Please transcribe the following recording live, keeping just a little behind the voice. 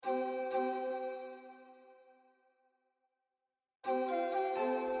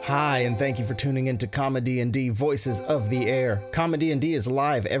Hi, and thank you for tuning in to Comedy&D Voices of the Air. Comedy&D is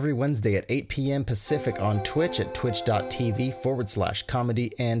live every Wednesday at 8 p.m. Pacific on Twitch at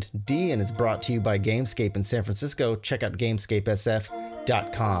twitch.tv/comedy&D and is brought to you by Gamescape in San Francisco. Check out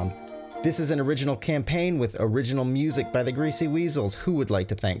gamescapesf.com. This is an original campaign with original music by the Greasy Weasels, who would like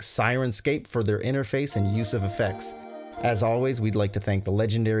to thank Sirenscape for their interface and use of effects. As always, we'd like to thank the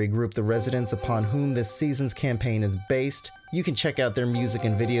legendary group The Residents, upon whom this season's campaign is based. You can check out their music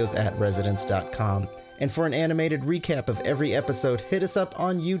and videos at residents.com. And for an animated recap of every episode, hit us up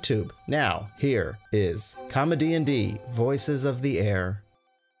on YouTube. Now, here is Comedy&D Voices of the Air.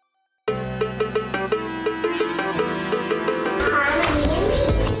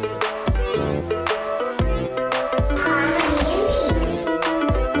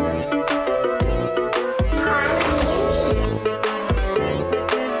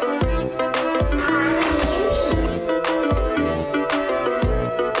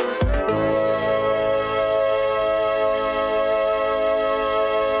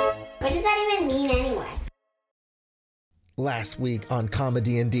 Last week on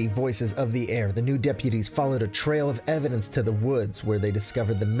Comedy&D Voices of the Air, the new deputies followed a trail of evidence to the woods where they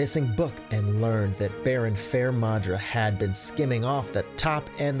discovered the missing book and learned that Baron Fairmadra had been skimming off the top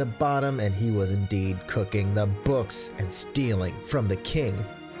and the bottom, and he was indeed cooking the books and stealing from the king.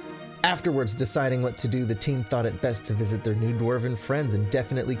 Afterwards, deciding what to do, the team thought it best to visit their new dwarven friends and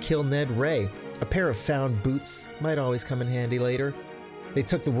definitely kill Ned Ray. A pair of found boots might always come in handy later. They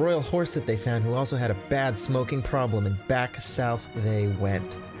took the royal horse that they found, who also had a bad smoking problem, and back south they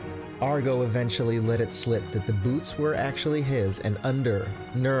went. Argo eventually let it slip that the boots were actually his, and under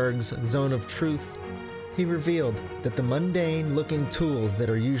Nurg's zone of truth, he revealed that the mundane-looking tools that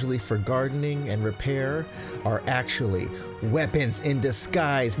are usually for gardening and repair are actually weapons in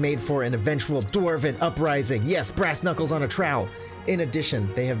disguise made for an eventual dwarven uprising. Yes, brass knuckles on a trowel. In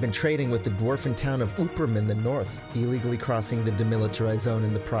addition, they have been trading with the dwarven town of Uprum in the north, illegally crossing the demilitarized zone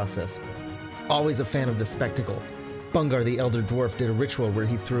in the process. Always a fan of the spectacle, Bungar the Elder Dwarf did a ritual where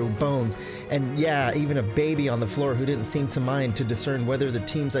he threw bones, and yeah, even a baby on the floor who didn't seem to mind, to discern whether the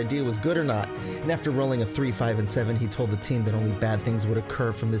team's idea was good or not. And after rolling a 3, 5, and 7, he told the team that only bad things would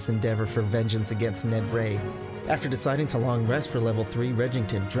occur from this endeavor for vengeance against Ned Ray. After deciding to long rest for level 3,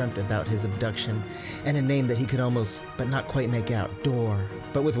 Regington dreamt about his abduction, and a name that he could almost, but not quite make out, Door,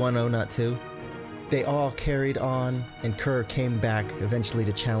 but with one O, not two. They all carried on, and Kerr came back eventually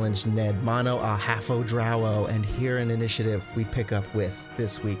to challenge Ned Mono a Halfo Drowo, and here in Initiative we pick up with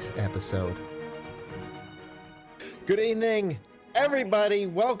this week's episode. Good evening, everybody.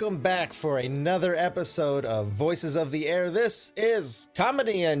 Welcome back for another episode of Voices of the Air. This is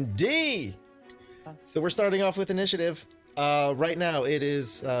Comedy&D. So we're starting off with Initiative. Right now it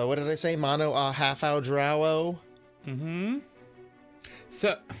is, what did I say? Mono a Halfo Drowo. Mm-hmm.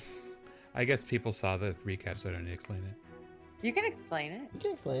 So I guess people saw the recap, so I don't need to explain it. You can explain it. You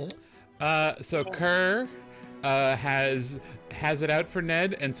can explain it. So Kerr has it out for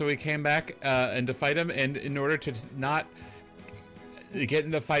Ned, and so he came back and to fight him. And in order to not get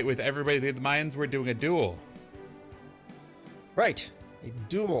in the fight with everybody, the Mayans were doing a duel. Right, a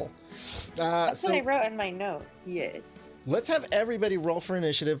duel. That's what I wrote in my notes. Yes. Let's have everybody roll for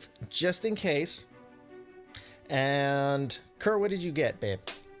initiative, just in case. And Kerr, what did you get, babe?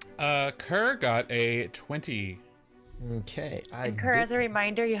 Kerr got a 20. Okay. And Kerr, as a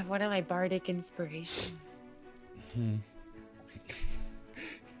reminder, you have one of my bardic inspirations. Do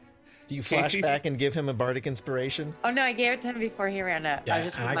you flash back and give him a bardic inspiration? Oh, no, I gave it to him before he ran up. Yeah, I was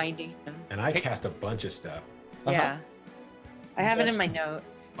just reminding him. And I cast a bunch of stuff. Yeah. I have it in my note.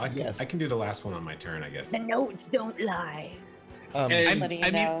 I can do the last one on my turn, I guess. The notes don't lie. I letting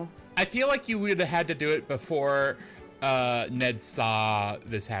you know. I feel like you would have had to do it before Ned saw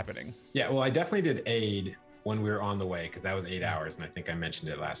this happening. Yeah, well, I definitely did aid when we were on the way, because that was 8 hours, and I think I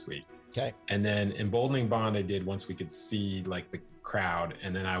mentioned it last week. Okay. And then Emboldening Bond I did once we could see like the crowd,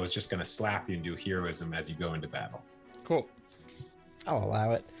 and then I was just going to slap you and do heroism as you go into battle. Cool. I'll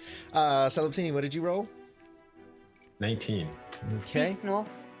allow it. Celebsini, what did you roll? 19. Okay. Peace,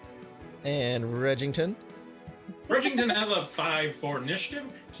 And Regington? Regington has a 5 for initiative.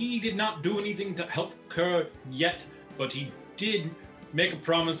 He did not do anything to help Kerr yet, but he did make a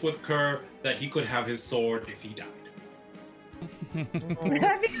promise with Kerr that he could have his sword if he died.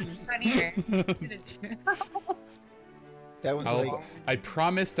 Funnier. That was I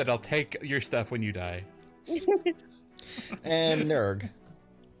promise that I'll take your stuff when you die. And Nurg?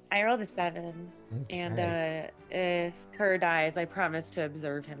 I rolled a 7. Okay. And if Kerr dies, I promise to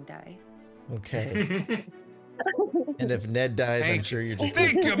observe him die. Okay. And if Ned dies, I'm Thank sure you're just.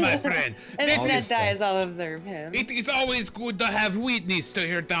 Thank you, my friend. And That if Ned is- dies, I'll observe him. It is always good to have witness to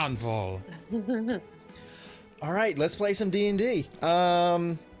your downfall. All right, let's play some D&D.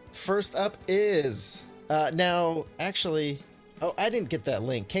 First up is now actually. Oh, I didn't get that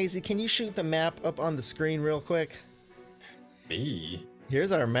link. Casey, can you shoot the map up on the screen real quick? Me?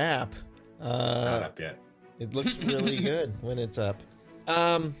 Here's our map. It's not up yet. It looks really good when it's up.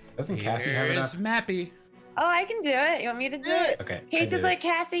 Um, Doesn't Cassie have it up? Here's Mappy. Oh, I can do it. You want me to do it? Okay. Kate I is did like, it.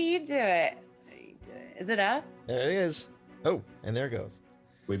 Cassie, you do it. Is it up? there it is. Oh, and there it goes.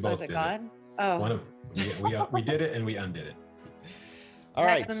 We Oh, both is it did gone? it. Oh, One of we did it and we undid it. All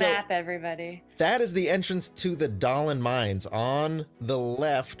right, that's the so map, everybody. that is the entrance to the Dahlan Mines. On the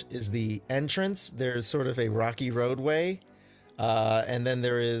left is the entrance. There's sort of a rocky roadway, and then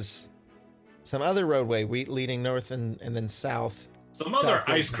there is some other roadway leading north and then south. Some other South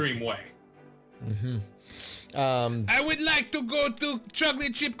ice Lake. cream way. I would like to go to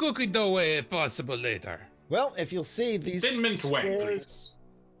chocolate chip cookie dough way if possible later. Well, if you'll see these Thin mint way, squares,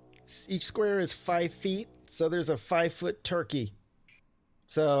 please. each square is 5 feet, so there's a 5-foot turkey.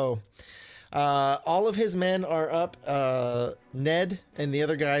 So, all of his men are up. Ned and the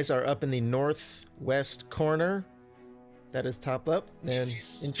other guys are up in the northwest corner. That is top up. And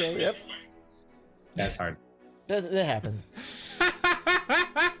intro, yep, That's hard. that happens.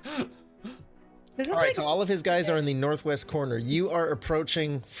 This is All right, like, so all of his guys are in the northwest corner. You are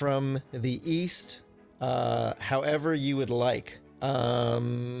approaching from the east, however you would like. But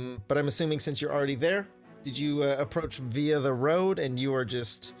I'm assuming since you're already there, did you approach via the road and you are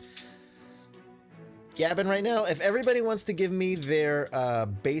just gabbing right now? If everybody wants to give me their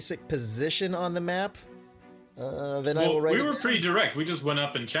basic position on the map, then I Well, will write we it were down. pretty direct. We just went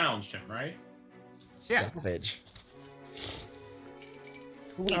up and challenged him, right? Yeah. Savage.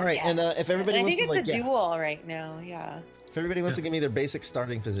 we All right, chat. and if everybody I wants think to, it's like, a yeah. duel right now. Yeah. If everybody wants to give me their basic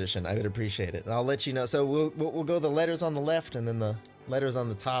starting position, I would appreciate it, and I'll let you know. So we'll go the letters on the left and then the letters on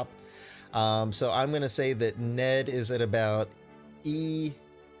the top. So I'm gonna say that Ned is at about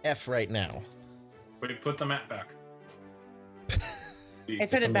EF right now. We put the map back. I put it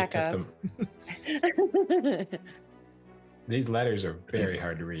Somebody back took up. them- These letters are very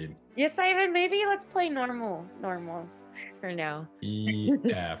hard to read. Yes, Ivan, maybe let's play normal for now. E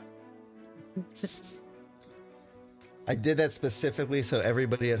F. I did that specifically so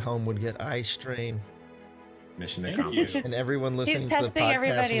everybody at home would get eye strain, Mission Thank accomplished. you. and everyone listening to the testing podcast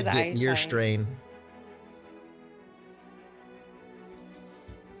everybody's would get ear eyesight. strain.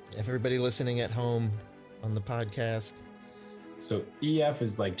 Everybody listening at home on the podcast, So EF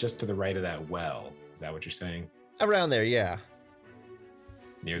is like just to the right of that well. Is that what you're saying? around there, yeah.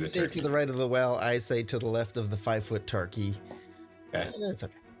 Near You the say turkey. to the right of the well, I say to the left of the 5-foot turkey. Okay. That's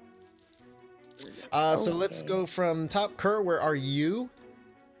okay. So let's Okay. go from top. Kerr, where are you?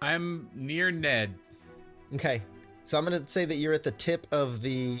 I'm near Ned. Okay. So I'm going to say that you're at the tip of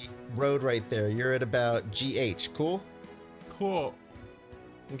the road right there. You're at about GH. Cool? Cool.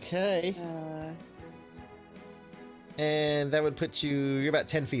 Okay. Uh, And that would put you, you're about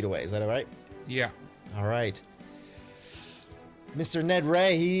 10 feet away. Is that all right? Yeah. All right. Mr. Ned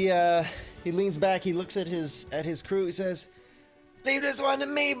Ray, he leans back, he looks at his crew, he says, "Leave this one to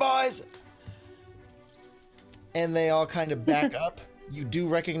me, boys." And they all kind of back up. You do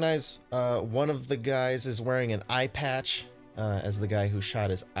recognize one of the guys is wearing an eye patch, as the guy who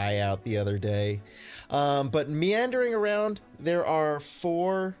shot his eye out the other day. But meandering around, there are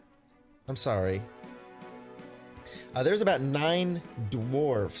there's about 9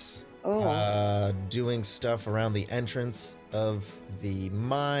 dwarfs doing stuff around the entrance of the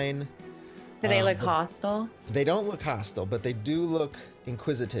mine. do they look but hostile? They don't look hostile, but they do look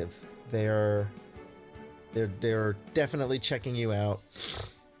inquisitive. They're definitely checking you out.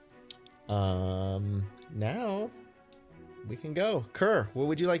 Now we can go. Kerr, what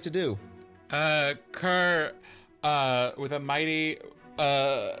would you like to do? Kerr, with a mighty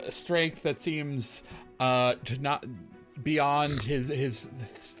strength that seems to not beyond his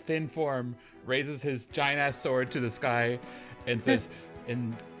thin form, raises his giant ass sword to the sky and says,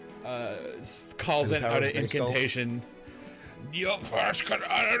 and calls The it power out of an Grey Skull. incantation. "Your flesh cut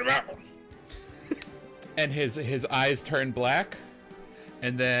out of the mouth." And his eyes turn black,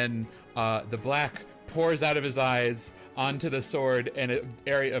 and then the black pours out of his eyes onto the sword, and an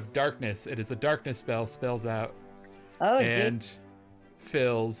area of darkness. It is a darkness spells out Oh, and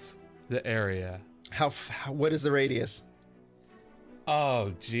fills the area. What is the radius?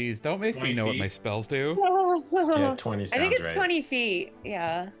 Oh, geez. Don't make me 20 know what feet. my spells do. Yeah, 20 I sounds think it's right. 20 feet.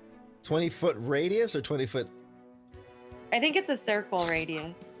 Yeah. 20-foot radius or 20-foot? I think it's a circle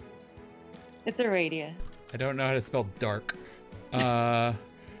radius. It's a radius. I don't know how to spell dark.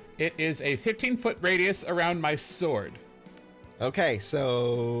 It is a 15-foot radius around my sword. Okay,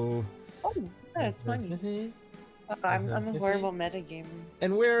 so. Oh, that's funny. Oh, I'm a horrible metagamer.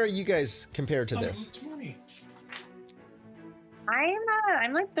 And where are you guys compared to Oh, this? 20.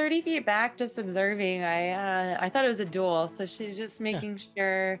 I'm like 30 feet back, just observing. I thought it was a duel, so she's just making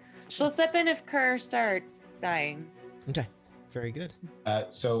sure she'll step in if Kerr starts dying. Okay, very good.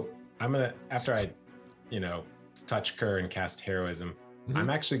 So I'm gonna, after I, touch Kerr and cast heroism, Mhm. I'm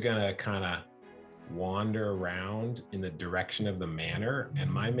actually gonna kind of wander around in the direction of the manor,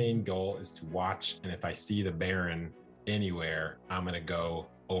 and my main goal is to watch. And if I see the Baron anywhere, I'm gonna go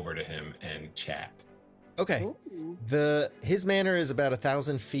over to him and chat. Okay, Ooh. his manor is about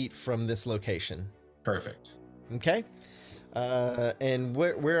 1,000 feet from this location. Perfect. Okay, and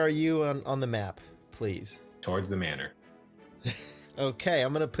where are you on the map, please? Towards the manor. Okay,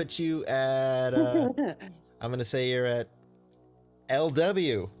 I'm gonna put you at. I'm gonna say you're at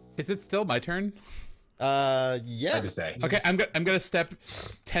LW. Is it still my turn? Hard to Yes. say. Okay, I'm gonna step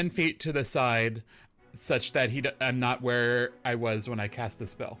 10 feet to the side, such that I'm not where I was when I cast the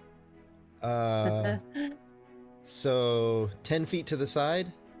spell. So 10 feet to the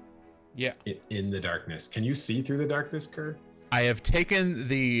side. Yeah, In the darkness. Can you see through the darkness, Kerr? I have taken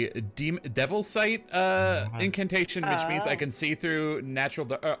the Devil Sight incantation, which means I can see through magical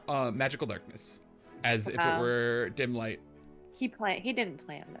darkness, as if it Wow. were dim light. He didn't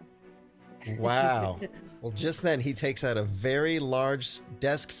plan this. Wow. Well, just then he takes out a very large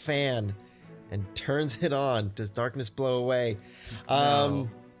desk fan and turns it on. Does darkness blow away? No.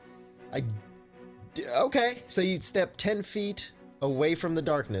 Okay, so you step 10 feet away from the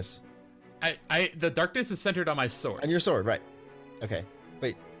darkness. The darkness is centered on my sword. On your sword, right. Okay.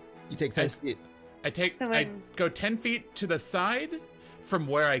 Wait, you take 10 As- feet. I go 10 feet to the side from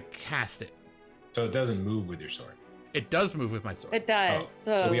where I cast it. So it doesn't move with your sword. It does move with my sword. It does.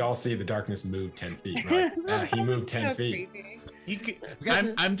 So we all see the darkness move 10 feet. Right? He moved 10 So feet. creepy.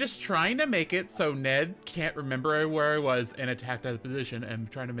 I'm just trying to make it so Ned can't remember where I was and attacked out of position, and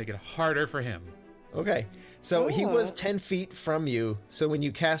trying to make it harder for him. Okay. So he was Ooh. 10 feet from you. So when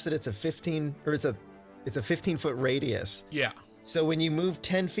you cast it, it's a 15-foot radius. Yeah. So when you move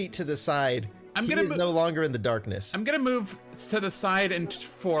 10 feet to the side, he is no longer in the darkness. I'm gonna move to the side and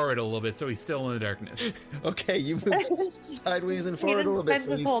forward a little bit, so he's still in the darkness. Okay, you move sideways and forward a Steven little bit. spends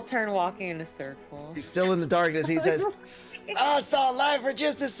So his whole turn walking in a circle. he's still in the darkness. He says, I saw light for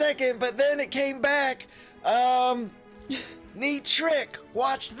just a second, but then it came back. Neat trick.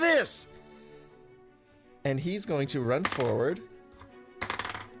 Watch this. And he's going to run forward.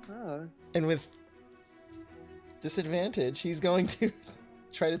 Oh. And with disadvantage, he's going to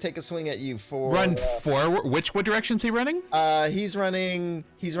try to take a swing at you for Run forward. What direction is he running? he's running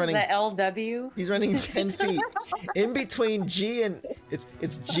The LW? he's running 10 feet in between G and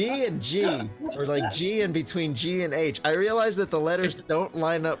it's G and G, or like G in between G and H. I realize that the letters don't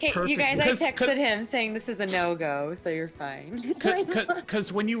line up Okay, perfectly. you guys, I Because- texted him saying this is a no-go, so you're fine.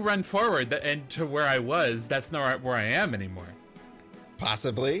 Because when you run forward and to where I was, that's not where I am anymore.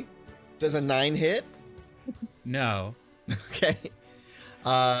 Possibly. Does a 9 hit? No. Okay.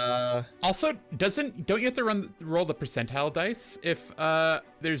 Also, don't you have to roll the percentile dice if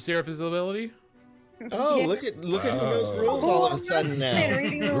there's 0 visibility? Oh, Yeah. look at who knows rules all of a sudden now.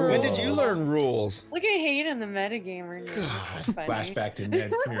 Reading the When did you rules. learn rules? Look at Hayden, the metagamer. now. God. Funny. Flashback to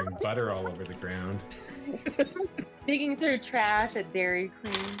Ned smearing butter all over the ground. Digging through trash at Dairy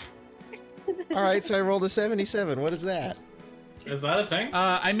Queen. All right, so I rolled a 77. What is that? Is that a thing?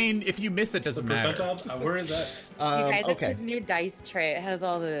 I mean, if you miss it, doesn't matter. Percentile? Where is that? You guys, Okay. it's his new dice tray. It has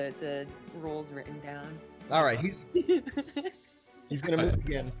all the rules written down. All right, he's gonna move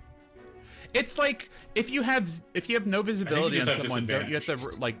again. It's like if you have no visibility on just have someone, don't you have to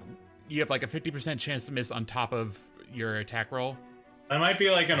disadvantage. you have like a 50% chance to miss on top of your attack roll? That might be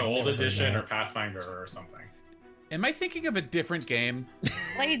like an old never done edition that. or Pathfinder or something. Am I thinking of a different game?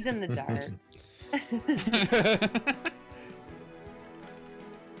 Blades in the dark.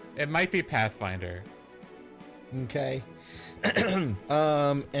 It might be Pathfinder. Okay.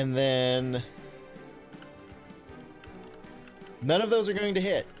 And then none of those are going to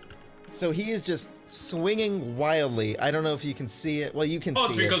hit. So he is just swinging wildly. I don't know if you can see it. Well, you can Oh,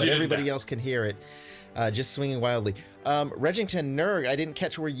 it's see it, because but you didn't everybody guess. else can hear it. Just swinging wildly. Regington, Nurg, I didn't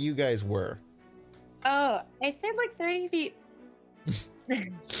catch where you guys were. Oh, I stayed like 30 feet.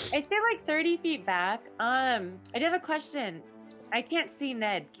 I stayed like 30 feet back. I do have a question. I can't see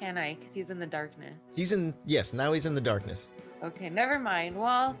Ned, can I? Because he's in the darkness. Yes, now he's in the darkness. Okay, never mind.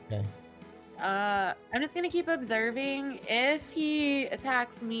 Well, Okay. I'm just gonna keep observing. If he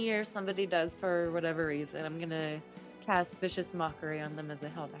attacks me or somebody does for whatever reason, I'm gonna cast Vicious Mockery on them as a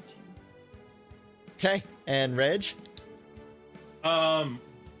held action. Okay, and Reg?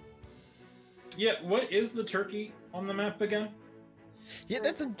 Yeah, what is the turkey on the map again? Yeah,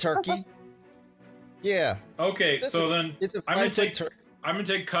 that's a turkey. Yeah. Okay, That's so a- then It's a I'm gonna 5-foot take turkey. I'm gonna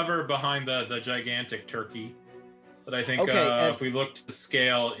take cover behind the gigantic turkey. That I think Okay, and- if we look to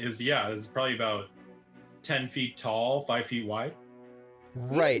scale is probably about 10 feet tall, 5 feet wide.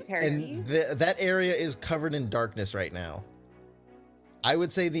 Right, turkey. and that area is covered in darkness right now. I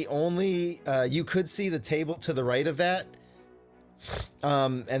would say the only you could see the table to the right of that,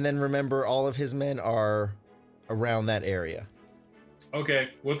 and then remember all of his men are around that area. Okay,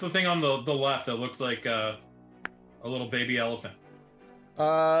 what's the thing on the left that looks like a little baby elephant?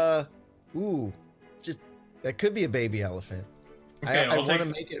 Ooh, just that could be a baby elephant. Okay, I I'll want to take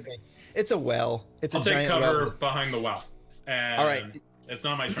make it a baby. It's a well. It's I'll a take giant cover well. behind the well. And All right. it's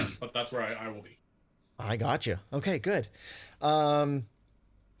not my turn, but that's where I will be. I got you. Okay, good.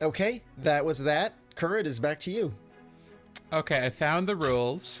 Okay, that was that. Currid is back to you. Okay, I found the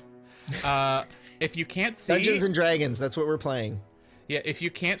rules. If you can't see, Dungeons and Dragons. That's what we're playing. yeah, if you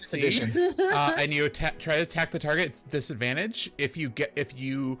can't see, Edition. and you try to attack the target, it's disadvantage. If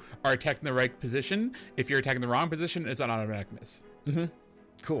you are attacking the right position, if you're attacking the wrong position, it's an automatic miss.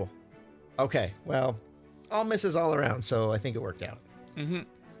 Cool. Okay, well, all misses all around, so I think it worked out. Mhm.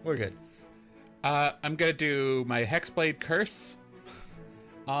 We're good. I'm gonna do my Hexblade Curse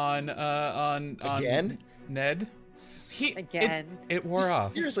on Again? Ned. Again. It wore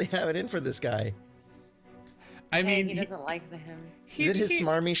off. Seriously have it in for this guy. I Hey, mean, he doesn't like him. he- Is it his he-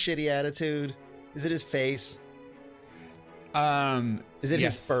 smarmy, shitty attitude? Is it his face? Is it his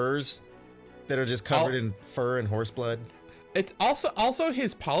yes. spurs that are just covered in fur and horse blood? It's also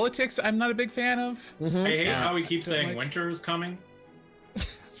his politics. I'm not a big fan of. I hate Yeah. how he keeps Don't saying like- winter is coming.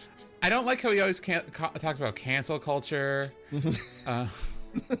 I don't like how he always talks about cancel culture.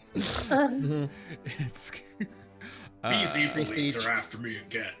 It's BC police police are are after me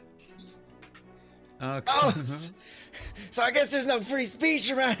again. okay. Oh, so I guess there's no free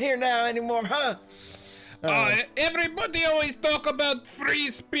speech around here now anymore, huh? Everybody always talk about free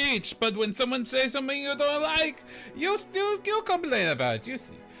speech, but when someone says something you don't like, you complain about it. You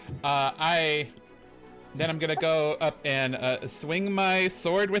see, then I'm gonna go up and swing my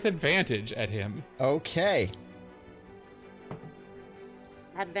sword with advantage at him. Okay.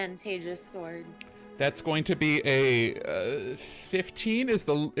 Advantageous sword. That's going to be a 15 is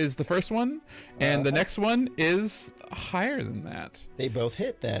the first one, and the next one is higher than that. They both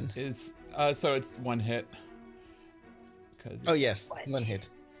hit then. Is so it's one hit. Oh, yes. One hit.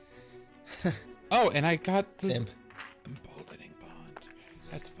 Oh, and I got the Simp. emboldening bond.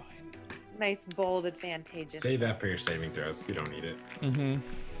 That's fine. Nice, bold, advantageous. Save that for your saving throws. You don't need it. Mm-hmm.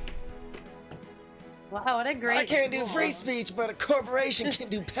 Wow, what a great. I can't do tool. free speech, but a corporation can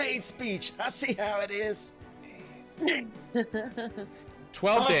do paid speech. I see how it is.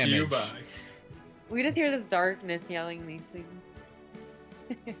 12 Fuck damage. you, bye. We just hear this darkness yelling these things.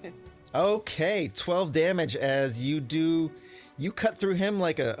 Okay, 12 damage as you cut through him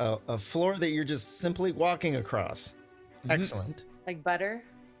like a floor that you're just simply walking across. Excellent. Like butter.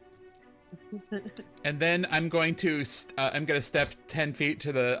 And then I'm going to step 10 feet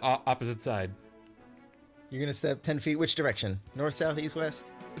to the opposite side. You're gonna step 10 feet. Which direction? North, south, east, west?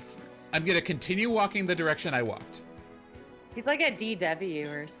 I'm gonna continue walking the direction I walked. He's like a DW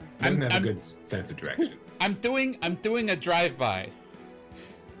or something. Doesn't have I'm- a good sense of direction. I'm doing a drive-by.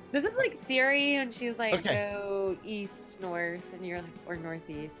 This is like Theory, and she's like, Okay. go east, north, and you're like, or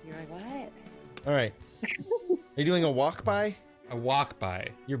northeast. And you're like, what? All right. Are you doing a walk by? A walk by.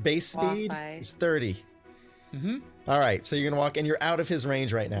 Your base Walk speed by. is 30. Mm-hmm. All right, so you're gonna walk, and you're out of his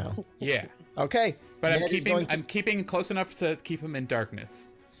range right now. Yeah. Okay. But Ned is going to- I'm keeping close enough to keep him in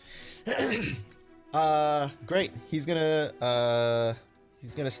darkness. Great. He's gonna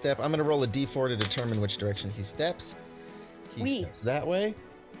step. I'm gonna roll a d4 to determine which direction he steps. He Wee. steps that way,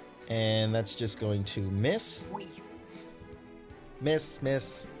 and that's just going to miss.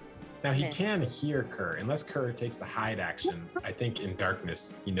 Miss. Now he Okay. can hear Kerr. Unless Kerr takes the hide action, I think in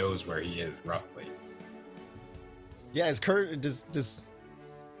darkness he knows where he is roughly. Yeah, is Kurt does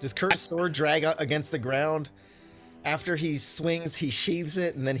Kurt's sword drag up against the ground? After he swings, he sheathes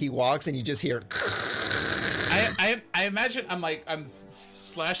it, and then he walks, and you just hear. I imagine I'm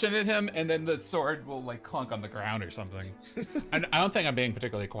slashing at him, and then the sword will like clunk on the ground or something. And I don't think I'm being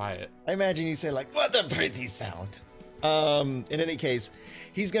particularly quiet. I imagine you say like, "What a pretty sound." In any case,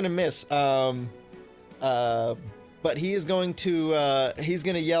 he's gonna miss. But he is going to he's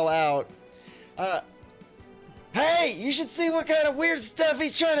gonna yell out, Hey, you should see what kind of weird stuff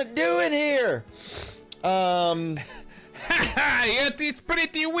he's trying to do in here. It is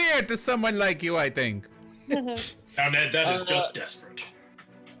pretty weird to someone like you, I think. Now, Ned, that is just desperate.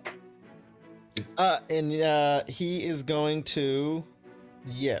 And he is going to,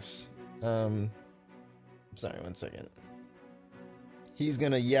 yes. Sorry, 1 second. He's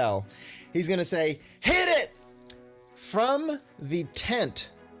gonna yell. He's gonna say, "Hit it!" From the tent.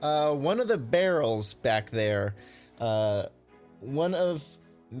 One of the barrels back there. One of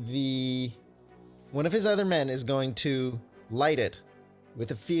his other men is going to light it with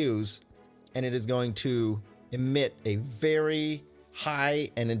a fuse, and it is going to emit a very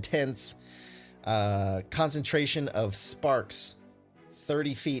high and intense concentration of sparks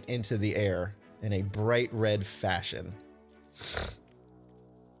 30 feet into the air in a bright red fashion.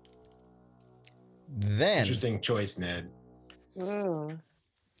 Then, Interesting choice, Ned. Ooh,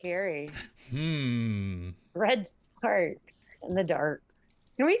 scary. Red sparks in the dark.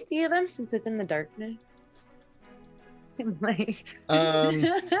 Can we see them since it's in the darkness? Like,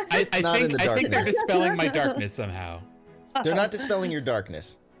 I think they're dispelling my darkness somehow. they're not dispelling your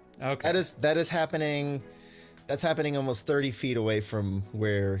darkness. Okay. That is happening. That's happening almost 30 feet away from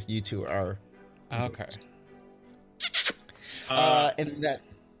where you two are. Okay. And that.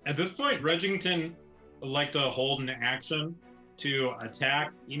 At this point, Regington would like to hold an action to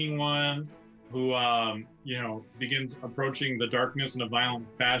attack anyone who, begins approaching the darkness in a violent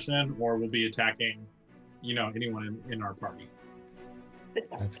fashion, or will be attacking, anyone in our party.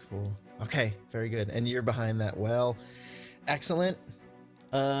 That's cool. Okay, very good. And you're behind that well. Excellent.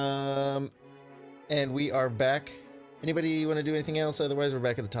 And we are back. Anybody want to do anything else? Otherwise, we're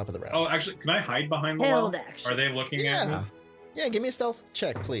back at the top of the round. Oh, actually, can I hide behind the Held wall? action. Are they looking at me? Yeah, give me a stealth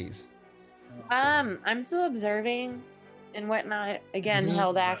check, please. I'm still observing and whatnot. Again, Mhm.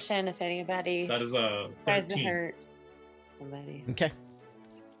 held action if anybody That is a tries to 13. hurt somebody. Okay.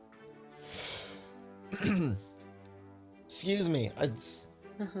 Excuse me. It's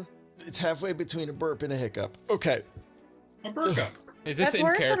halfway between a burp and a hiccup. Okay. A burkup. Is this That's in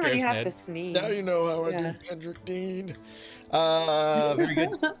worse than when characters, you have Ned? to sneeze. Now you know how I Yeah. do Kendrick Dean. Very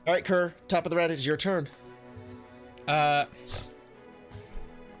good. All right, Kerr, top of the round. It's your turn. I'm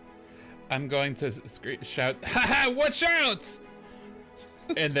going to shout, "Ha! Watch out!"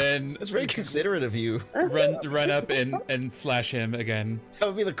 And then That's very considerate of you. run up and slash him again. That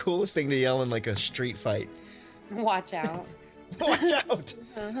would be the coolest thing to yell in like a street fight. Watch out. Watch out!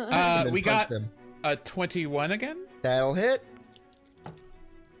 And then We punch got them. a 21 again. That'll hit.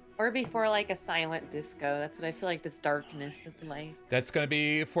 Or before like a silent disco. That's what I feel like this darkness is like. That's gonna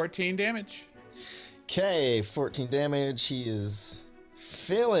be 14 damage. Okay, 14 damage. He is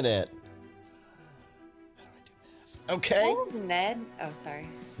feeling it. How do I do math? Okay, Oh, Ned. Oh, sorry.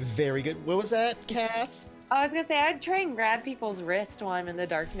 very good. What was that, Cass? I was gonna say I'd try and grab people's wrist while I'm in the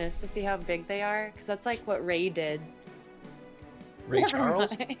darkness to see how big they are, because that's like what Ray did. Ray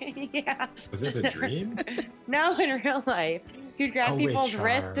Charles? Yeah. Was this a dream? No, in real life, you'd grab Oh, Ray people's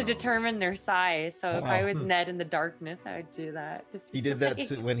wrist to Charles. determine their size. So if I Wow. was Ned in the darkness, I would do that. To see He did that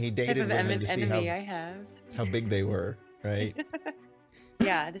when he dated type of women to see enemy how, I have. how big they were, right?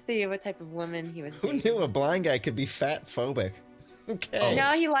 Yeah, to see what type of woman he was. Who dating. knew a blind guy could be fat phobic? Okay.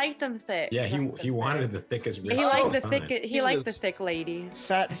 No, he liked them thick. Yeah, he liked them he wanted thick. the thickest He wrist. liked all the time. thick. He He liked the was- thick ladies.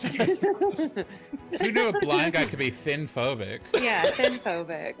 Fat. Who knew a blind guy could be thin phobic? Yeah, thin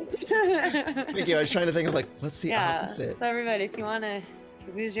phobic. Thank you. I was trying to think of like, what's the Yeah. opposite? So everybody, if you want to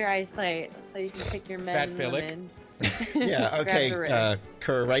lose your eyesight, so you can pick your men and Fat-philic? women. Yeah. Grab Okay. the wrist.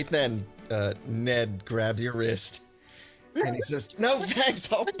 Kerr. Right then, Ned grabs your wrist and he says, "No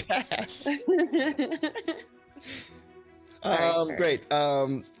thanks, I'll pass." Sorry, Great.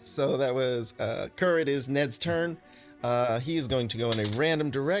 So that was Kerr. It is Ned's turn. He is going to go in a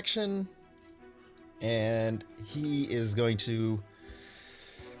random direction, and he is going to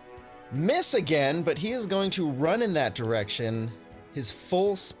miss again, but he is going to run in that direction, his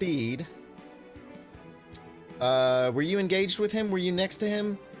full speed. Were you engaged with him? Were you next to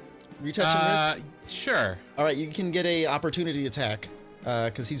him? Were you touching him? Sure. All right, you can get a opportunity attack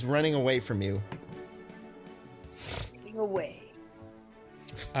because he's running away from you. Getting away.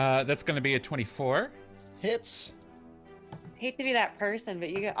 That's gonna be a 24. Hits. Hate to be that person, but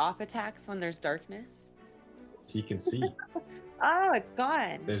you get off attacks when there's darkness. He can see. Oh, it's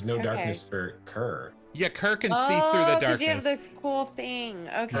gone. There's no Okay. darkness for Kerr. Yeah, Kerr can see through the 'cause you have darkness. this cool thing.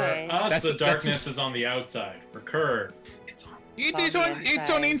 For Okay. us, That's- the that's- darkness is on the outside. For Kerr, it's on. It on is the on. It's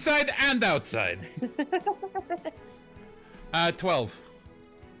on inside. inside and outside. 12.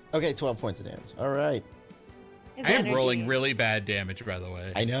 Okay, 12 points of damage. All right. His I am energy. rolling really bad damage, by the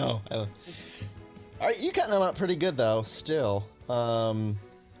way. I know. All right, you cutting him up pretty good though. Still,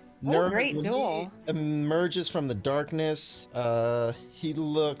 great duel. Emerges from the darkness. He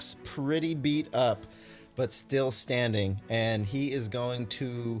looks pretty beat up, but still standing, and he is going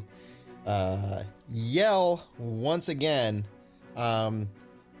to yell once again. And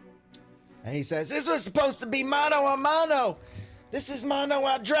he says, "This was supposed to be mano a mano. This is mano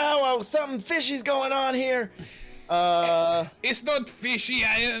a drawo. Something fishy's going on here." It's not fishy.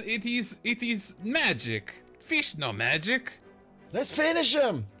 It is magic. Fish no magic. Let's finish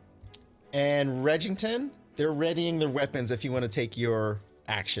him. And Regington, they're readying their weapons if you want to take your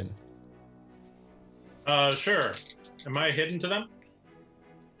action. Sure. Am I hidden to them?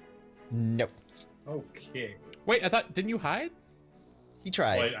 Nope. Okay. Wait, didn't you hide? He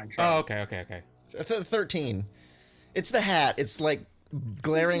tried. Wait, I'm trying. Oh, okay. 13. It's the hat. It's like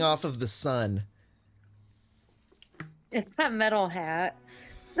glaring off of the sun. It's that metal hat.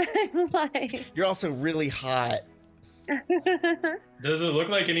 Like, You're also really hot. Does it look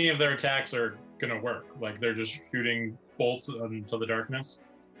like any of their attacks are gonna work? Like they're just shooting bolts into the darkness?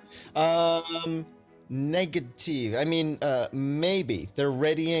 Negative. I mean, maybe. They're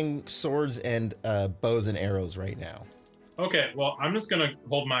readying swords and bows and arrows right now. Okay, well, I'm just gonna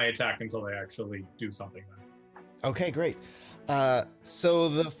hold my attack until they actually do something then. Okay, great. So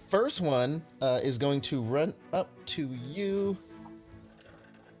the first one is going to run up to you.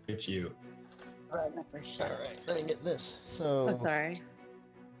 It's you. All right, let me get this. So I'm sorry.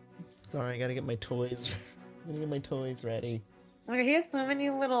 sorry, I gotta get my toys. I'm gonna get my toys ready. Like, he has so many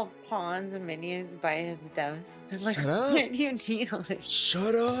little pawns and minions by his desk. I'm like, Shut up. where do you deal it?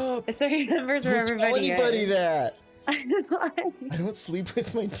 Shut up! It's so he remembers where Don't tell everybody anybody is. that. I I don't sleep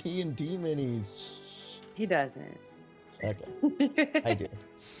with my D&D minis. He doesn't. Okay, I do.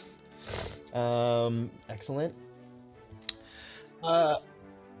 Excellent.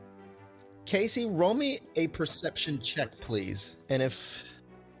 Casey, roll me a perception check, please. And if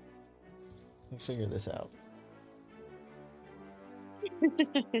we'll figure this out.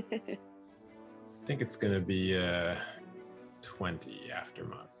 I think it's gonna be 20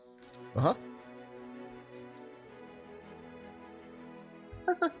 aftermath. Uh-huh.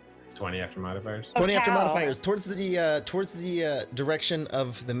 20 after modifiers. 20 after How? modifiers towards the direction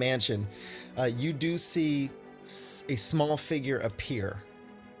of the mansion. You do see a small figure appear.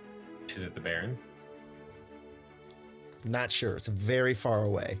 Is it the Baron? Not sure. It's very far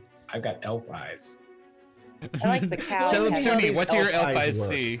away. I've got elf eyes. I like the cow. Tell him head. how Tuni, these what do your elf elf eyes eyes work.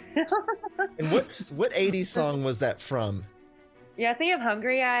 see? And what 80s song was that from? Yeah, I think of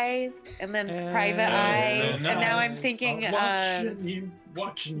Hungry Eyes and then Private Eyes, and now I'm thinking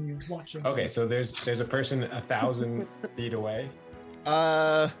watching you. Okay, so there's a person 1,000 feet away.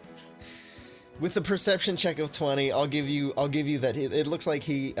 With a perception check of 20, I'll give you that it looks like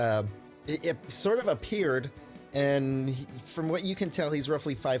it sort of appeared, and from what you can tell, he's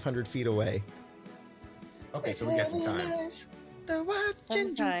roughly 500 feet away. Okay, so we got some time.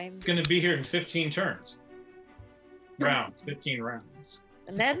 sometime. It's gonna be here in 15 turns. Rounds, 15 rounds.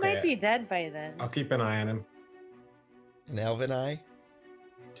 Ned Okay. might be dead by then. I'll keep an eye on him An elven eye.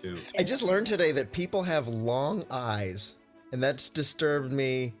 too. I just learned today that people have long eyes, and that's disturbed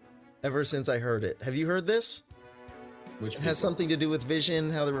me ever since I heard it. Have you heard this? Which It has something to do with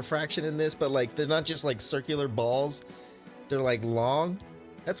vision, how the refraction in this, but like they're not just like circular balls. They're like long.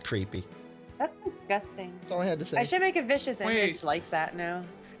 That's creepy. That's disgusting. That's all I had to say. I should make a vicious Wait. image like that now.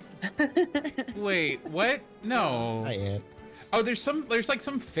 Wait, what? No. Hi, Aunt. Oh, there's like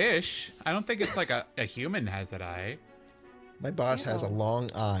some fish. I don't think it's like a human has that eye. My boss has a Ew. long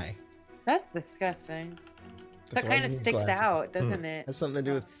eye. That's disgusting. That's That why kind of he needs sticks glasses. out, doesn't it? Has something to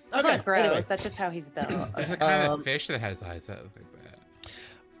do with. That's Okay. not gross. Anyway. That's just how he's built. There's a kind Um, of fish that has eyes that look like that.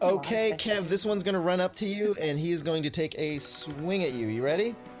 Okay, Oh, Kev. This one's gonna run up to you, and he is going to take a swing at you. You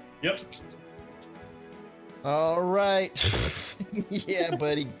ready? Yep. All right. Yeah,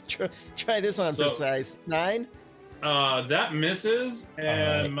 buddy. Try this on So- precise. 9. That misses, and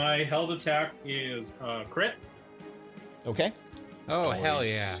Alright. my held attack is crit. Okay. Oh, hell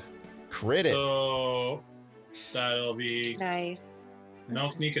yeah. Crit it. So that'll be Nice. no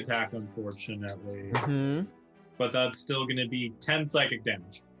sneak attack, unfortunately. Hmm. But that's still going to be 10 psychic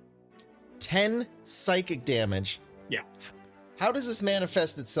damage. 10 psychic damage. Yeah. How does this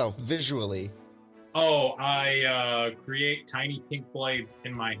manifest itself visually? Oh, I create tiny pink blades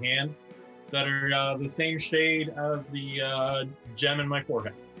in my hand that are the same shade as the gem in my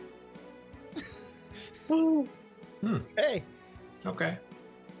forehead. Ooh, Hey. Okay.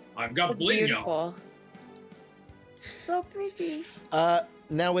 I've got that's blingo. beautiful. So pretty.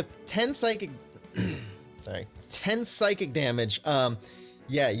 Now with 10 psychic 10 psychic damage,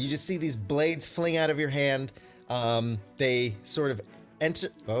 Yeah, you just see these blades fling out of your hand. They sort of enter.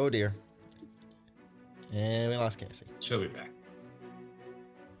 Oh dear. And we lost Cassie. She'll be back.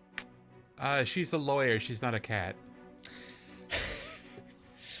 She's a lawyer. She's not a cat.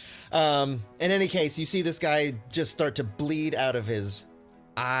 In any case, you see this guy just start to bleed out of his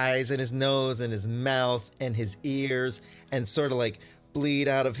eyes and his nose and his mouth and his ears, and sort of like bleed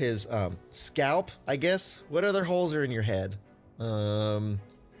out of his scalp, I guess. What other holes are in your head? Nose?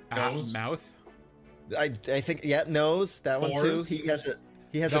 Mouth. I think nose. That one too. Pores? He has The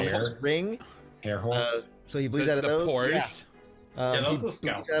a hair. ring. Hair holes. So he bleeds out of The those. pores. Yeah. Yeah, that's he a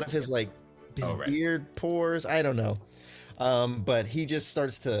scalp. bleeds out of his his right. beard pores. I don't know. But he just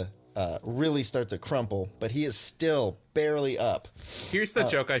starts to really start to crumple. But he is still barely up. Here's the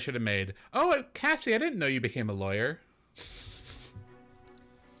joke I should have made. Oh, Cassie, I didn't know you became a lawyer.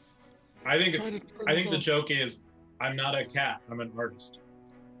 I think the joke is I'm not a cat. I'm an artist.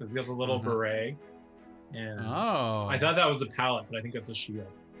 Because he has a little beret. And Oh. I thought that was a palette, but I think that's a shield.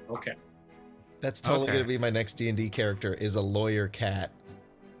 Okay. That's totally Okay. gonna be my next D&D character. Is a lawyer cat.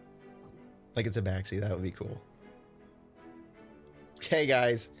 Like it's a Baxi. That would be cool. Okay,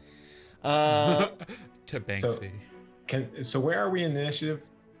 guys. To Banksy. So where are we in the initiative?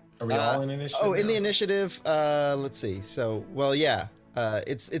 Are we all in initiative? Oh, in the now? initiative, let's see. So, well, yeah,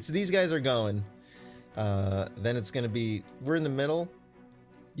 it's these guys are going. Then it's gonna be we're in the middle.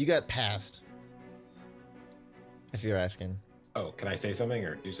 You got passed. If you're asking. Oh, can I say something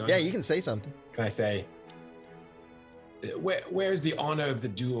or do something? Yeah, you can say something. Can I say, where's the honor of the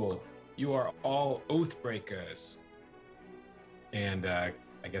duel? You are all oath breakers. And I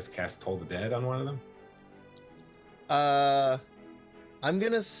guess cast Toll the Dead on one of them. I'm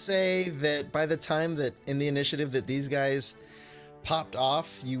gonna say that by the time that in the initiative that these guys popped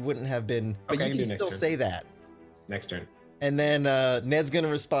off, you wouldn't have been. But Okay, I you can can do next still turn. say that. Next turn. And then Ned's gonna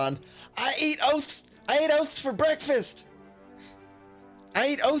respond, I ate oaths for breakfast. I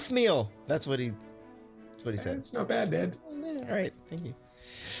ate oathmeal. That's what he said. It's not bad, Ned. All right, thank you.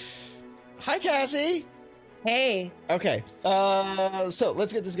 Hi, Cassie. Hey. Okay, so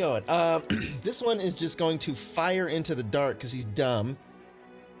let's get this going. This one is just going to fire into the dark because he's dumb.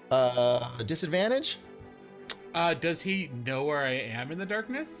 Disadvantage? Does he know where I am in the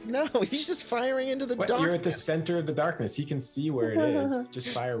darkness? No, he's just firing into the What? dark. You're at the center of the darkness. He can see where it is. Just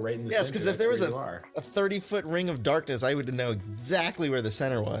fire right in the Yes, center. because if there was That's where you a 30-foot ring of darkness, I would know exactly where the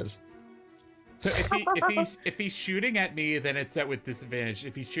center was. So if he's shooting at me, then it's set with disadvantage.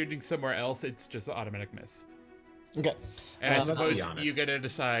 If he's shooting somewhere else, it's just an automatic miss. Okay. And I let's be suppose honest. you get to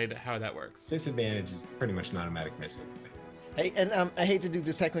decide how that works. disadvantage is pretty much an automatic missing. Hey, and I hate to do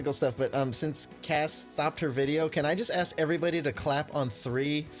this technical stuff, but since Cass stopped her video, can I just ask everybody to clap on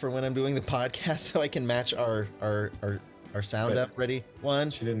 3 for when I'm doing the podcast so I can match our sound But- up? Ready? 1.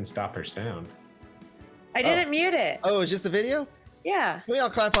 She didn't stop her sound. I didn't mute it. Oh, it's just the video? Yeah. We all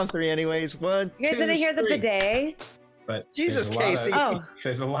clap on 3 anyways. 1, You guys 2, didn't hear the 3. bidet? But Jesus, there's a lot Casey. of- Oh.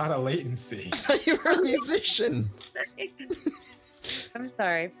 There's a lot of latency. I thought you were a musician. I'm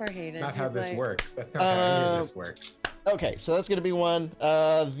sorry for Hayden. Not how He's this like- works. That's not how any of this works. Okay, so that's gonna be 1.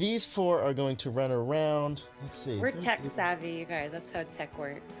 These 4 are going to run around. Let's see. We're tech savvy, you guys. That's how tech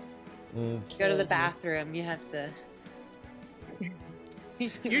works. Okay. Go to the bathroom. You have to.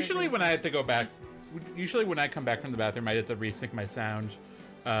 Usually when I have to go back, usually when I come back from the bathroom, I have to resync my sound,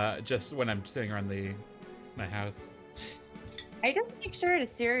 just when I'm sitting around my house. I just make sure to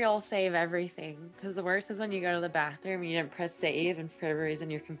serial save everything because the worst is when you go to the bathroom and you didn't press save and for whatever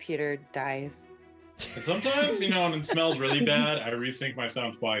reason your computer dies. And sometimes, when it smells really bad, I resync my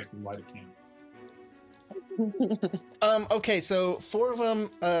sound twice and light a candle. Okay, so 4 of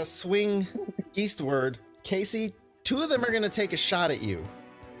them swing eastward. Casey, 2 of them are gonna take a shot at you.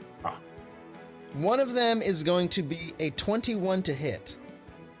 Ah. 1 of them is going to be a 21 to hit.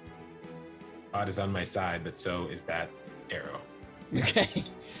 Odd is on my side, but so is that arrow. Okay.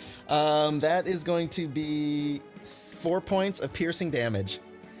 That is going to be 4 points of piercing damage.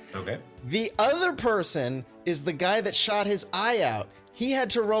 Okay. The other person is the guy that shot his eye out. He had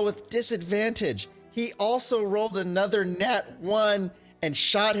to roll with disadvantage. He also rolled another nat 1 and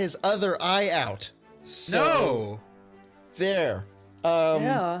shot his other eye out. So, No! there.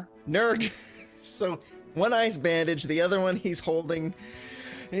 Yeah. Nerd. So one eye's bandaged, the other one he's holding.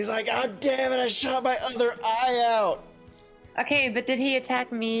 He's like, God damn it, I shot my other eye out. Okay, but did he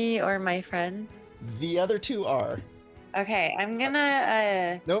attack me or my friends? The other 2 are. Okay, I'm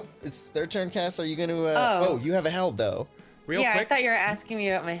gonna. Nope, it's their turn, Cass. Are you going to. Oh. You have a held, though. Real Yeah, I quick, thought you were asking me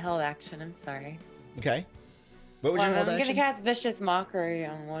about my held action. I'm sorry. Okay. What was Well, your I'm hold gonna action? cast Vicious Mockery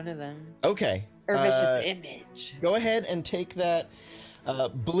on one of them. Okay. Or Vicious Image. Go ahead and take that.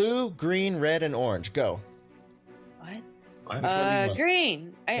 Blue, green, red, and orange. Go. What? What? one do you want?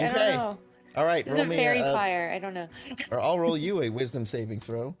 Green. I don't Okay. know. All right, This roll is me fairy a, fire. I don't know. or I'll roll you a wisdom saving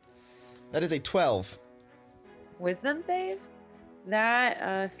throw. That is a 12. Wisdom save?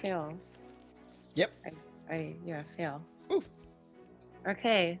 That fails. Yep. I fail. Woo.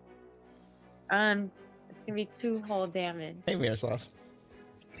 Okay. It's gonna be 2 whole damage. Hey, Miroslav.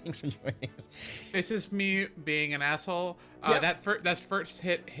 Thanks for joining us. This is me being an asshole. Yep. That's first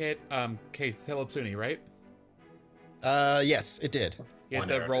hit Case Teletsuni, right? Yes, it did. You One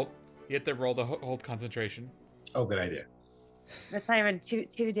have to arrow. roll. You have to roll to hold concentration. Oh, good idea. That's not even two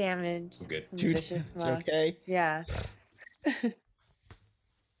damage. I'm good. from Two vicious damage, mug. okay. Yeah.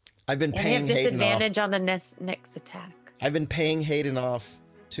 I've been And you paying have Hayden off. disadvantage on the next attack. I've been paying Hayden off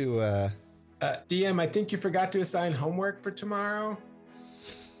to DM, I think you forgot to assign homework for tomorrow.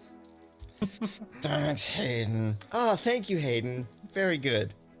 Thanks, Hayden. Oh, thank you, Hayden. Very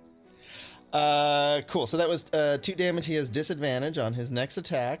good. Cool. So that was 2 damage. He has disadvantage on his next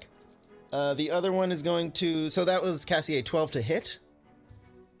attack. The other one is going to. So that was Cassier 12 to hit.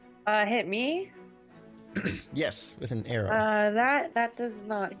 Hit me? Yes, with an arrow. That does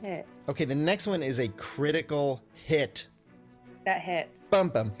not hit. Okay, the next one is a critical hit. That hits. Bum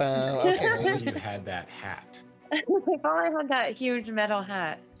bum bum. Okay, If so only this- you had that hat. If I had that huge metal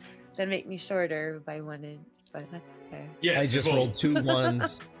hat, that'd make me shorter by 1 inch, but that's okay. Yes. I just well, rolled 2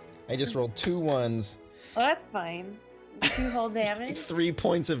 ones. I just rolled 2 ones. Well, that's fine. 2 whole damage. 3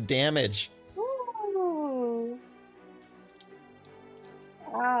 points of damage. Ooh.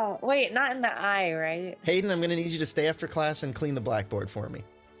 Wow. Wait, not in the eye, right? Hayden, I'm gonna need you to stay after class and clean the blackboard for me.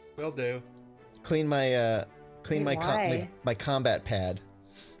 Will do. Clean my Wait, why? my combat pad,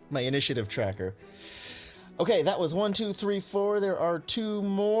 my initiative tracker. Okay, that was 1, 2, 3, 4. There are 2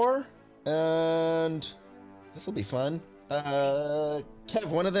 more, and this will be fun. Kev,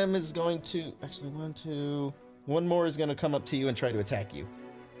 one of them is going to actually 1, 2. One more is going to come up to you and try to attack you.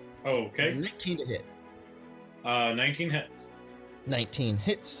 Okay. 19 to hit. 19 hits. 19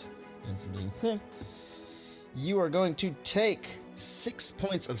 hits. 19. You are going to take 6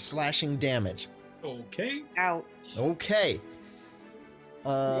 points of slashing damage. Okay. Ouch. Okay.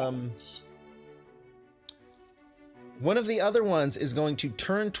 One of the other ones is going to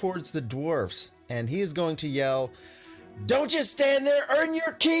turn towards the dwarfs, and he is going to yell, "Don't just stand there, earn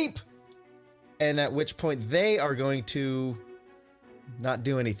your keep!" And at which point they are going to not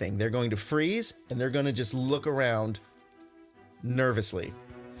do anything. They're going to freeze, and they're going to just look around nervously.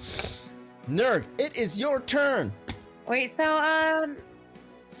 Nurg, it is your turn. Wait, so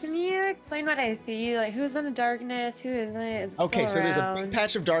can you explain what I see? Like, who's in the darkness? Who isn't? Is it Okay, still so there's a around? big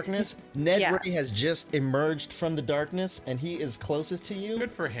patch of darkness. Ned Yeah. Ray has just emerged from the darkness, and he is closest to you.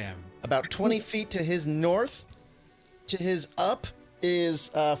 Good for him. About 20 feet to his north. To his up is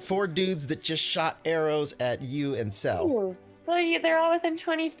 4 dudes that just shot arrows at you and Cell. Ooh, so they're all within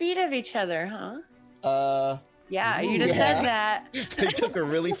 20 feet of each other, huh? Yeah, you just Yeah. said that. They took a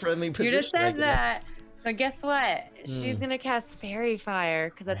really friendly You position. just said right there. that. So guess what? She's Hmm. gonna cast Fairy Fire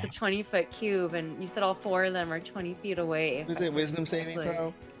because that's a 20-foot cube, and you said all 4 of them are 20 feet away. Was it wisdom saving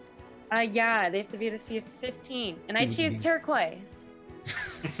Exactly. throw? Yeah, they have to be at a 15, and I choose turquoise.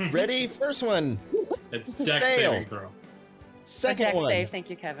 Ready? First one. It's deck Fail. saving throw. Second Dex one. save. Thank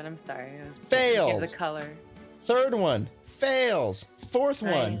you, Kevin. I'm sorry. I was Fails. thinking of the color. Third one. Fails. Fourth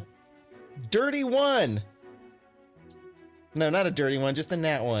one. Nice. Dirty one. No, not a dirty one, just a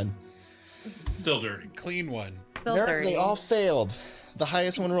nat one. Still dirty. Clean one. Still Nerd, 30. they all failed. The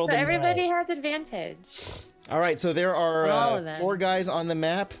highest one rolled So a everybody 9. has advantage. All right, so there are On all of them. 4 guys on the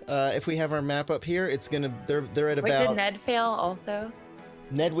map. If we have our map up here, it's gonna they're at Wait, about. did Ned fail also?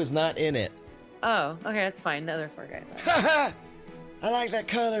 Ned was not in it. Oh, okay, that's fine. The other 4 guys are. Haha! I like that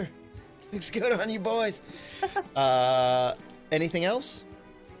color. Looks good on you boys. Anything else?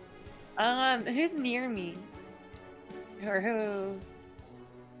 Who's near me? Or who?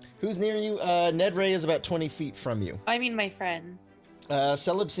 Who's near you? Ned Ray is about 20 feet from you. I mean, my friends.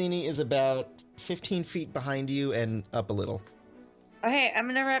 Celebsini is about 15 feet behind you and up a little. Okay, I'm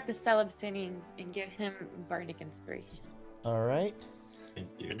gonna run up to Celebsini and give him Bardic Inspiration. All right. Thank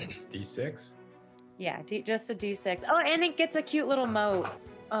you. D6. Yeah, just a D6. Oh, and it gets a cute little moat.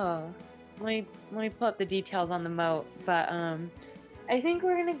 Oh, let me pull up the details on the moat. But I think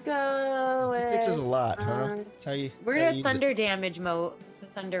we're gonna go with. 6 is a lot, huh? um, That's how you. We're that's how gonna you thunder damage moat, the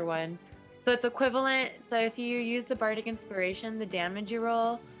thunder one. So it's equivalent. So if you use the Bardic Inspiration, the damage you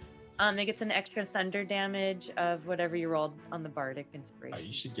roll, it gets an extra thunder damage of whatever you rolled on the Bardic Oh, Inspiration.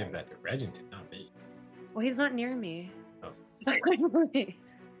 you should give that to Reginton, not me. Well, he's not near me. Oh.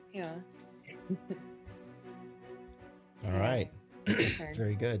 Yeah. All right. Turn.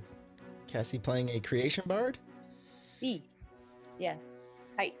 Very good. Cassie playing a creation bard. B. Yeah.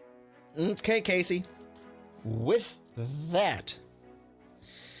 Hi. Okay, Casey. With that,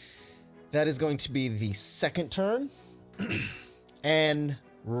 that is going to be the second turn. And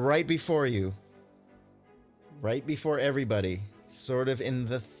right before you, right before everybody, sort of in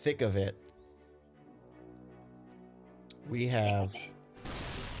the thick of it, we have...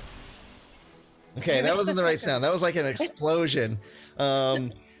 Okay, that wasn't the right sound. That was like an explosion.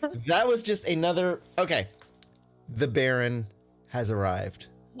 That was just another... Okay. The Baron has arrived,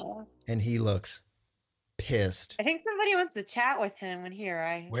 Aw. and he looks pissed. I think somebody wants to chat with him when he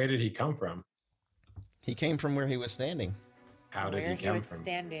arrives. Where did he come from? He came from where he was standing. How did Where he come was from?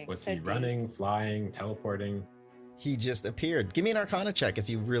 standing. Was So he deep. running, flying, teleporting? He just appeared. Give me an Arcana check if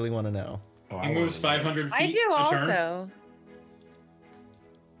you really want to know. Oh, He moves wanna know. 500 feet I do a turn. also.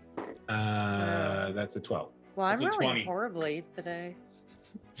 That's a 12. Well, I'm It's a rolling 20. horribly today.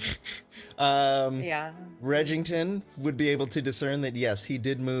 Yeah. Yeah. Regington would be able to discern that, yes, he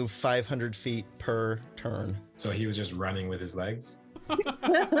did move 500 feet per turn. So he was just running with his legs? He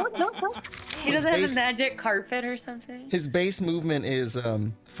doesn't have base- a magic carpet or something. His base movement is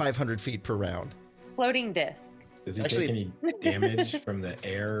 500 feet per round. Floating disc. Does he Actually- take any damage from the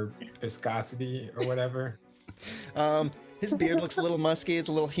air viscosity or whatever? His beard looks a little musky. It's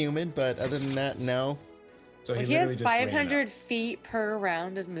a little humid, but other than that, no. So He literally has just ran up. 500 feet per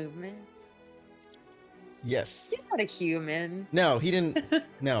round of movement. Yes. He's not a human. No, he didn't.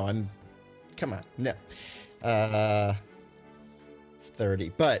 No, come on. No.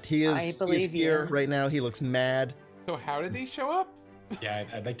 30. But he is, I he is believe here you. right now. He looks mad. So how did he show up? Yeah,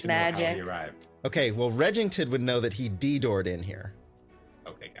 I'd like to know how he Magic. arrived. Okay, well, Regington would know that he D-doored in here.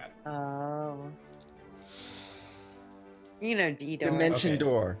 Okay, got it. Oh. You know Dido. Dimension Okay.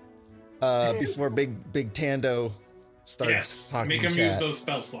 door. Before Big Tando starts Yes. talking Make to him use Cat. those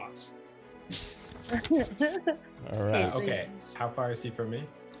spell slots. All right. Okay, how far is he from me?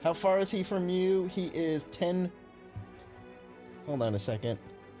 How far is he from you? He is 10. Hold on a second.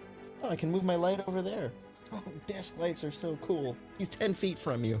 Oh, I can move my light over there. Oh, desk lights are so cool. He's 10 feet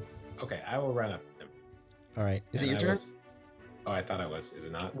from you. Okay, I will run up to him. All right. Is it And your I turn? was- Oh, I thought I was. Is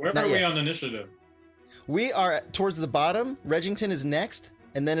it not? Where Not are we yet. on initiative? We are towards the bottom. Regington is next,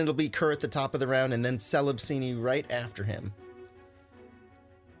 and then it'll be Kerr at the top of the round, and then Celebsini right after him.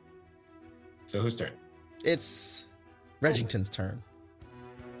 So whose turn? It's Regington's turn.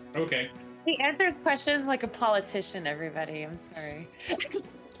 Okay. He answers questions like a politician, everybody. I'm sorry.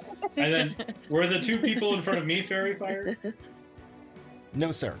 And then were the two people in front of me fairy fired?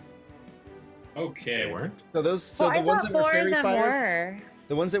 No, sir. Okay. They weren't? So the I ones thought that were more of fairy them fired, were.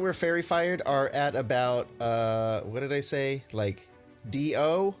 the ones that were fairy fired are at about what did I say? Like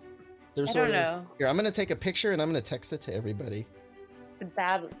DO. They're I sort don't of know. here. I'm gonna take a picture and I'm gonna text it to everybody. The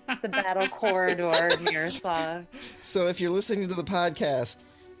battle corridor near Slav. So if you're listening to the podcast,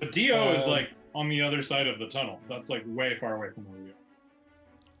 But Dio is like on the other side of the tunnel. That's like way far away from where we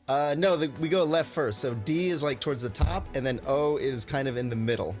are. no, we go left first. So D is like towards the top, and then O is kind of in the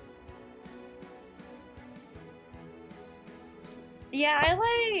middle. Yeah, I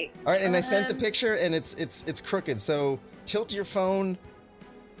like. All right, and I sent the Um, picture, and it's crooked. So tilt your phone.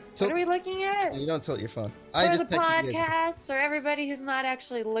 What are we looking at? You don't tilt your phone. For I the just texted you. podcast, or everybody who's not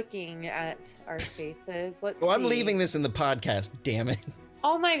actually looking at our faces. Let's Oh, I'm see. leaving this in the podcast. Damn it.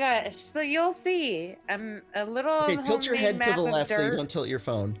 Oh my gosh! So you'll see. I'm a little. Okay, tilt your homemade head to map the of left so you dirt. don't tilt your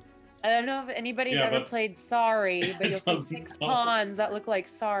phone. I don't know if anybody's Yeah, ever but- played Sorry, but It you'll see doesn't 6 help. pawns that look like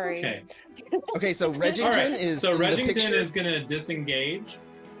Sorry. Okay. Okay, so Regington All right. is So in the Regington picture. is going to disengage,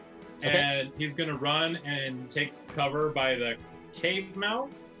 Okay. and he's going to run and take cover by the cave mouth,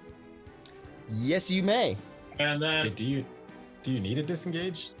 Yes, you may. and then Wait, do you need a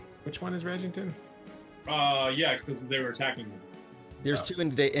disengage? Which one is Regington? yeah, because they were attacking me. There's Oh. two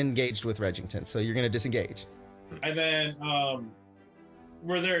engaged with Regington, so you're gonna disengage. And then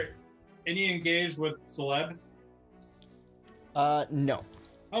were there any engaged with Celeb? No.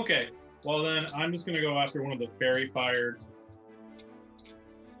 Okay. Well then I'm just gonna go after one of the fairy fired.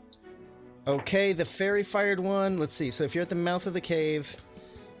 Okay, the fairy fired one. Let's see. So if you're at the mouth of the cave,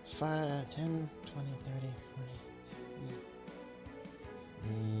 5, 10, 20, 30,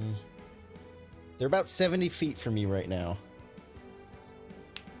 40. They're about 70 feet from you right now.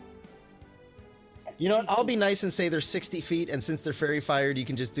 You know what? I'll be nice and say they're 60 feet, and since they're fairy fired, you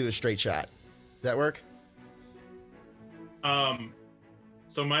can just do a straight shot. Does that work?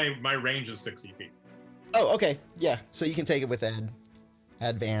 So my range is 60 feet. Oh, okay. Yeah. So you can take it with Ad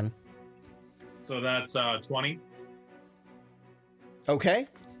Van. So that's 20. Okay.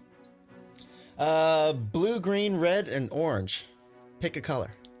 Blue, green, red, and orange. Pick a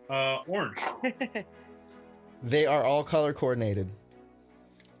color. Orange. They are all color coordinated.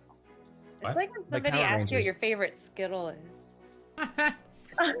 It's like when Like somebody Power asks you what Rangers. your favorite Skittle is.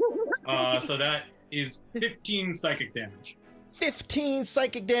 So that is 15 psychic damage. 15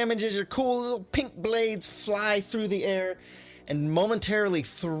 psychic damage as your cool little pink blades fly through the air and momentarily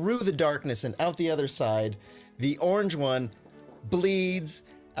through the darkness and out the other side. The orange one bleeds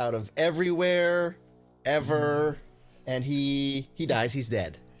out of everywhere, ever, and he dies. He's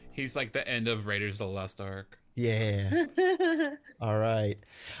dead. He's like the end of Raiders of the Lost Ark. Yeah. All right.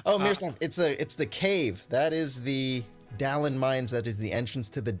 Oh, Miroslav, it's the cave. That is the Dallin Mines. That is the entrance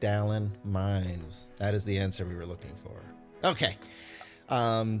to the Dallin Mines. That is the answer we were looking for. Okay.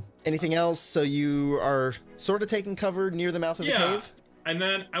 Anything else? So you are sort of taking cover near the mouth of the cave? And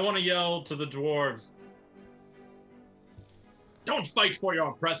then I want to yell to the dwarves. Don't fight for your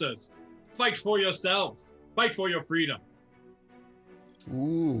oppressors. Fight for yourselves. Fight for your freedom.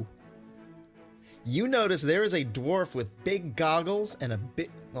 Ooh. You notice there is a dwarf with big goggles and a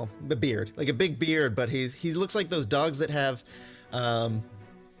beard, like a big beard, but he looks like those dogs that have,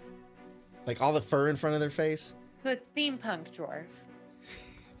 like all the fur in front of their face. So it's steampunk dwarf.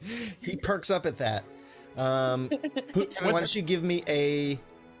 He perks up at that. Why don't you give me a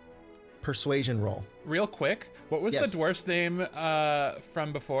persuasion roll? Real quick, what was Yes. the dwarf's name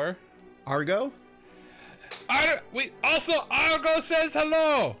from before? Argo? Argo says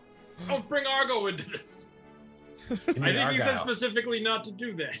hello. Don't bring Argo into this. I think he said specifically not to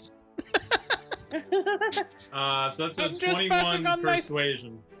do that. So that's a I'm just passing 21 on my-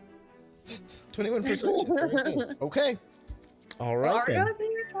 persuasion. 21 persuasion. Very good. Okay. All right then. Argo's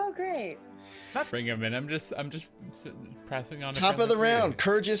here? Oh, great. Not bring him in. I'm just pressing on. a Top of the friendly round.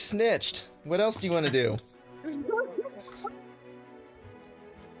 Courage is snitched. What else do you want to do?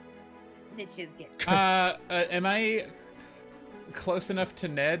 Bitches get. Am I close enough to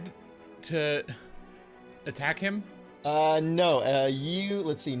Ned to attack him? No.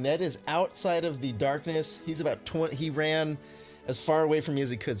 Let's see. Ned is outside of the darkness. He's about 20. He ran as far away from you as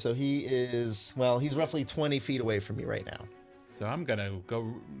he could. So he's roughly 20 feet away from you right now. So I'm gonna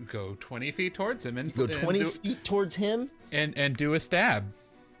go 20 feet towards him and Go 20 do, feet towards him. and do a stab.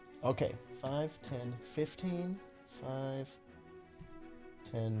 Okay. 5, 10, 15. 5,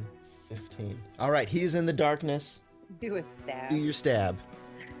 10, 15. All right. He is in the darkness. Do a stab. Do your stab.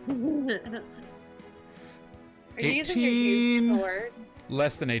 Are you using your huge 18. sword?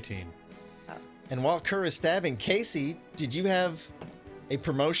 Less than 18. And while Kerr is stabbing, Casey, did you have a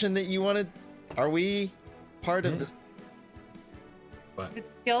promotion that you wanted? Are we part of the But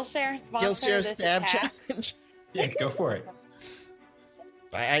Skillshare sponsor Skillshare this stab attack? challenge? yeah, go for it.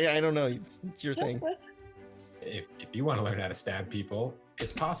 I don't know. It's your thing. If you want to learn how to stab people,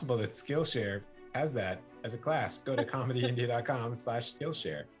 it's possible that Skillshare has that as a class. Go to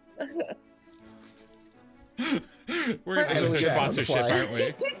comedyindia.com/Skillshare. We're I gonna will do get on the sponsorship, fly. aren't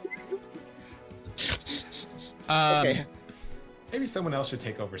we? Okay. Maybe someone else should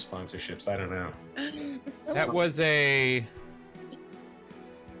take over sponsorships. I don't know. That was a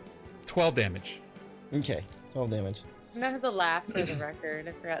 12 damage. Okay. 12 damage. That was a laugh for the record.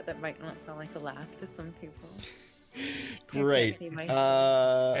 I forgot that might not sound like a laugh to some people. Great. see my-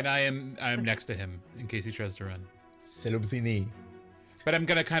 And I am next to him in case he tries to run. Sinubzini. But I'm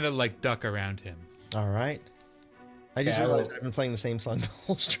gonna kind of like duck around him. All right. I just Yeah, realized I've been playing the same song the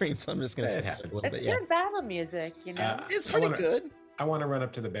whole stream, so I'm just going to It skip it a happens. little It's bit. Yeah. good battle music, you know? It's I pretty wanna- good. I want to run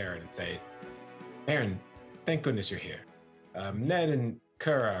up to the Baron and say, Baron, thank goodness you're here. Ned and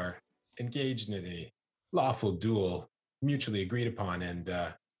Kerr are engaged in a lawful duel, mutually agreed upon, and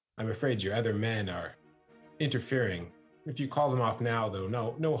I'm afraid your other men are interfering. If you call them off now, though,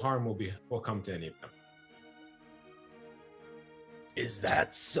 no harm will come to any of them. Is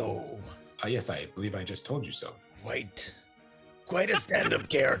that so? Yes, I believe I just told you so. Quite a stand-up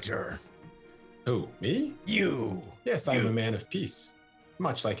character. Who, me? You. Yes, I'm a man of peace.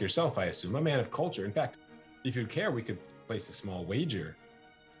 Much like yourself, I assume. A man of culture. In fact, if you'd care, we could place a small wager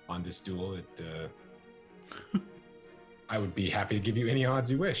on this duel. I would be happy to give you any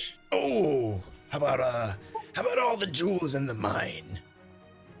odds you wish. Oh, how about all the jewels in the mine?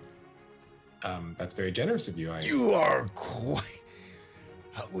 That's very generous of you. You are quite.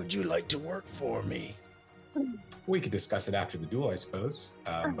 How would you like to work for me? We could discuss it after the duel, I suppose.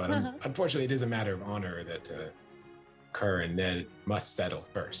 But unfortunately, it is a matter of honor that Kerr and Ned must settle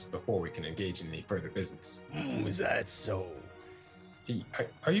first before we can engage in any further business. Is that so?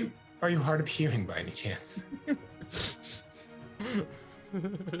 Are you hard of hearing by any chance?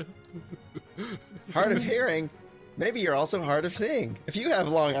 Hard of hearing? Maybe you're also hard of seeing. If you have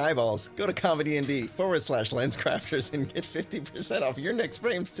long eyeballs, go to ComedyND/LensCrafters and get 50% off your next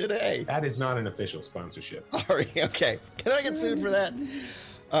frames today. That is not an official sponsorship. Sorry, okay. Can I get sued for that?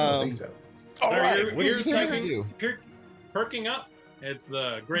 I don't think so. All right, You're what are you trying to typing- do? Perking up. It's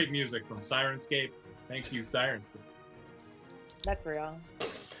the great music from Sirenscape. Thank you, Sirenscape. That's real.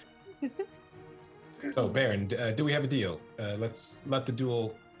 So, Baron, do we have a deal? Let's let the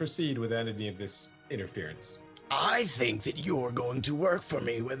duel proceed without any of this interference. I think that you're going to work for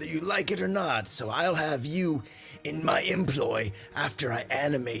me, whether you like it or not, so I'll have you in my employ after I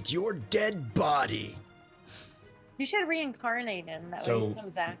animate your dead body. You should reincarnate him. That way So, he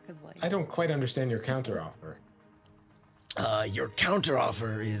comes back as like. I don't quite understand your counteroffer. Your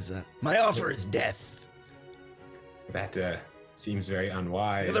counteroffer is, my offer is death. That seems very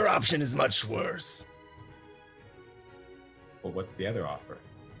unwise. The other option is much worse. Well, what's the other offer?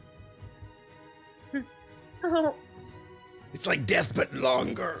 Oh, It's like death, but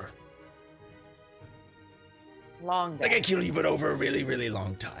longer. long Like I day. kill you, but over a really, really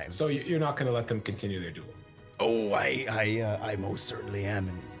long time. So you're not going to let them continue their duel? Oh, I most certainly am.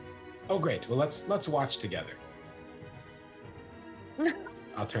 And Oh, great. Well, let's watch together.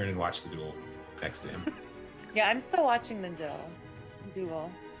 I'll turn and watch the duel next to him. Yeah, I'm still watching the duel.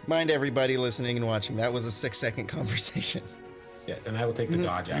 mind everybody listening and watching, that was a 6-second conversation. Yes, and I will take the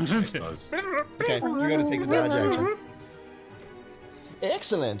dodge action, I suppose. Okay, you're gonna take the dodge action.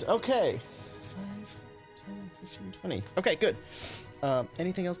 Excellent. Okay. 5, 10, 15, 20. Okay, good.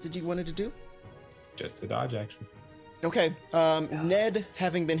 Anything else that you wanted to do? Just the dodge action. Okay. Ned,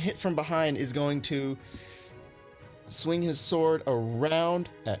 having been hit from behind, is going to swing his sword around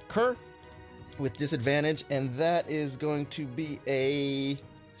at Kerr with disadvantage, and that is going to be a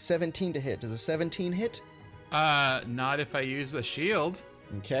 17 to hit. Does a 17 hit? Not if I use the shield.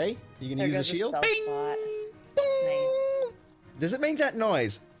 Okay. You can There use a goes the shield. spell slot. Bing! Does it make that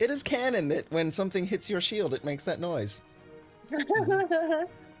noise? It is canon that when something hits your shield, it makes that noise.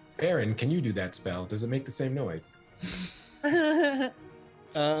 Baron, can you do that spell? Does it make the same noise?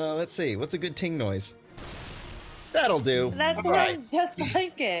 Let's see. What's a good ting noise? That'll do. That All right. sounds just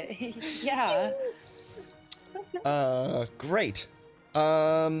like it. Yeah. Great.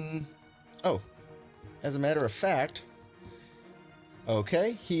 Oh, as a matter of fact,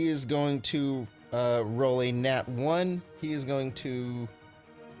 okay, he is going to roll a nat 1. He is going to,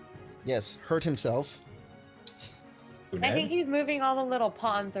 yes, hurt himself. Who, I think Ned? he's moving all the little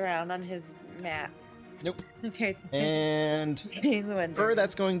pawns around on his map. Nope. Okay. And He's wondering. Fur,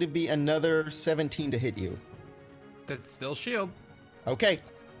 that's going to be another 17 to hit you. That's still shield. Okay,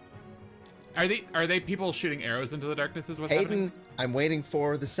 Are they people shooting arrows into the darkness? Is what's Hayden, happening? I'm waiting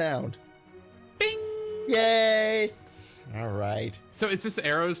for the sound. Bing! Yay! All right. So is this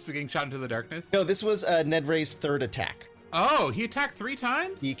arrows being shot into the darkness? No, this was Ned Ray's third attack. Oh, he attacked 3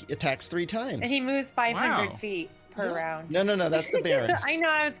 times? He attacks 3 times. And he moves 500 Wow. feet per round. No, that's the Baron. I know,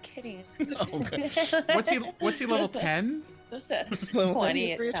 I was kidding. Okay. What's he level 10? Well, 20,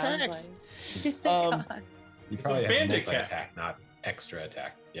 he's 3 it sounds attacks. like. Um, God. He It's a probably has a bandit cat. multi-attack, not extra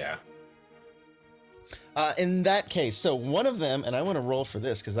attack. Yeah. In that case, so one of them, and I want to roll for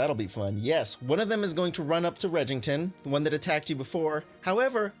this because that'll be fun. Yes, one of them is going to run up to Regington, the one that attacked you before.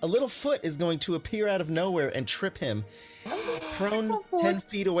 However, a little foot is going to appear out of nowhere and trip him, prone 10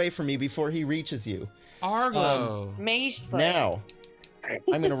 feet away from you before he reaches you. Arglo. Mage foot. Now,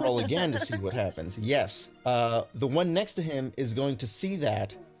 I'm going to roll again to see what happens. Yes, the one next to him is going to see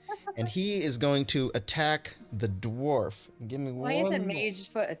that, and he is going to attack the dwarf. Give me Why one. is a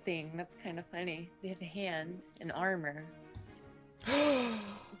mage foot a thing? That's kind of funny. They have a hand and armor.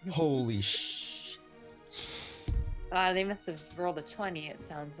 Holy sh! They must have rolled a 20, it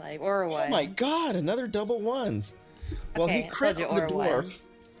sounds like. Or a 1. Oh my god, another double ones. Well, Okay, he I crit told on you, the or one. dwarf,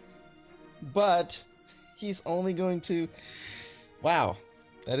 but he's only going to. Wow,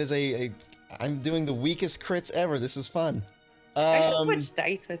 that is I'm doing the weakest crits ever. This is fun. I should switch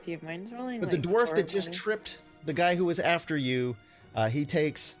dice with you. Mine's rolling But like the dwarf that 4 just dice. tripped the guy who was after you, he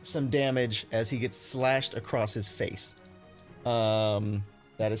takes some damage as he gets slashed across his face.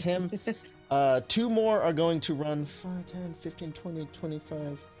 That is him. 2 more are going to run 5, 10, 15, 20,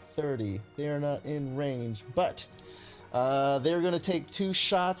 25, 30. They are not in range, but they're going to take 2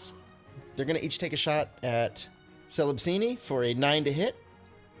 shots. They're going to each take a shot at Celebsini for a 9 to hit.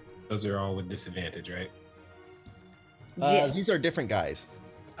 Those are all with disadvantage, right? Yes. These are different guys.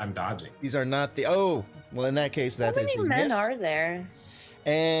 I'm dodging. These are not the. Oh, well, in that case, How that is many the men miss. are there?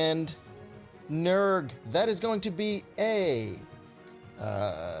 And Nurg, that is going to be a.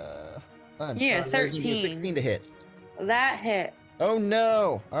 I'm Yeah, sorry, that is gonna be a 13. 16 to hit. That hit. Oh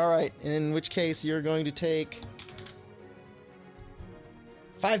no! All right, in which case you're going to take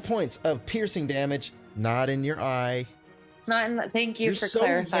 5 points of piercing damage, not in your eye. Not in the, thank you You're for so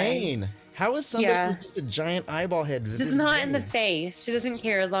clarifying. vain. How is somebody Yeah. with just a giant eyeball head? Just this not in the vain? face. She doesn't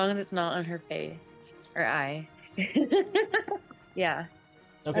care as long as it's not on her face or eye. Yeah.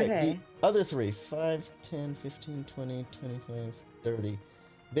 Okay, Okay. the other 3, 5, 10, 15, 20, 25, 30.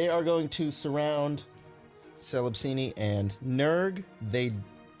 They are going to surround Celebsini and Nurg. They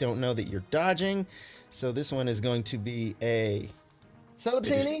don't know that you're dodging, so this one is going to be a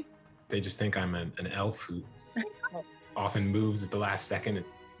Celebsini. They just think I'm an elf who often moves at the last second and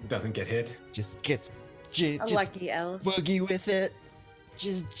doesn't get hit. Just gets A just lucky elf. boogie with it,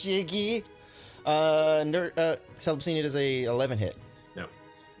 just jiggy. Celebsini does a 11 hit. No,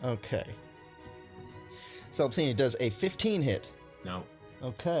 Okay. Celebsini does a 15 hit. no.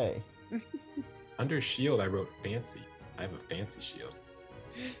 Okay. Under shield, I wrote fancy. I have a fancy shield.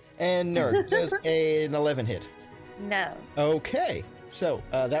 And Nurg does an 11 hit. No. Okay. So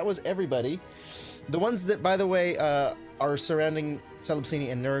that was everybody. The ones that, by the way, are surrounding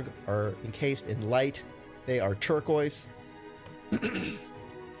Celebsini and Nurg are encased in light. They are turquoise.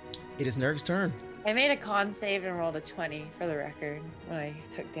 It is Nurg's turn. I made a con save and rolled a 20 for the record when I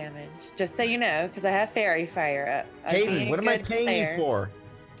took damage. Just so you know, because I have fairy fire up. I was being Hayden, a what am I good paying player, you for?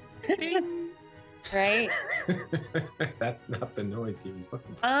 Right? That's not the noise he was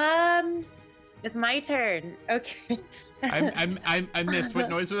looking for. It's my turn. Okay. I missed. What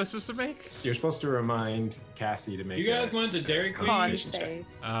noise was I supposed to make? You're supposed to remind Cassie to make You guys went to Dairy Queen? Con Concentration check. save.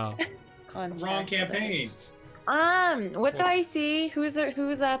 Oh, Con Wrong check. campaign. What do I see? Who's up?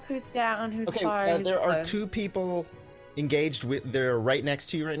 Who's down? Who's Okay, far? Who's there are close? 2 people engaged with. They're right next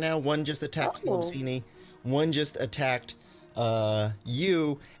to you right now. One just attacked Oh. Celebsini. One just attacked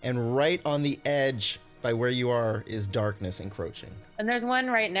you, and right on the edge by where you are is darkness encroaching. And there's one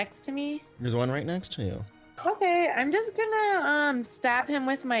right next to me. There's one right next to you. Okay, I'm just gonna stab him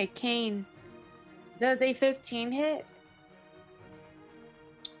with my cane. Does a 15 hit?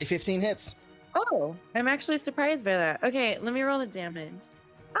 A 15 hits. Oh, I'm actually surprised by that. Okay, let me roll the damage.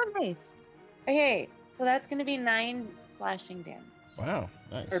 Oh, nice. Okay, so that's gonna be 9 slashing damage Wow,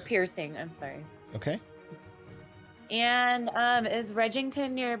 nice. or piercing. I'm sorry. Okay. And is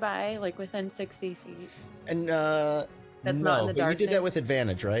Regington nearby, like within 60 feet? And That's not in no, the but you did that darkness? with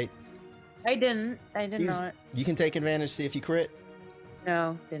advantage, right? I didn't. I did He's- not. You can take advantage, see if you crit.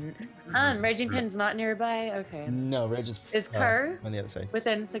 No, didn't. Regington's not nearby. Okay. No, Reg Is Kerr on the other side.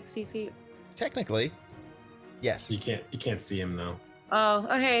 within 60 feet? Technically, yes. You can't see him though. Oh,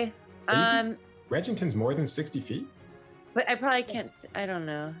 okay. But you can- Regington's more than 60 feet? But I probably can't. I don't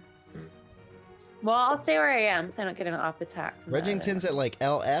know. Well, I'll stay where I am so I don't get an off attack. From that. Regington's at like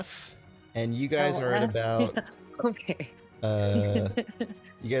LF, and you guys are at LF? about Okay.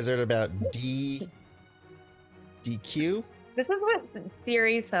 you guys are at about DQ. This is what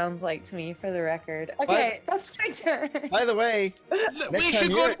theory sounds like to me, for the record. Okay, that's my turn. By the way, we Next time should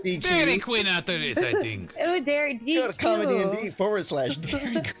you're go at DQ. Dairy Queen after this. I think. Oh, Dairy go to DQ.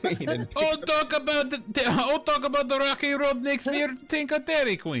 comedy&d/Dairy Queen and Oh, talk about the rocky road makes me think of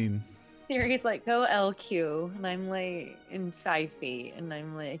Dairy Queen. Theory's like, go LQ, and I'm like in 5 feet, and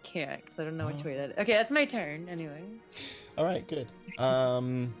I'm like, I can't, because I don't know which way that is. Okay, that's my turn, anyway. All right, good. That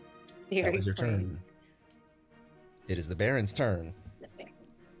was your turn. It is the Baron's turn.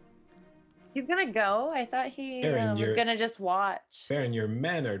 He's gonna go. I thought he Baron, was you're- gonna just watch. Baron, your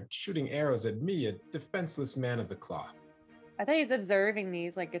men are shooting arrows at me, a defenseless man of the cloth. I thought he's observing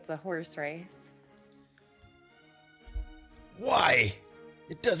these like it's a horse race. Why?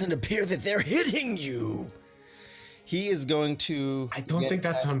 It doesn't appear that they're hitting you. He is going to. I don't think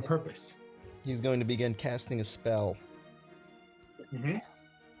that's on purpose. He's going to begin casting a spell, Mm-hmm.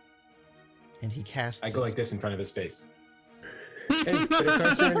 and he casts. I it. go like this in front of his face. Hey, better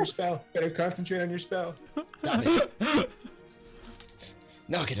concentrate on your spell. Better concentrate on your spell. Stop it.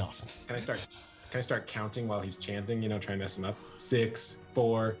 Knock it off. Can I start counting while he's chanting, try and mess him up? 6,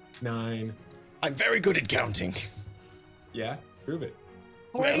 4, 9. I'm very good at counting. Yeah, prove it.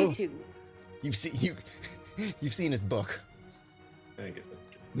 42. You've seen his book. I think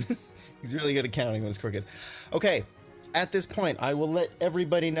it's true. He's really good at counting when it's crooked. Okay, at this point, I will let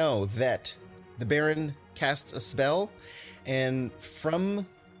everybody know that the Baron casts a spell, and from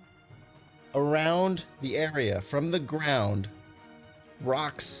around the area, from the ground,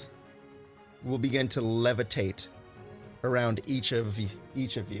 rocks will begin to levitate around each of you.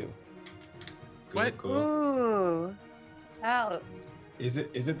 Cool, What? Cool. Ooh. Out. Is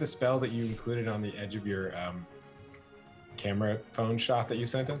it the spell that you included on the edge of your camera phone shot that you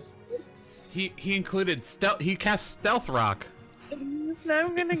sent us? He included stealth. He cast stealth rock. Now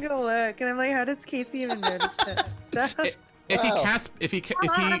I'm gonna go look, and I'm like, how does Casey even notice this stuff?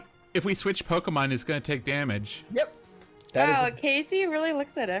 if we switch Pokemon, it's gonna take damage. Yep. That is Wow, the- Casey really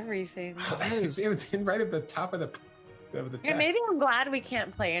looks at everything. It was in right at the top of the text. Yeah, maybe I'm glad we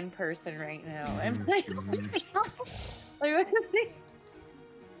can't play in person right now. I'm playing with myself. Like, what is it?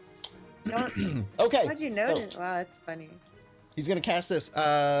 Okay. How'd you so notice? Wow, that's funny. he's gonna cast this.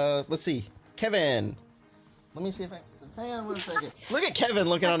 Let's see, Kevin. Let me see if I. Hang on one second. Look at Kevin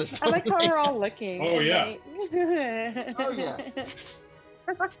looking on his I phone. like how we're all looking. Oh, yeah. Oh, yeah.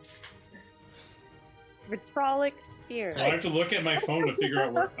 Vitrolic Sphere. I have to look at my phone to figure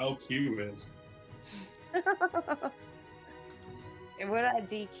out where LQ is. And what about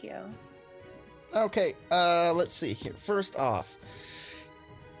DQ? Okay, let's see here. First off,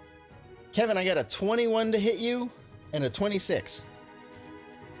 Kevin, I got a 21 to hit you and a 26.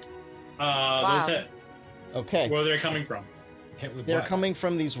 Those hit. Okay, Where are they coming from? Hit with they're what? coming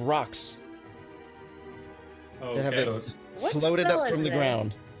from these rocks Oh, that have okay. been What floated spell up is from the this?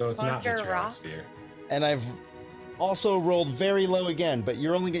 ground. So it's not Monster Vitriolic Rock? Sphere. And I've also rolled very low again, but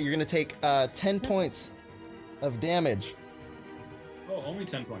you're gonna take 10 points of damage. Oh, only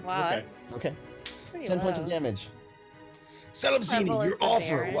 10 points. Wow, Okay. that's Okay, pretty 10 points of low. damage. Level Celebzini, is your the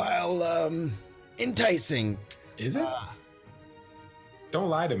offer, Baron. while enticing. Is it? Don't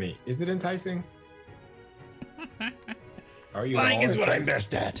lie to me. Is it enticing? Are you? Lying all is what I'm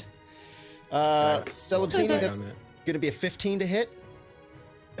enticed? best at. Celebzini, Insight that's on that. gonna be a 15 to hit,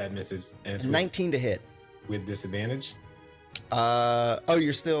 That misses, and it's and 19 to hit. with disadvantage. Oh,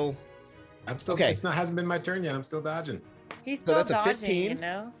 you're still. I'm still. Okay. It's not. Hasn't been my turn yet. I'm still dodging. He's So still that's a dodging, 15. you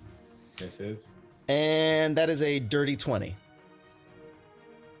know? This is And that is a dirty 20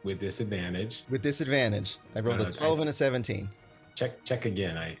 with disadvantage. with disadvantage. I rolled a Okay. 12 and a 17. Check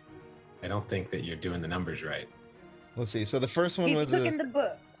again. I don't think that you're doing the numbers right. Let's see. So the first one He's was looking a, the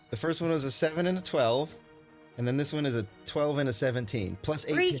books. the first one was a 7 and a 12, and then this one is a 12 and a 17 plus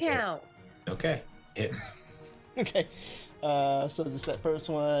 8 to hit. Recount. Okay. Hits. Okay. So just that first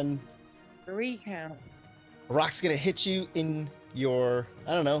one. Recount. Rock's gonna hit you in your,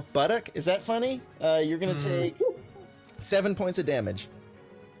 I don't know, buttock. Is that funny? You're gonna take 7 points of damage.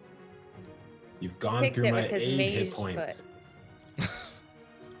 You've gone Picked through it my with his 8 mage hit points.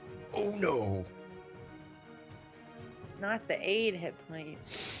 Oh no. Not the 8 hit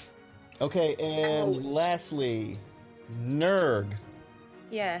points. Okay, and Ouch. lastly, Nurg.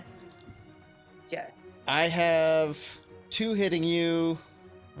 Yes. Just. I have 2 hitting you.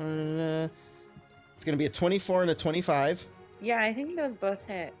 It's gonna be a 24 and a 25, Yeah, I think those both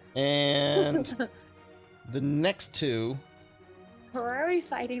hit. and the next 2. Where are we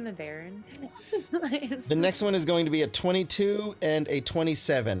fighting the Baron? The next one is going to be a 22 and a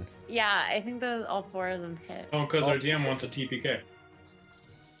 27. Yeah, I think those all 4 of them hit. Oh, because our DM wants a TPK.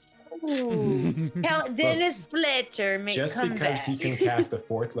 Ooh. Count Dennis Fletcher make Just come because back. he can cast a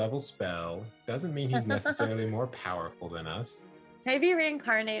 4th level spell doesn't mean he's necessarily more powerful than us. Maybe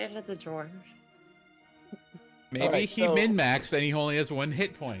reincarnated as a dwarf. Maybe Alright, he so- min-maxed and he only has 1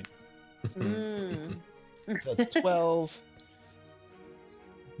 hit point. Mm. So that's 12,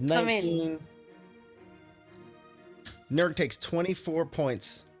 19. Nurg takes 24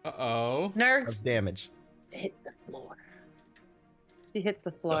 points Uh-oh. Nerf of damage. hits the floor. She hits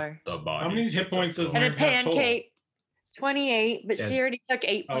the floor. The body. How many hit points does And a Nerd have total? pancake, 28, but Yes. she already took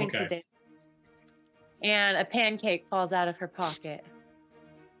 8 points Okay. a day. And a pancake falls out of her pocket.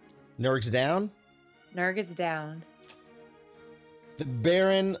 Nurg's down. Nurg is down. The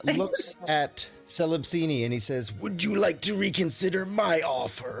Baron looks at Celebzini and he says, "Would you like to reconsider my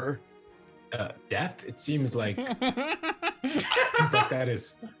offer?" Death? It seems like that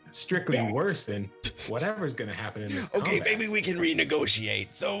is strictly worse than whatever's going to happen in this Okay, combat. maybe we can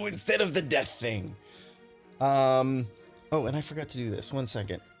renegotiate. So instead of the death thing. Oh, and I forgot to do this. 1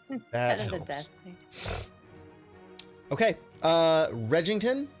 second. That Instead of the helps. death thing. Okay,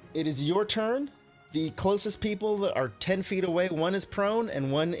 Regington, it is your turn. The closest people that are 10 feet away, one is prone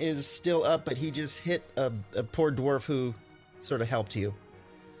and one is still up, but he just hit a poor dwarf who sort of helped you.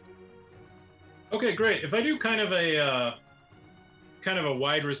 Okay, great. If I do kind of a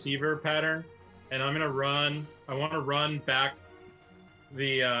wide receiver pattern, and I'm gonna run. I want to run back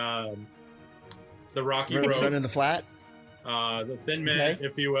the rocky Run road, in the flat. the thin man, Okay.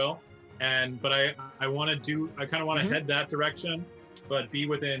 if you will. But I want to do. I kind of want to Mhm. head that direction, but be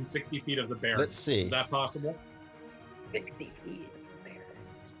within 60 feet of the bear. Let's see. Is that possible? 60 feet is there.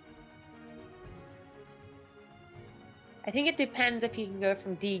 I think it depends if you can go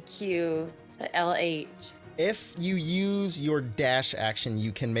from DQ to LH. If you use your dash action,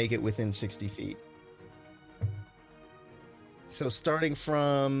 you can make it within 60 feet. So starting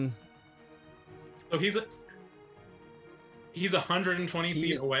from, So he's He's 120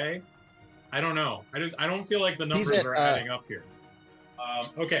 feet away. I don't know. I don't feel like the numbers at, are adding up here.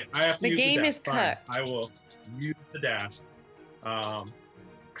 Okay, I have to The use game the dash. is Fine. cooked. I will use the dash.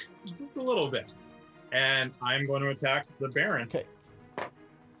 Just a little bit. And I'm going to attack the Baron. Okay.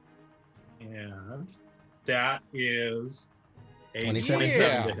 And that is a 27.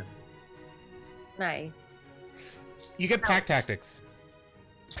 27 to hit. Nice. You get pack tactics.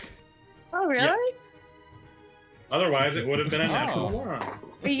 Oh, really? Yes. Otherwise, it would have been a natural Oh. one.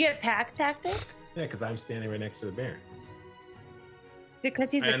 You get pack tactics Yeah, because I'm standing right next to the Baron.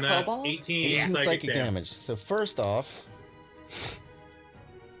 because he's And a that's kobold. 18 18 psychic, psychic damage. So first off,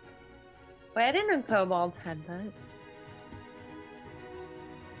 Wait, I didn't know kobold had that.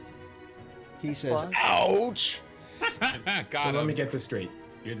 he says, Well. ouch! Got So let him. me get this straight.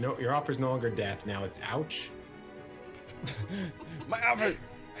 Your offer's no longer death. Now it's ouch. My offer.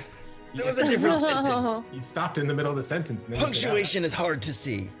 There was a different sentence. You stopped in the middle of the sentence. And then you said, Punctuation is hard to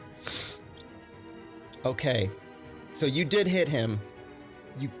see. Okay, so you did hit him.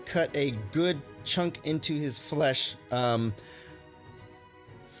 You cut a good chunk into his flesh.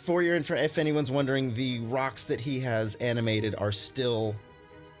 For your info, if anyone's wondering, the rocks that he has animated are still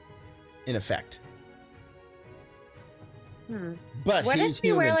in effect. But What he's if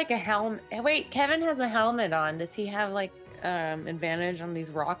you wear human. like a helmet? Wait, Kevin has a helmet on. Does he have like advantage on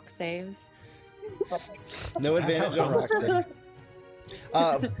these rock saves? No advantage on rocks. then.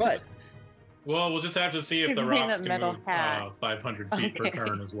 But Well, we'll just have to see if He's the wearing rocks a can metal move hat. 500 feet per Okay.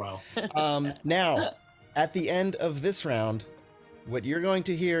 turn as well. now, at the end of this round, what you're going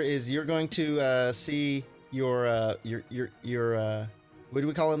to hear is you're going to see your what do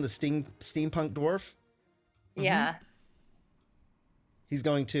we call him? The steampunk dwarf. Yeah. He's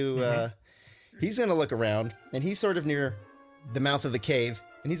going to he's going to look around, and he's sort of near the mouth of the cave,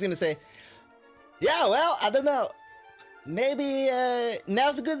 and he's going to say, "Yeah, well, I don't know. Maybe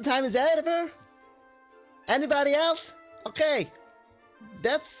now's a good time as ever. Anybody else? Okay,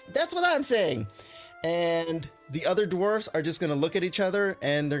 that's what I'm saying." And the other dwarfs are just going to look at each other,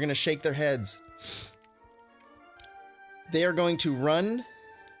 and they're going to shake their heads. They are going to run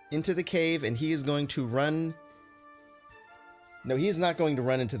into the cave, and he is going to run. No, he is not going to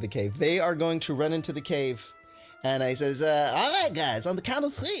run into the cave. They are going to run into the cave. And he says, all right, guys, on the count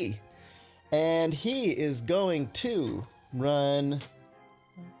of 3. And he is going to run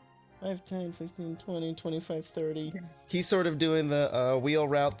 5, 10, 15, 20, 25, 30. He's sort of doing the wheel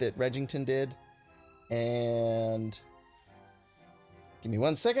route that Regington did. And give me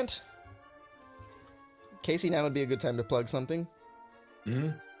 1 second. Casey, now would be a good time to plug something.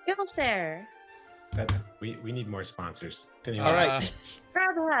 Mhm. Skillshare. We need more sponsors. All right.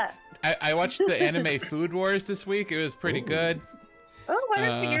 Grab that. I watched the anime Food Wars this week. It was pretty Ooh. good. Oh, what is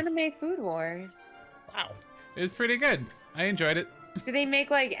the Uh, anime Food Wars? Wow. It was pretty good. I enjoyed it. Do they make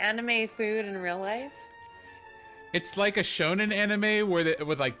like anime food in real life? It's like a shonen anime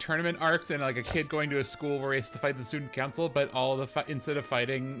with like tournament arcs and like a kid going to a school where he has to fight the student council, but all the instead of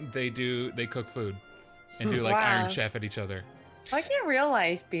fighting, they cook food and do like Wow. Iron Chef at each other. Why can't real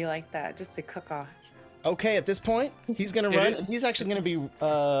life be like that? Just a cook off. Okay, at this point, he's going to It run, is- and he's actually going to be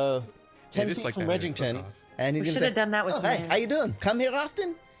 10 It is feet like from that, it's a Regington. cook-off. And he's We going should to have say, done that with "Oh, hey, Ned. how you doing? Come here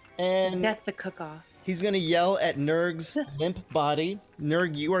often?" And That's the cook off. he's going to yell at Nurg's limp body.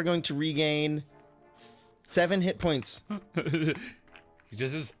 Nurg, you are going to regain 7 hit points. He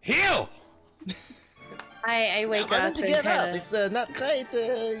just says, heal! I wake Why up don't you and get up? kinda, It's not great.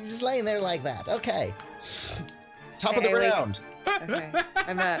 He's just laying there like that. Okay. Top of the I wake- round. Okay,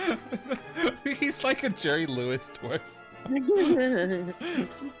 I'm up. He's like a Jerry Lewis dwarf.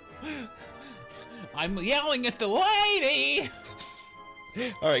 I'm yelling at the lady!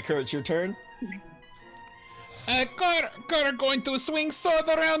 All right, Kurt, it's your turn. Carter going to swing sword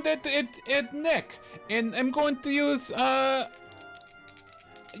around at Nick, and I'm going to use a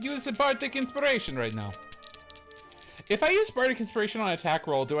bardic inspiration right now. If I use bardic inspiration on attack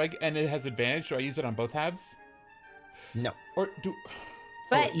roll, and it has advantage, do I use it on both halves? No. Or do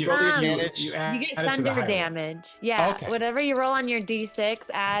But You, advantage. you add get it to the thunder high roll. damage. Yeah, Okay. whatever you roll on your d6,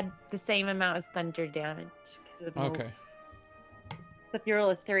 add the same amount as thunder damage. 'cause of move. okay. So if you roll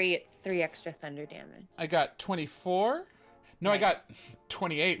a 3, it's 3 extra thunder damage. I got 24. No, I Nice. got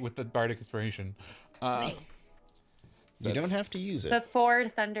 28 with the bardic inspiration. Nice. So You don't that's have to use it. So 4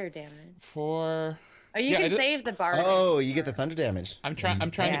 thunder damage. 4. Oh, you Yeah, I can did- save the bar. Oh, you get the thunder damage. I'm trying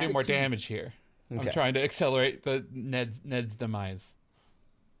Yeah. to do more damage here. Okay. I'm trying to accelerate the Ned's demise.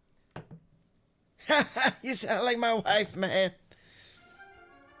 You sound like my wife, man.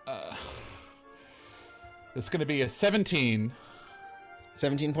 It's going to be a 17.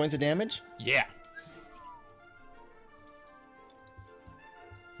 17 points of damage. Yeah.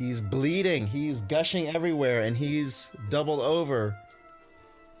 He's bleeding. He's gushing everywhere, and he's doubled over.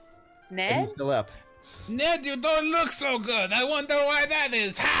 Ned? He's still up. Ned, you don't look so good. I wonder why that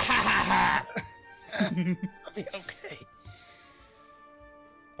is. Ha ha ha ha. I'll be okay.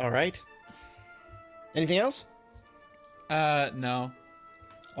 All right. Anything else? No.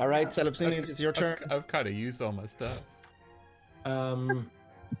 All right, Celebsunians, it's your turn. I've kind of used all my stuff.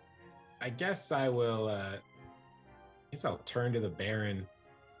 I guess I will. I'll turn to the Baron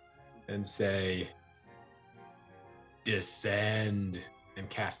and say, "Descend," and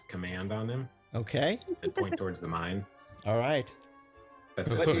cast command on him Okay. and point towards the mine. All right.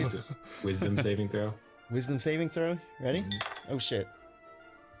 That's a wisdom saving throw. Wisdom saving throw. Ready? Oh shit.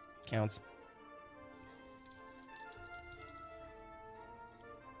 Counts.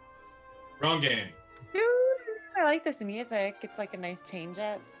 Wrong game. I like this music. It's like a nice change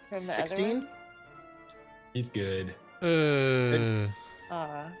up from the 16? other one. He's good.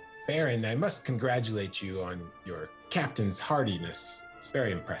 Aw. Baron, I must congratulate you on your captain's hardiness. It's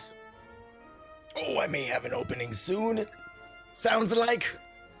very impressive. Oh, I may have an opening soon. It sounds like.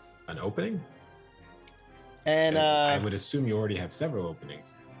 An opening? And I would assume you already have several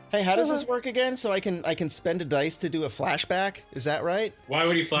openings. hey, how does this work again? So I can spend a dice to do a flashback? Is that right? Why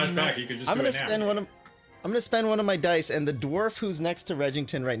would he flash back? He could just I'm do gonna it now. spend I'm gonna spend one of my dice, and the dwarf who's next to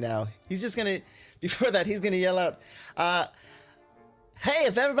Regington right now, he's just gonna before that he's gonna yell out, hey,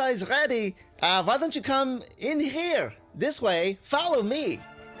 if everybody's ready, why don't you come in here? This way, follow me.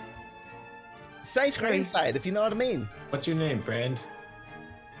 Safer inside, if you know what I mean. What's your name, friend?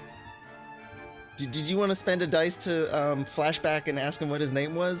 Did you want to spend a dice to flashback and ask him what his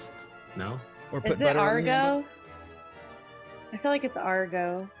name was? No? Or Is it butter on the handle? Argo? I feel like it's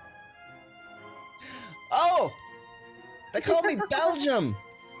Argo. Oh! They call me Belgium!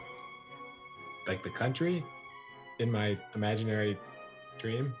 Like the country? In my imaginary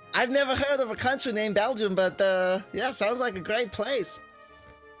dream? I've never heard of a country named Belgium, but yeah, sounds like a great place.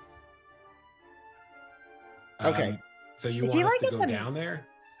 Okay. So you Is want he us like to at go the- down there?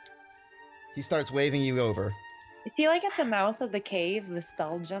 He starts waving you over. Is he like at the mouth of the cave, this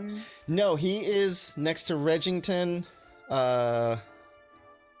Belgium? No, he is next to Regington at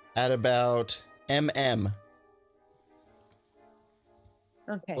about MM.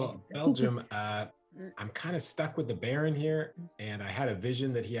 Okay. Well, Belgium, I'm kind of stuck with the Baron here, and I had a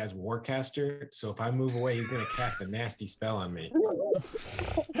vision that he has Warcaster, so if I move away, he's going to cast a nasty spell on me.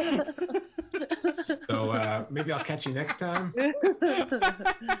 So maybe I'll catch you next time.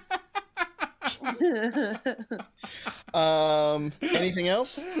 Anything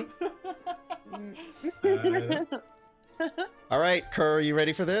else? No. All right, Kerr, are you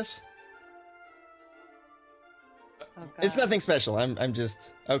ready for this? Oh, It's God. nothing special. I'm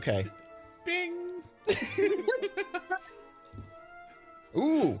just okay. Bing.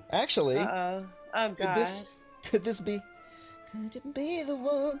 Ooh, actually, Uh-oh. Oh, could God. this be? Could it be the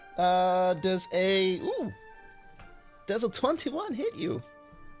one? Does a 21 hit you?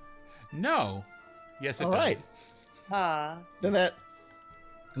 No. Yes, it All does. right. Ah, Then that.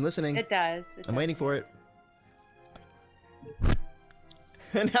 I'm listening. it does. It I'm does. waiting for it.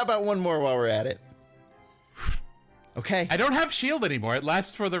 And how about one more while we're at it? Okay. I don't have shield anymore. It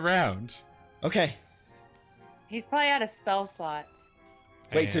lasts for the round. Okay. He's probably out of spell slots.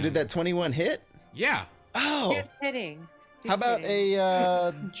 Wait, so And- did that 21 hit? Yeah. Oh. He's hitting. How about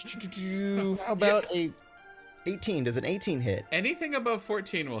hitting. how about a 18? Does an 18 hit? Anything above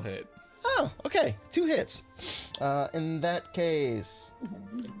 14 will hit. Oh, okay. 2 hits. In that case.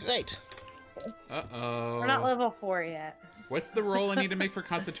 Great. Uh-oh. We're not level 4 yet. What's the roll I need to make for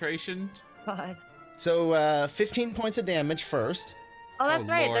concentration? God. So 15 points of damage first. Oh, that's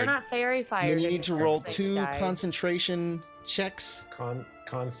Oh, right. Lord. They're not fairy fire. And then you need to roll damage, 2 they die. concentration checks. Con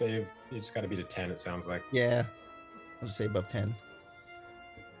save, you just got to beat a 10, it sounds like. Yeah. I'll just say above 10.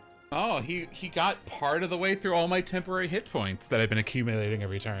 Oh, he got part of the way through all my temporary hit points that I've been accumulating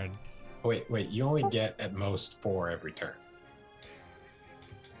every turn. Oh, wait, you only get at most 4 every turn.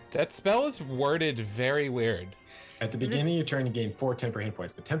 That spell is worded very weird. At the beginning of your turn, you gain 4 temporary hit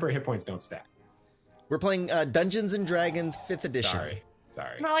points, but temporary hit points don't stack. We're playing Dungeons and Dragons 5th edition.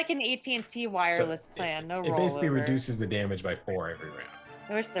 Sorry. Not like an AT&T wireless plan. No It rollover. basically reduces the damage by 4 every round.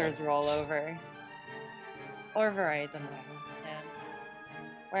 I wish there was rollover. Or Verizon wireless plan.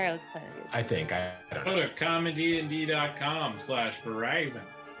 Wireless plan. I think. I don't Go know. to comedynd.com/Verizon.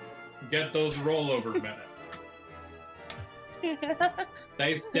 Get those rollover minutes.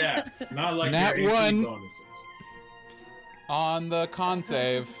 They stack, not like Nat your AC one. bonuses. On the con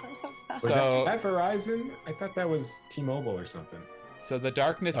save. Was So- that Verizon? I thought that was T-Mobile or something. So the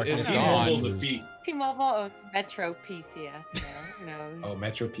darkness is Darkness is gone. T-Mobile's a beat. T-Mobile owns Metro PCS now. Who knows? Oh,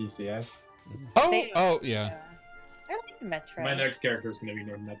 Metro PCS. Oh, yeah. I like the Metro. My next character is going to be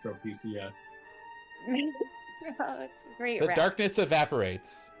named Metro PCS. Oh, it's a great. The rap. darkness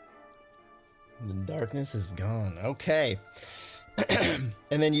evaporates. The darkness is gone. Okay. And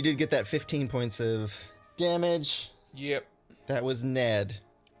then you did get that 15 points of damage. Yep. That was Ned.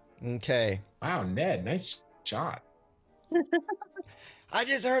 Okay. Wow, Ned, nice shot. I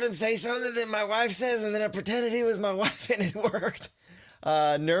just heard him say something that my wife says, and then I pretended he was my wife, and it worked.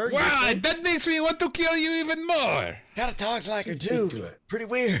 Nerd. Wow, that makes me want to kill you even more. Kinda talks like her, Speak too. to it. Pretty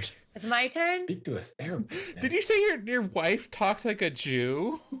weird. It's my turn. Speak to a therapist. Ned. Did you say your wife talks like a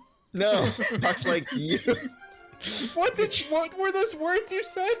Jew? No, talks like you. What were those words you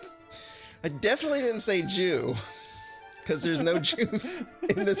said? I definitely didn't say Jew, because there's no Jews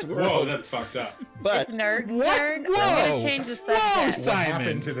in this Whoa, world. that's fucked up. But It's Nerd's What? turn. Whoa. I'm gonna change the Whoa, subject. What Simon.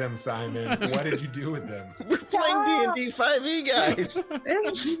 happened to them, Simon? What did you do with them? we're playing D&D 5e, guys.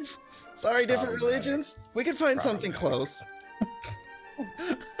 Sorry, different Problematic. religions. We could find something close.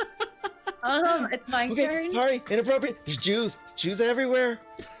 It's my Okay, turn. sorry, inappropriate. There's Jews. Jews everywhere.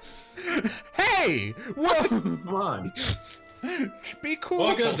 Hey! Whoa! Come on. Be cool.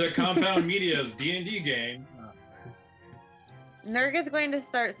 Welcome to Compound Media's D&D game. Nurg is going to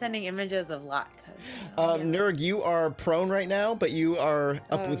start sending images of Lot. Nurg, you are prone right now, but you are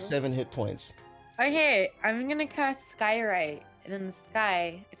up with Oh. 7 hit points. Okay, I'm gonna cast Skywrite, and in the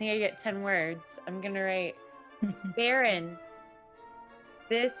sky, I think I get 10 words. I'm gonna write, Baron,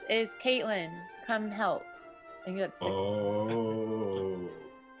 this is Caitlin. Come help. I think that's 6. Oh.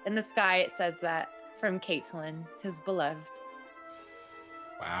 In the sky, it says that from Caitlin, his beloved.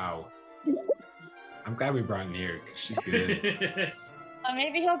 Wow. I'm glad we brought Nir, because she's good.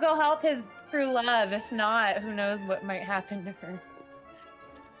 Maybe he'll go help his true love. If not, who knows what might happen to her.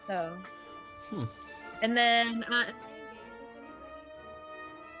 So, and then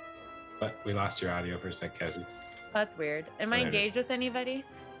But we lost your audio for a sec, Cassie. that's weird. Am I There it is. engaged with anybody?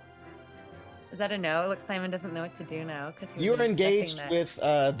 Is that a no? Looks Simon doesn't know what to do now because You are engaged with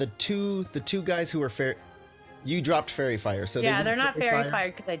the two guys who are fair. You dropped fairy fire, so Yeah, they they're not fairy fairy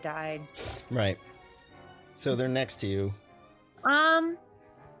fired because I died. Right. So they're next to you.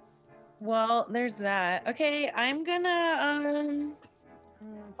 Well, there's that. Okay, I'm gonna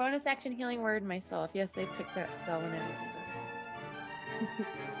bonus action healing word myself. Yes, I picked that spell when I looked it up.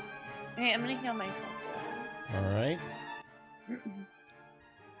 Okay, I'm gonna heal myself. All right.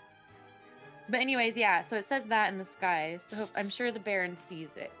 But anyways, yeah. So it says that in the sky. So I'm sure the Baron sees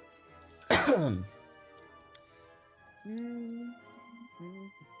it.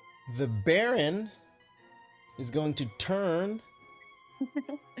 The Baron is going to turn,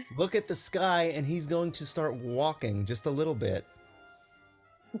 look at the sky, and he's going to start walking just a little bit.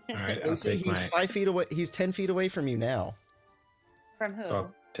 All right, I'll Basically, take he's my. 5 feet away. He's 10 feet away from you now. From who? So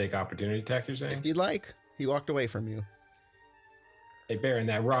I'll take opportunity attack, you're If saying? you'd like, he walked away from you. Hey, Baron,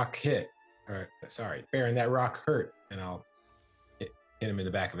 that rock hit. Or, sorry, Baron, that rock hurt. And I'll hit him in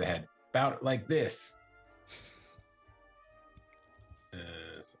the back of the head. About like this.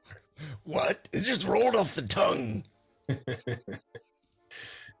 What? It just rolled off the tongue.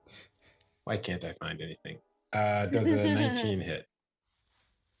 Why can't I find anything? Does a 19 hit?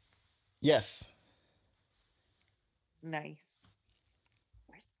 Yes. Nice.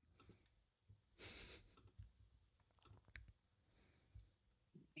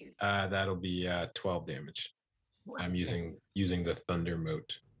 That'll be 12 damage. I'm using the thunder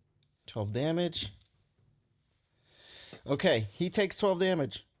moat. 12 damage. Okay, he takes 12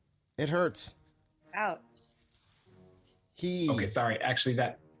 damage. It hurts. Ouch. He Okay, sorry. Actually,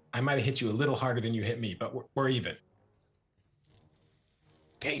 that I might have hit you a little harder than you hit me, but we're even.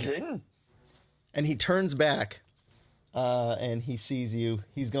 Caitlin. And he turns back, and he sees you.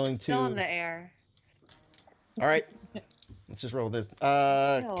 He's going to. Still in the air. All right, let's just roll this.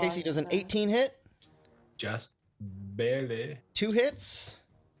 Casey does an 18 hit, Just barely. 2 hits,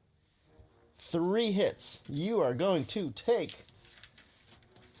 3 hits. You are going to take.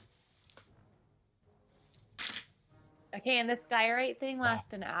 Okay, and this Skywrite thing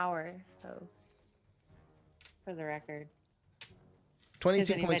lasts an hour, so for the record.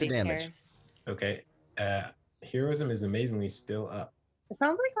 22 If points of anybody damage. cares. Okay. Heroism is amazingly still up. It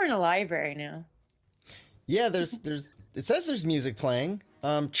sounds like we're in a library now. Yeah, there's it says there's music playing.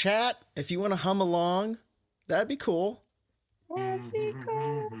 Chat, if you want to hum along, that'd be cool. As we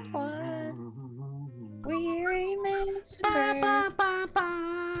go on, we remember.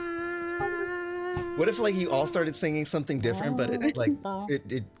 What if like you all started singing something different, but it like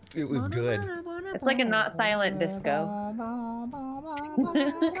it was good. It's like a not silent disco.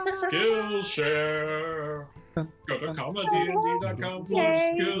 Skillshare. Go to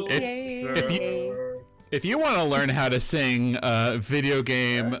comedynd.com/skillshare. If you want to learn how to sing video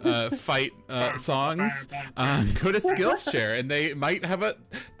game fight songs, go to Skillshare, and they might have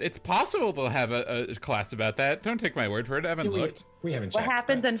it's possible they'll have a class about that. Don't take my word for it. I haven't looked. We haven't What checked.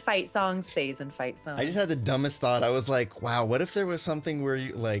 happens in fight songs stays in fight songs. I just had the dumbest thought. I was like, wow, what if there was something where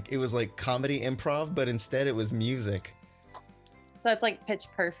you like it was like comedy improv, but instead it was music. So it's like Pitch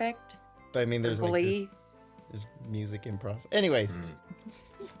Perfect. But I mean, there's like Glee. there's music improv. Anyways,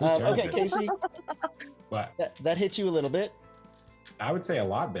 Whose turn is okay, it? Casey, But that hit you a little bit. I would say a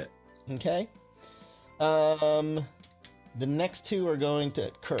lot bit. Okay. The next two are going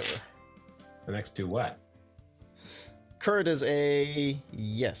to Kerr. The next two what? Kerr does a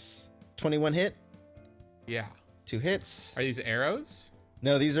 21 hit, Yeah. 2 hits. Are these arrows?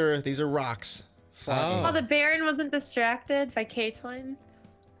 No, these are rocks. flying. Oh, the Baron wasn't distracted by Caitlin. I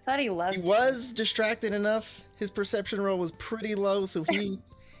thought he loved. He was distracted enough. His perception roll was pretty low, so he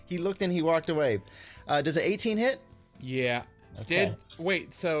looked and he walked away. Does an 18 hit? Yeah. Okay.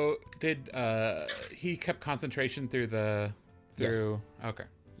 So did he kept concentration through the okay.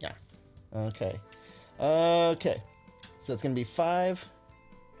 Yeah. Okay. Okay. So it's gonna be 5,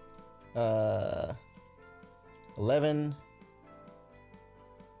 11,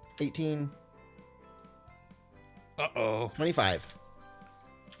 18, Uh-oh. 25.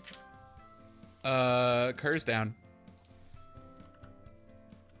 Kerr's down.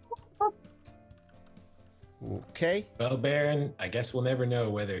 Okay. Well, Baron, I guess we'll never know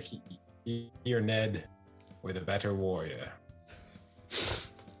whether he or Ned were the better warrior.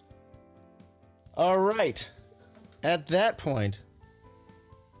 All right. At that point,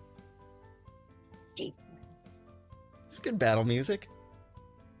 it's good battle music.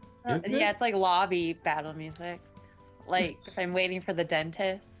 Is it? Yeah, it's like lobby battle music. Like if I'm waiting for the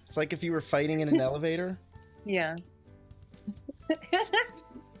dentist. It's like if you were fighting in an elevator. Yeah.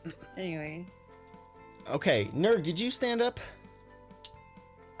 Anyway, Okay, Nerd, did you stand up?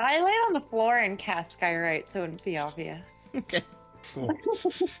 I laid on the floor and cast Skyrite, so it wouldn't be obvious. Okay.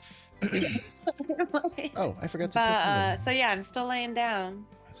 Oh, I forgot to But so yeah, I'm still laying down.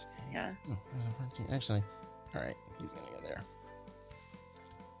 put Yeah. Actually, all right, he's gonna go there.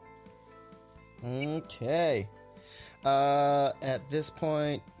 Okay. At this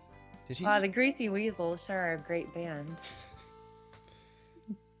point, did he? The Greasy Weasels sure are a great band.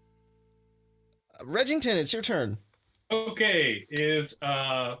 Regington, it's your turn. Okay, is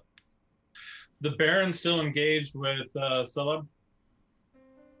the Baron still engaged with Celeb?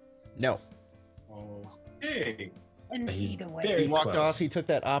 No, Okay. And He's feet away. very he walked close. off. He took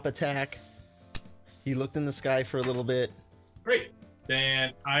that op attack. He looked in the sky for a little bit. Great.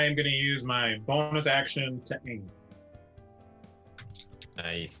 Then I am going to use my bonus action to aim.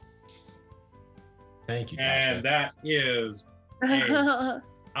 Nice. Thank you, And Tasha. that is, I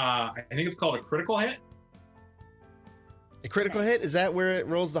think it's called a critical hit. A critical hit, is that where it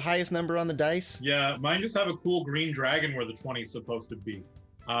rolls the highest number on the dice? Yeah, mine just have a cool green dragon where the 20 is supposed to be.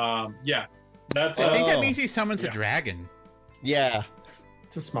 Yeah, that's I think that Oh. means he summons Yeah. a dragon. Yeah.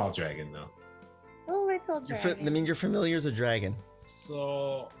 It's a small dragon, though. Oh, little dragon. That means your familiar is a dragon.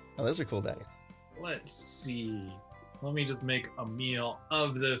 so. Oh, those are cool dice. Let's see. Let me just make a meal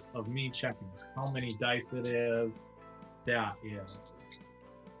of this, of me checking how many dice it is. That is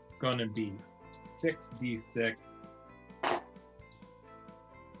gonna be 6d6,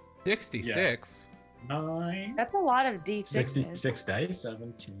 66. 9, That's a lot of D6s. 66 dice?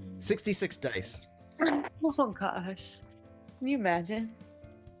 17. 66 dice. Oh gosh. Can you imagine?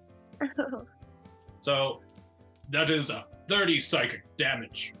 So that is 30 psychic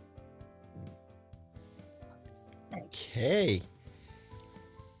damage. Okay.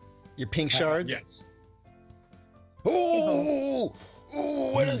 Your pink shards? Yes. Ooh!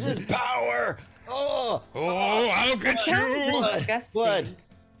 Ooh, what is this power? Oh! Oh, I'll get you! Blood! Disgusting. Blood!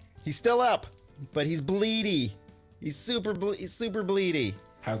 He's still up, but he's bleedy. He's super bleedy.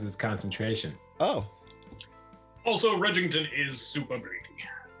 How's his concentration? Oh. Also, Regington is super greedy.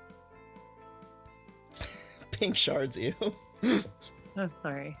 Pink shards, ew. Oh,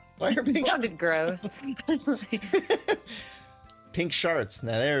 sorry. Why are It pink sounded gross. pink shards?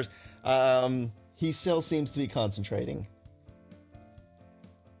 Now there's he still seems to be concentrating.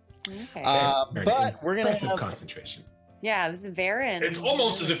 Okay. Very But we're gonna impressive have concentration. Yeah, this is Baron. It's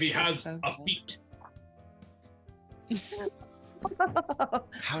almost as if he has a feat.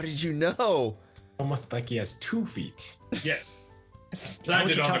 How did you know? Almost like he has 2 feet. Yes. Is that what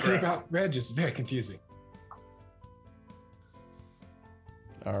Planted you're on the talking ground. about, Reg? It's very confusing.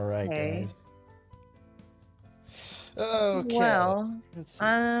 All right, Okay. guys. Okay. Well, Let's see.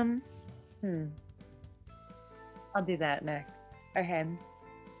 I'll do that next. Or him.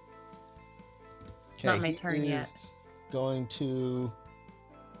 Okay, Not my he turn yet. is Going to.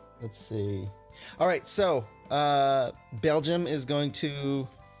 Let's see. All right, so Belgium is going to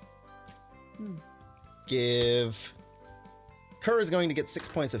give. Kerr is going to get 6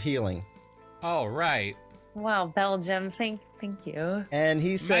 points of healing, All right. Wow, Belgium. Thank you. and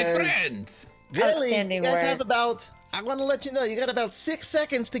he My says, friends. "Really, you Outstanding guys work. have about. I want to let you know, you got about 6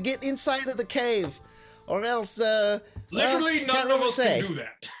 seconds to get inside of the cave, or else. Literally, well, can't none of really us say." can do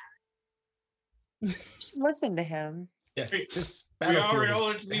that. Listen to him. Yes, Wait, this We are battlefield all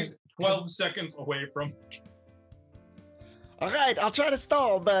is- at least 12 seconds away from. All right, I'll try to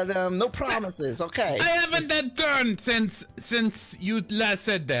stall, but no promises. Okay. I haven't had turn since you last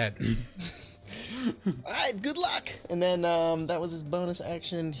said that. All right, good luck. And then that was his bonus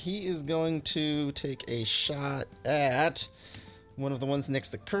action. He is going to take a shot at one of the ones next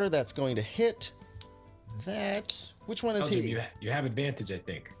to Kerr. That's going to hit that. Which one is Belgium, he? you have advantage, I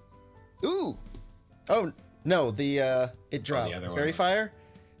think. Ooh. Oh no, it dropped. other Fairy one. fire.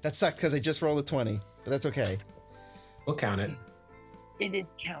 That sucked because I just rolled a 20, but that's okay. We'll count it. It is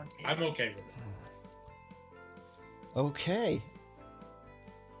counted. I'm okay with it. Okay.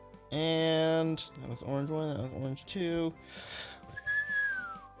 And that was orange one. That was orange two.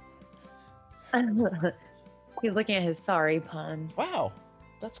 He's looking at his sorry pun. Wow,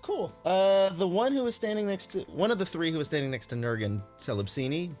 that's cool. The one who was standing next to one of the three who was standing next to Nurgan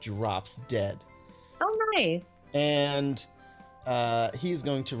Celebsini drops dead, Oh, nice. and he's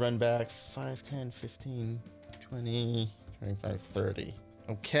going to run back 5, 10, 15, 20, 25, 30.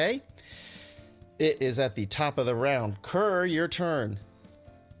 Okay. It is at the top of the round. Kerr, your turn.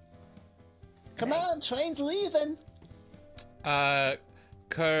 Come on, train's leaving.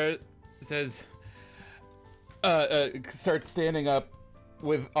 Kerr says, starts standing up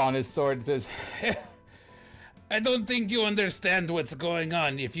on his sword and says, I don't think you understand what's going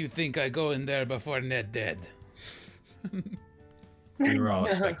on if you think I go in there before Ned dead. We were all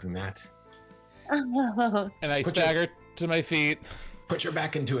expecting that. And I Put your- stagger to my feet Put your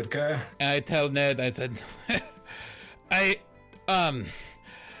back into it, Kerr. and I tell Ned, I said,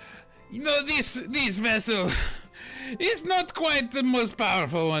 you know, this vessel is not quite the most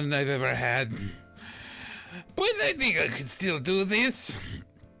powerful one I've ever had. But I think I could still do this.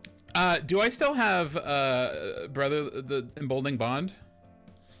 Do I still have brother the emboldening bond?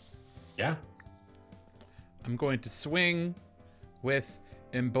 Yeah. I'm going to swing with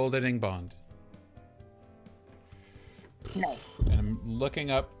emboldening bond. Nice. And I'm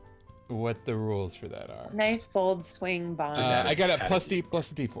looking up what the rules for that are. Nice bold swing bomb. Just add I got a add plus a D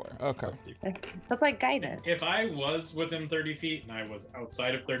plus a D4. Okay. That's like guidance. If I was within 30 feet and I was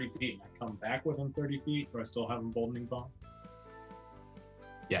outside of 30 feet and I come back within 30 feet, do I still have emboldening bomb?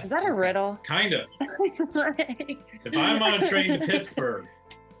 Yes. Is that a riddle? Kind of. Like- If I'm on a train to Pittsburgh,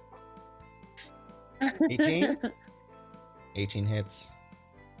 18? 18 hits.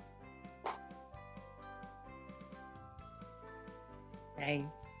 Nice.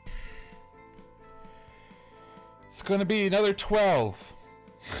 It's gonna be another 12.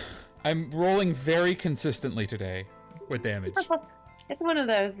 I'm rolling very consistently today with damage. It's one of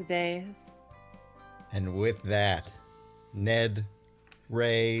those days. And with that, Ned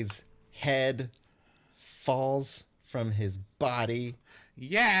Ray's head falls from his body.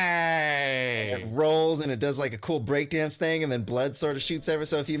 Yay! It rolls and it does like a cool breakdance thing, and then blood sort of shoots ever.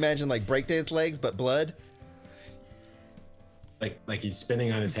 So if you imagine like breakdance legs, but blood. like he's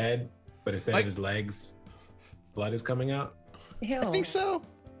spinning on his head, but instead Like- of his legs, blood is coming out. Ew. I think so.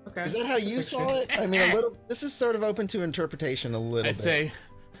 Okay. Is that how you saw it? I mean, a little. This is sort of open to interpretation a little I bit. say,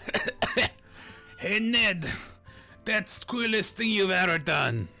 hey Ned, that's the coolest thing you've ever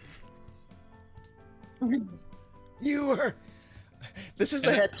done. You were. This is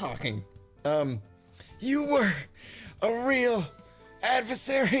the head talking. You were a real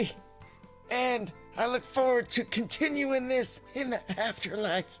adversary, and I look forward to continuing this in the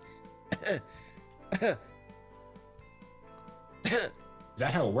afterlife. Is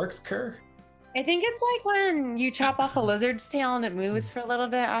that how it works, Kerr? I think it's like when you chop off a lizard's tail and it moves for a little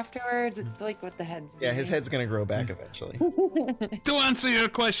bit afterwards. It's like what the head's Yeah, his doing. head's gonna grow back eventually. To answer your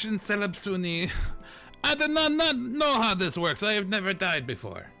question, Celebsuni, I do not know how this works. I have never died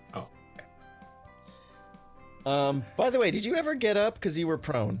before. Oh, By the way, did you ever get up because you were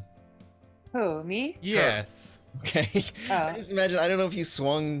prone? Who, me? Yes. Okay. Oh. I just imagine. I don't know if you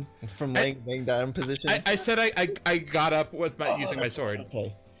swung from laying down position. I said I got up with my using my that's sword.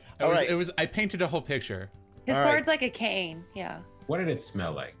 Okay. It All was, right. it was I painted a whole picture. His All right. sword's like a cane. Yeah. what did it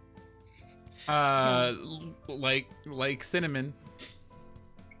smell like? Like cinnamon.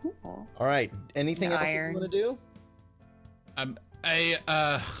 Cool. All right. Anything The else iron. you want to do?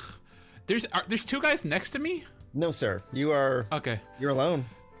 There's two guys next to me. No, sir. You're alone.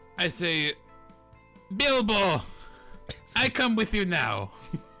 I say, Bilbo, I come with you now,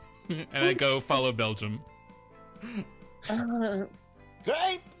 and I go follow Belgium.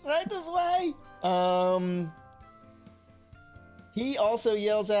 Great, right this way. He also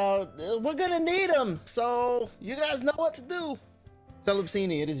yells out, "We're gonna need him, so you guys know what to do."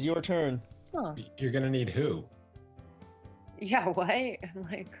 Celipsini, it is your turn. Oh, You're gonna need who? yeah, what? I'm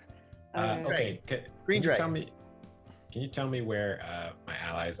like, Okay. Green Dragon. Can you tell me where my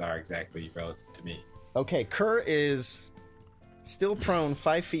allies are exactly relative to me? Okay, Kerr is still prone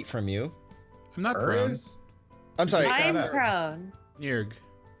 5 feet from you. I'm not Her prone. is? I'm sorry, Just got I'm up. prone. Nirg.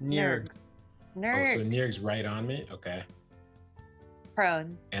 Nirg. Oh, Nerd. so Nirg's right on me. Okay.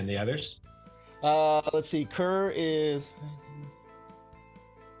 Prone. And the others? Let's see, Kerr is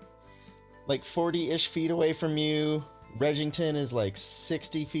like 40-ish feet away from you. Regington is like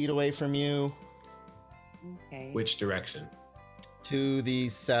 60 feet away from you Okay. Which direction? to the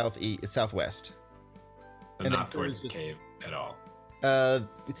southwest. So And not then towards Kerr's the just- cave at all.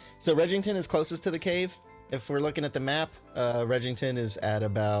 So Regington is closest to the cave. If we're looking at the map, Regington is at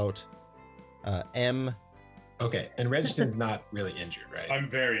about M. Okay, and Regison's not really injured, right? I'm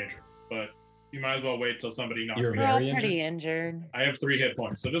very injured, but you might as well wait till somebody knocks You're me We're out. all very pretty injured. I have 3 hit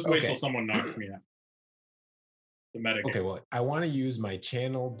points, so just wait Okay. till someone knocks me out. The medic. Okay, well, I want to use my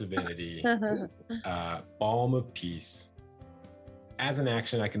channel divinity, Balm of Peace. As an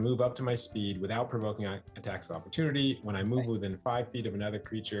action, I can move up to my speed without provoking attacks of opportunity. When I move within 5 feet of another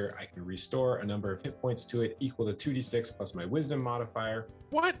creature, I can restore a number of hit points to it equal to 2d6 plus my wisdom modifier.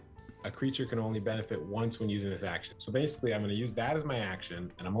 What? A creature can only benefit once when using this action. So basically, I'm going to use that as my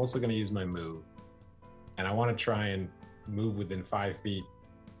action, and I'm also going to use my move. And I want to try and move within 5 feet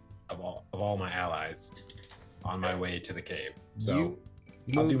of all my allies on my way to the cave. So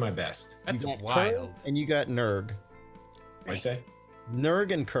I'll do my best. That's You got wild. Kerr and you got Nurg. What do you say?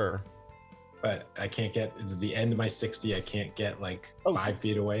 Nurg and Kerr. But I can't get to the end of my 60. I can't get like Oh, 5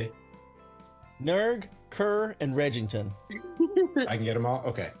 feet away. Nurg, Kerr, and Regington. I can get them all.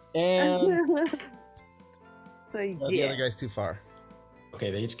 Okay. And So, the yeah. other guy's too far.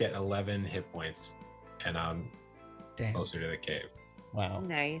 Okay. They each get 11 hit points, and I'm Damn. closer to the cave. Wow.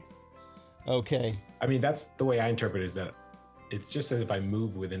 Nice. Okay. I mean, that's the way I interpret it, is that it's just as if I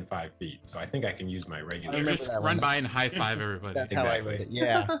move within 5 feet. So I think I can use my I regular. You remember just that run one. by and high five everybody. That's Exactly. how I read it.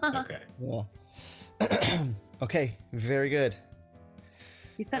 Yeah. Okay. Yeah. Okay. Very good.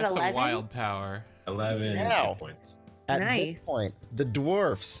 You said That's 11? a wild power. 11 Now. hit points. At Nice. this point, the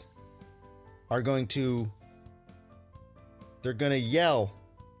dwarfs are going to. They're gonna yell.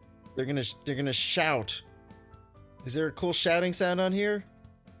 They're gonna shout. Is there a cool shouting sound on here?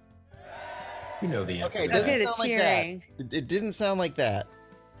 You know the answer. Okay, to doesn't Okay, that. the sound like that. cheering. It didn't sound like that.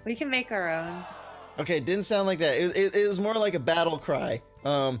 We can make our own. Okay, it didn't sound like that. It was more like a battle cry.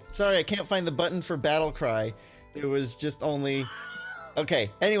 Sorry, I can't find the button for battle cry. There was just only.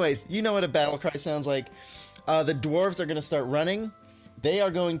 Okay. Anyways, you know what a battle cry sounds like. The dwarves are gonna start running. They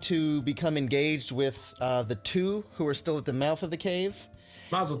are going to become engaged with the two who are still at the mouth of the cave.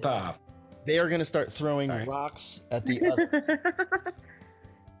 Mazel tov. They are gonna start throwing Sorry. rocks at the other.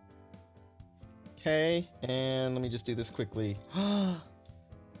 Okay, and let me just do this quickly.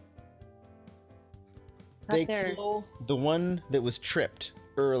 They there. kill the one that was tripped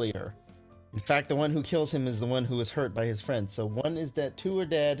earlier. In fact, the one who kills him is the one who was hurt by his friend. So 1 is dead, 2 are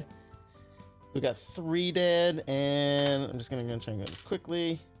dead. We got 3 dead, and I'm just gonna go try and go this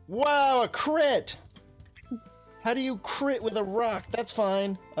quickly. Wow, a crit! How do you crit with a rock? That's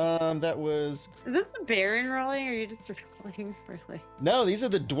fine. That was Is this the Baron rolling, or are you just rolling for like? no. These are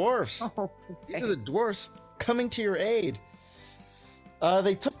the dwarfs. Oh, These are the dwarfs coming to your aid.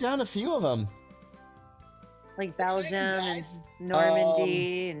 They took down a few of them. like Seconds, Belgium and guys.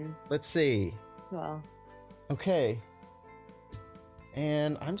 Normandy and Let's see. who else? Okay.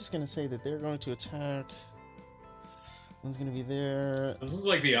 And I'm just gonna say that they're going to attack. One's gonna be there. This is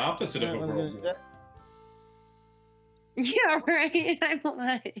like the opposite of That a one's world gonna- war. Yeah, right. I'm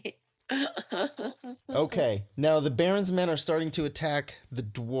like. Okay. Now the Baron's men are starting to attack the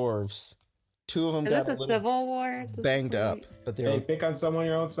dwarves. 2 of them Is got this a a little civil war? at this banged up, point? but Hey, they're. pick on someone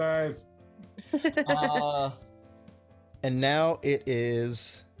your own size. And now it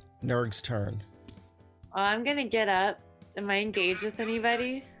is Nurg's turn. I'm gonna get up. Am I engaged with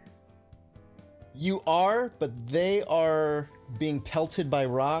anybody? You are, but they are being pelted by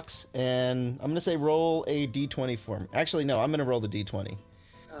rocks, and I'm gonna say roll a d20 for me. Actually, no, I'm gonna roll the d20.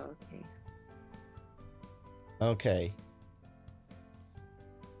 Oh, okay. Okay.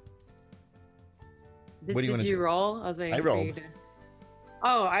 What do you want Did to you do? roll? I was waiting I for you rolled. to.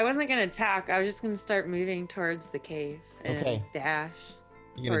 Oh, I wasn't gonna attack. I was just gonna start moving towards the cave and Okay. dash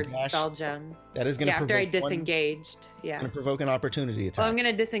You're gonna towards dash. Belgium. That is gonna Yeah, after I provoke disengaged. Yeah. Gonna provoke an opportunity attack. Well, I'm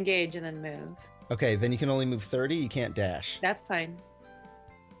gonna disengage and then move. Okay, then you can only move 30. You can't dash. That's fine.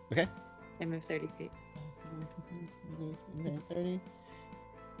 Okay. I move 30 feet. 30.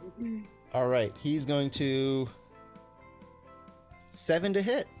 All right, he's going to 7 to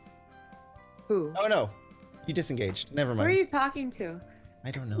hit. Who? Oh no, you disengaged. Never Who are mind. you talking to?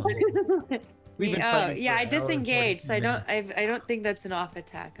 I don't know. Me? We've been Oh, fighting yeah, for I an hour and disengaged, so 42 I don't think that's an off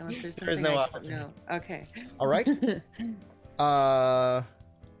attack unless there's There is something no I off don't attack. know. Okay. All right.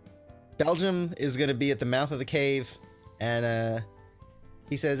 Belgium is gonna be at the mouth of the cave, and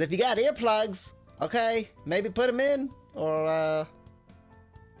he says, "If you got earplugs, okay, maybe put them in, or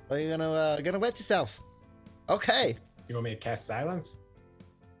you're gonna wet yourself." Okay. You want me to cast silence?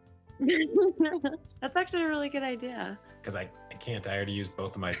 That's actually a really good idea. Because I can't. I already used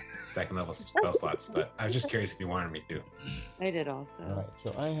both of my second level spell slots, but I was just curious if you wanted me to. I did also. All right.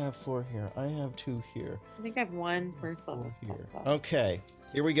 So I have 4 here. I have 2 here. I think I have one first level 4 spell here. slot. Okay.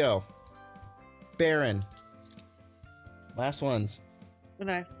 Here we go. Baron. Last ones. And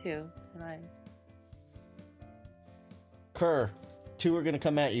I have two. And I... Kerr. 2 are gonna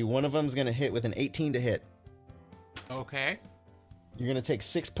come at you. One of them's gonna hit with an 18 to hit. Okay. You're gonna take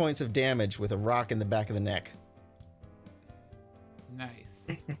 6 points of damage with a rock in the back of the neck.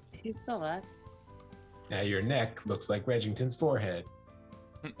 Nice. She's still left. Now your neck looks like Regington's forehead.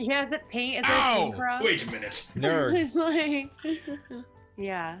 Yeah, is it paint? Is it Ow! paint rock? Wait a minute. Nerd. It's like...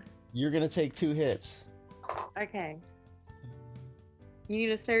 yeah. You're gonna take 2 hits. Okay. You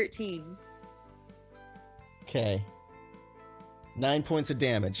need a 13. Okay. 9 points of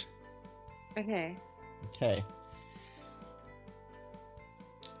damage. Okay. Okay.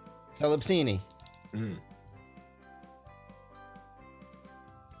 Celebsini. Mm.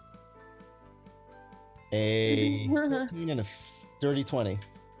 A 13 and a dirty 20.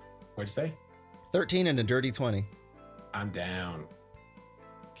 What'd you say? 13 and a dirty 20. I'm down.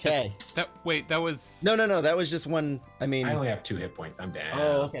 Okay. That was. No. That was just one. I mean. I only have 2 hit points. I'm down.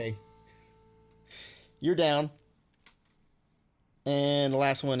 Oh, okay. You're down. And the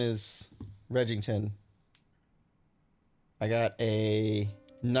last one is Regington. I got a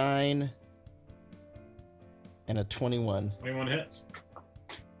 9 and a 21. 21 hits.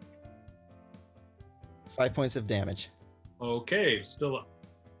 5 points of damage. Okay, still up.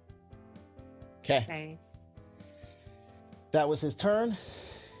 Okay. Nice. That was his turn.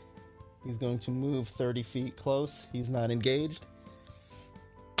 He's going to move 30 feet close. He's not engaged.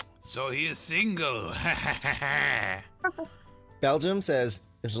 So he is single. Belgium says,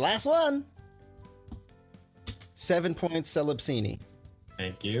 "It's the last one." 7 points, Celebsini.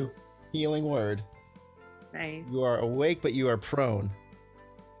 Thank you. Healing word. Nice. You are awake, but you are prone.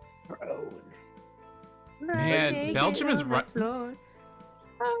 Prone. Man, Belgium is right.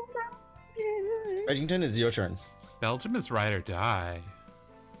 Regington, is your turn. Belgium is ride or die.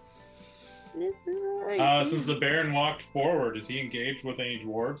 Since the Baron walked forward, is he engaged with any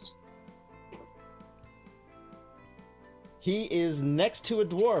dwarves? He is next to a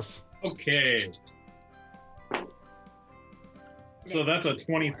dwarf. Okay. So that's a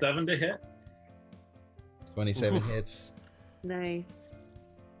 27 to hit. 27 hits. Nice.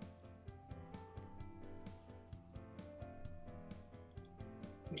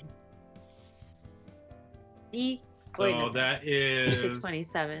 East. So that is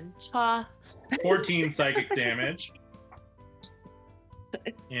 27. Cha. 14 psychic damage.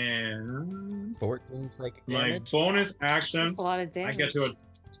 And 14 psychic my damage. bonus action, A lot of I damage. get to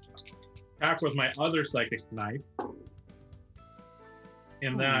attack with my other psychic knife.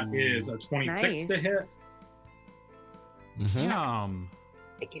 And that is a 26 nice. to hit. Mhm. Yum.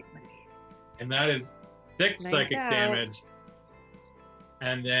 And that is 6 Nice psychic out. damage.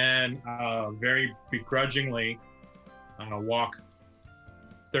 And then very begrudgingly walk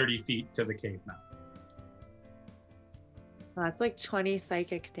 30 feet to the cave mouth. Oh, that's like 20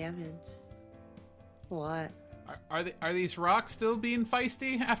 psychic damage. What? Are these rocks still being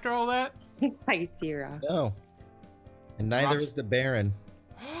feisty after all that? Feisty rock. No. And neither Rocks- is the Baron.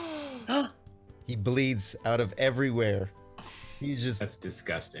 He bleeds out of everywhere. He's just, That's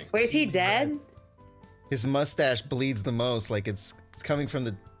disgusting. Wait, is he dead? his mustache bleeds the most. Like it's coming from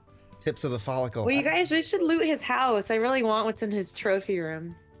the tips of the follicle. Well, you guys, we should loot his house. I really want what's in his trophy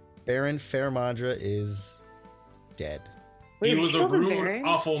room. Baron Fairmandra is dead. He Wait, was a killed the rude, Baron?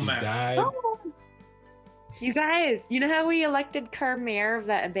 awful He man. died. Oh. You guys, you know how we elected Kerr mayor of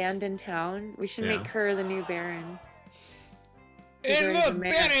that abandoned town? We should Yeah. make Kerr the new Baron. And There's a look,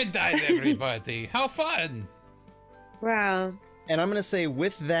 mayor. Baron died, everybody. How fun! Wow. And I'm gonna say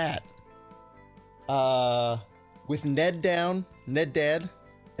with that, with Ned down, Ned dead,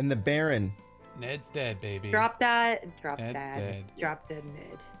 and the Baron. Ned's dead, baby. Drop that. Drop Ned's that. dead. Drop dead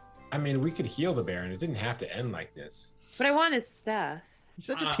Ned. I mean, we could heal the Baron. It didn't have to end like this. But I want his stuff.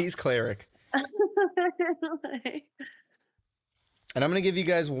 You're such a peace cleric. Like, And I'm gonna give you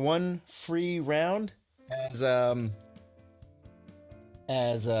guys one free round as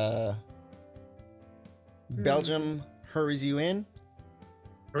Belgium hurries you in.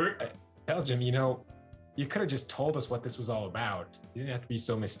 Belgium, you could have just told us what this was all about. You didn't have to be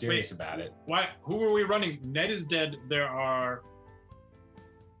so mysterious about it. Why? Who are we running? Ned is dead. There are,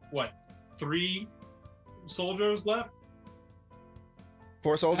 what, 3 soldiers left?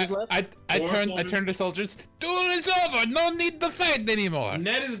 4 soldiers left. I Four turned soldiers? to soldiers. Duel is over. No need to fight anymore.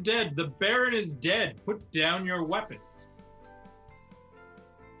 Ned is dead. The Baron is dead. Put down your weapon.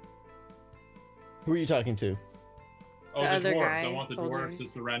 Who are you talking to? Oh, The the other dwarves. I guy, want the soldiers. dwarves to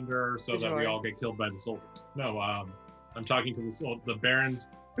surrender so The that we dwarf. all get killed by the soldiers. No, I'm talking to the Barons,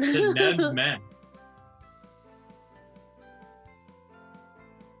 to Ned's men.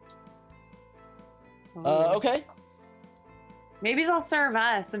 Okay. Maybe they'll serve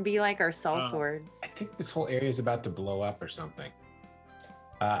us and be like our cell Oh. swords. I think this whole area is about to blow up or something.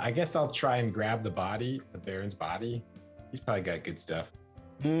 I guess I'll try and grab the body, the Baron's body. He's probably got good stuff.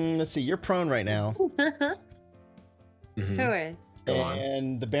 Let's see. You're prone right now, Mhm. Who is? Go on.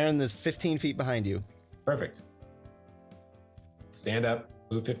 and the Baron is 15 feet behind you. Perfect. Stand up,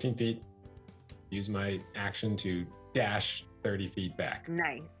 move 15 feet, use my action to dash 30 feet back.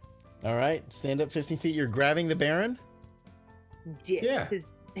 Nice. All right. Stand up 15 feet. You're grabbing the Baron, Yeah.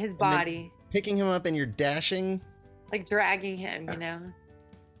 His body. picking him up, and you're dashing. Like dragging him, you know?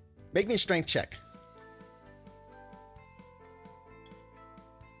 Make me a strength check.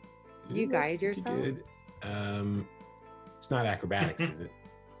 You That's guide pretty yourself? good. It's not acrobatics, is it?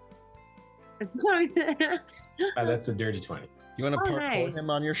 That's a dirty 20. You want to Oh, parkour nice. him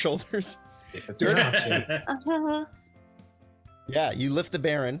on your shoulders? If it's an option. Yeah, you lift the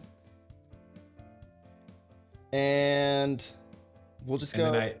Baron. And we'll just And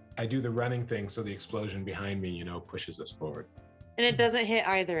go. then I do the running thing so the explosion behind me, pushes us forward. And it doesn't hit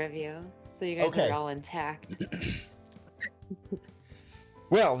either of you. So you guys Okay. are all intact.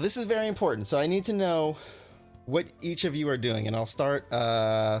 Well, this is very important. So I need to know what each of you are doing. And I'll start,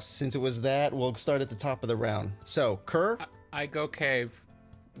 since it was that, we'll start at the top of the round. So, Kerr, I go cave,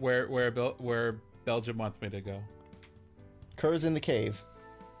 where Belgium wants me to go. Kerr's in the cave.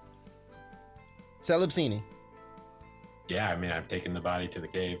 Celebsini, Yeah, I mean, I've taken the body to the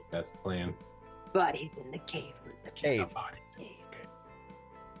cave. That's the plan. But he's in the cave with the cave. Body.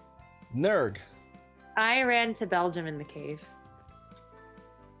 Nurg, I ran to Belgium in the cave.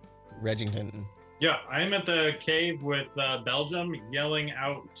 Regington, Yeah, I'm at the cave with Belgium, yelling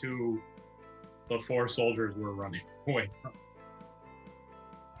out to the 4 soldiers we're running away from.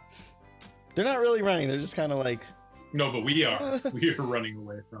 They're not really running. They're just kind of like, No, but we are. We are running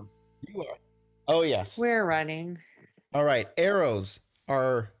away from. you are. Oh, yes. We're running. All right. Arrows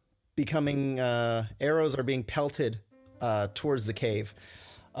are being pelted towards the cave.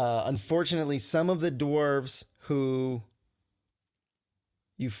 Unfortunately, some of the dwarves who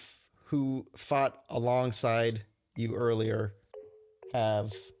fought alongside you earlier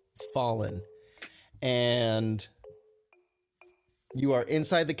have fallen, and you are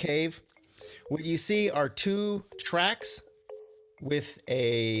inside the cave. What you see are 2 tracks with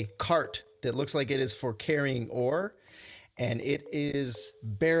a cart that looks like it is for carrying ore, and it is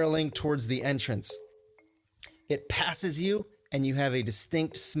barreling towards the entrance. It passes you, and you have a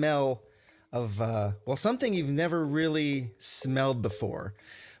distinct smell of, something you've never really smelled before,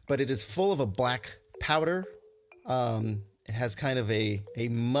 but it is full of a black powder. It has kind of a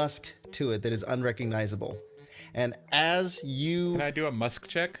musk to it that is unrecognizable. And as you... Can I do a musk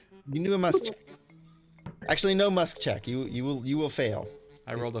check? You do a musk check. Actually, no musk check. You will fail.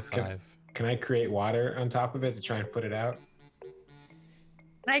 I rolled a 5. Can I create water on top of it to try and put it out?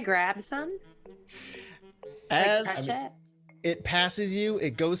 Can I grab some? As Touch it? it passes you,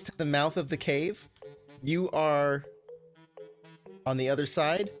 it goes to the mouth of the cave. You are on the other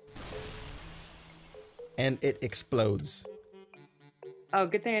side, and it explodes. Oh,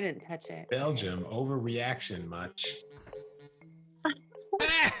 good thing I didn't touch it. Belgium, overreaction much.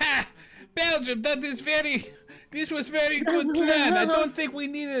 Belgium, this was very good plan. I don't think we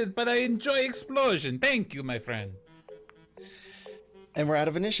need it, but I enjoy explosion. Thank you, my friend. And we're out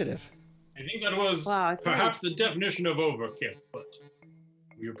of initiative. I think that was Wow, it's perhaps the definition of overkill, but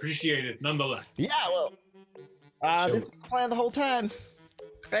we appreciate it nonetheless. Yeah, well, So- This was the plan the whole time.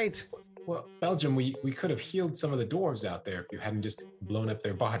 Great. Well, Belgium, we could have healed some of the dwarves out there if you hadn't just blown up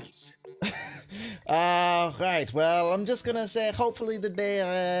their bodies. Right. Well, I'm just gonna say, hopefully that they,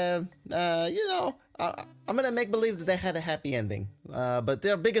 I'm gonna make believe that they had a happy ending. But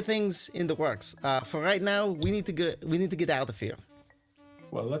there are bigger things in the works. For right now, we need to get out of here.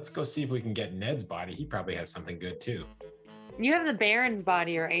 Well, let's go see if we can get Ned's body. He probably has something good too. You have the Baron's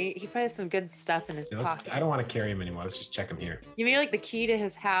body, right? He probably has some good stuff in his So pocket. I don't want to carry him anymore. Let's just check him here. You mean like the key to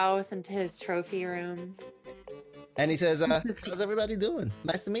his house and to his trophy room? And he says, "How's everybody doing?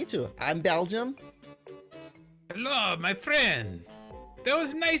 Nice to meet you. I'm Belgium." Hello, my friend. That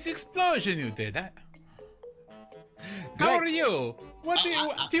was a nice explosion you did. How are you? What do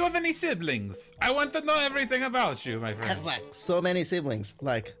you have any siblings? I want to know everything about you, my I friend. have like so many siblings,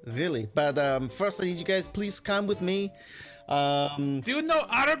 like really. But first, I need you guys please come with me. Do you know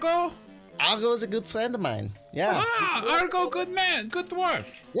Argo? Argo is a good friend of mine. Yeah, Argo, good man, good dwarf.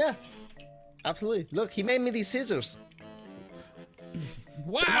 yeah, absolutely. Look, he made me these scissors.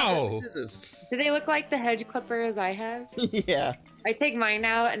 Wow. Scissors. Do they look like the hedge clippers I have? Yeah, I take mine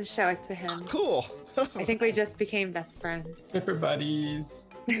out and show it to him. cool. I think we just became best friends. Flipper buddies.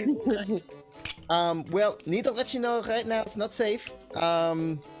 Well, need to let you know right now it's not safe.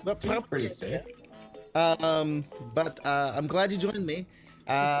 But Seems pretty safe. But I'm glad you joined me.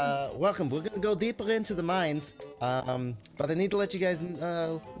 Welcome. We're gonna go deeper into the mines. But I need to let you guys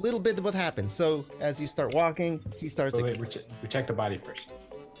a little bit of what happened. So as you start walking, he starts. Wait, we check the body first.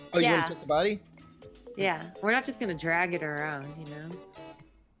 Oh, you Yeah. want to check the body? Yeah, we're not just gonna drag it around, you know?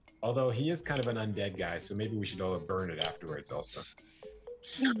 Although he is kind of an undead guy, so maybe we should all burn it afterwards also.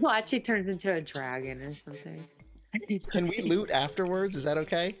 Watch, it turns into a dragon or something. Can we loot afterwards? Is that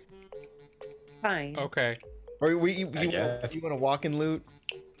okay? Fine. Okay. Or you I guess. want to walk and loot?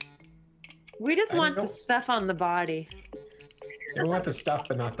 We just I want don't the know. stuff on the body. We want the stuff,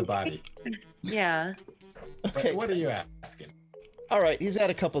 but not the body. Yeah. Okay. What are you asking? All right. He's got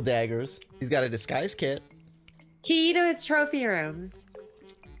a couple daggers. He's got a disguise kit. Key to his trophy room.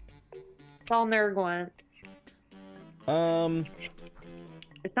 It's all Nurg want.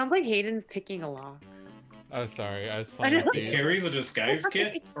 It sounds like Hayden's picking a lock. Oh, sorry. I was I playing know. with He these. carries a disguise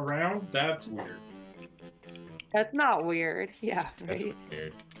kit around? That's weird. That's not weird. Yeah, That's right.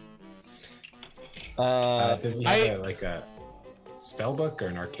 weird. Uh, Does he have a spell book or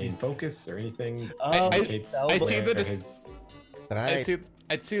an arcane focus or anything? Oh, Indicates I see where that his- I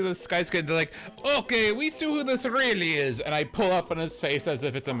see this guy's getting like, okay, we see who this really is, and I pull up on his face as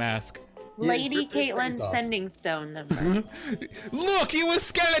if it's a mask. Yeah, Lady rip his Caitlin face off. sending stone number. Look, he was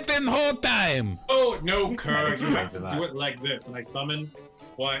skeleton whole time. Oh, no, Kerr, you have Explains a to lot. do it like this. And I summon,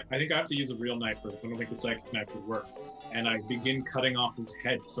 well, I think I have to use a real knife first. I don't think the psychic knife would work. And I begin cutting off his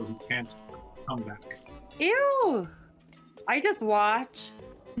head so he can't come back. Ew! I just watch.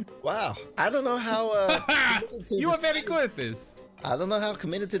 Wow. I don't know how. committed to You are very disguise- good at this. I don't know how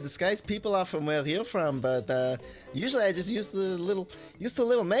committed to disguise people are from where you're from, but usually I just use the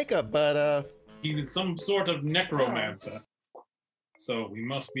little makeup. But He was some sort of necromancer. So we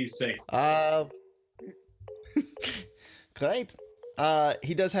must be safe. great.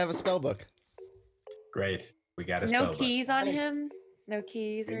 He does have a spell book. Great. We got a No spell book. keys on him? No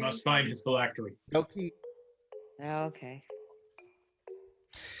keys We or must find his phylactery. No key. anything? Okay.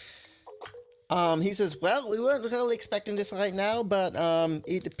 He says, "Well, we weren't really expecting this right now, but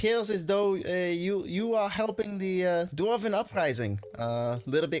it appears as though you are helping the Dwarven uprising a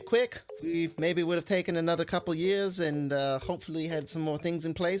little bit quick. We maybe would have taken another couple years and hopefully had some more things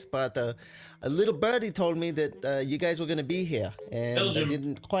in place. But a little birdie told me that you guys were going to be here, and Belgium. I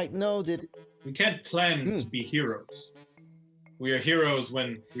didn't quite know that." We can't plan to be heroes. We are heroes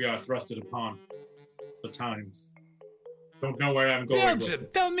when we are thrusted upon the times. Don't know where I'm going with Belgium,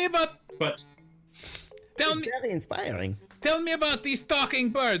 this, tell me about but Very inspiring. tell me about this talking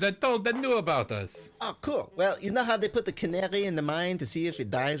bird that knew about us. Oh, cool. Well, you know how they put the canary in the mine to see if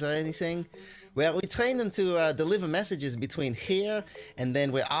it dies or anything? Well, we train them to deliver messages between here and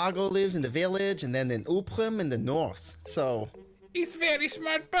then where Argo lives in the village and then in Uprim in the north. So He's very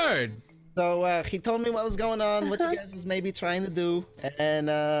smart bird. he told me what was going on, what you guys was maybe trying to do, and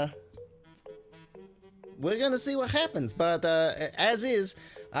we're gonna see what happens. But as is,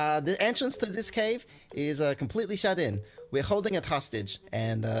 the entrance to this cave is completely shut in. We're holding it hostage,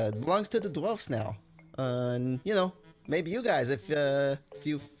 and it belongs to the dwarfs now. And maybe you guys, if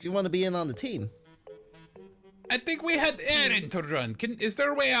you want to be in on the team. I think we had errand to run. Is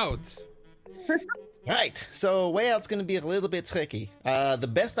there a way out? Right, so way out's gonna be a little bit tricky. The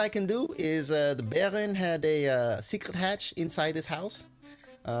best I can do is the Baron had a secret hatch inside his house.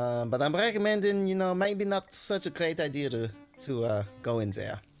 But I'm recommending, maybe not such a great idea to go in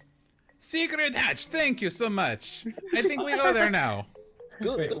there. Secret hatch, thank you so much. I think we go there now.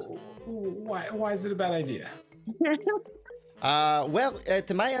 Good. Wait, Good. why is it a bad idea? Well,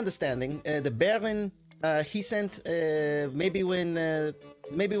 to my understanding, the Baron, he sent maybe when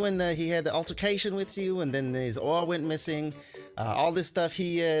he had the altercation with you, and then his oar went missing. All this stuff,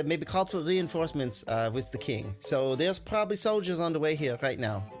 he maybe called for reinforcements with the king. So there's probably soldiers on the way here right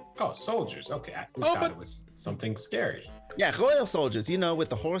now. Oh, soldiers. Okay, we thought it was something scary. Yeah, royal soldiers. With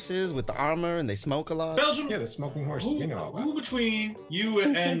the horses, with the armor, and they smoke a lot. Belgium. Yeah, the smoking horses. We know about. Who between you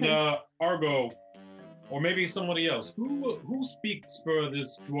and Argo, or maybe somebody else, who speaks for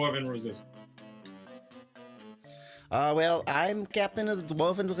this dwarven resistance? Well, I'm captain of the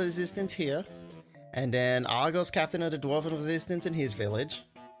Dwarven Resistance here, and then Argo's captain of the Dwarven Resistance in his village.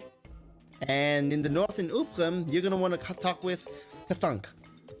 And in the north in Uprim, you're gonna want to talk with Kathunk.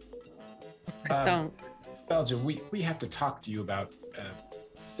 Don't. Belgium, we have to talk to you about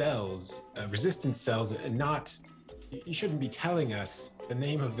cells, resistance cells, and not. You shouldn't be telling us the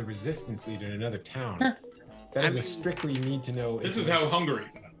name of the resistance leader in another town. That is a strictly need to know. This is how Hungary.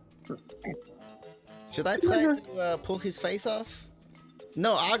 Should I try to pull his face off?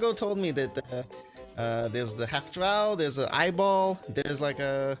 No, Argo told me that there's the half drow, there's an eyeball, there's like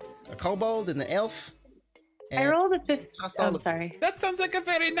a kobold and an elf. I rolled a 15. Trust all I'm of- sorry. That sounds like a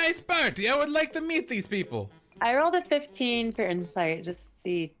very nice party. I would like to meet these people. I rolled a 15 for insight, just to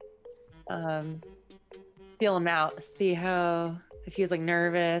see, feel him out, see if he was like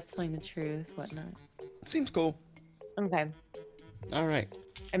nervous, telling the truth, whatnot. Seems cool. Okay. All right.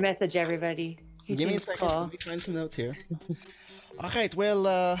 I message everybody. He Give me a seems second. cool. Let me find some notes here. All right.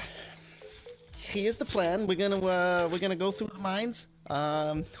 Well, here's the plan. We're gonna go through the mines.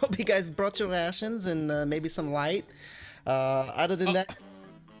 Hope you guys brought your rations and maybe some light. Other than that,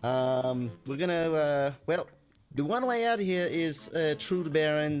 we're gonna the one way out of here is through the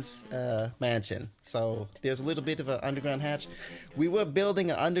Baron's mansion. So there's a little bit of an underground hatch. We were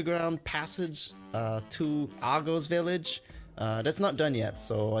building an underground passage to Argo's village. That's not done yet,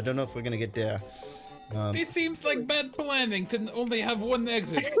 so I don't know if we're gonna get there. This seems like bad planning to only have one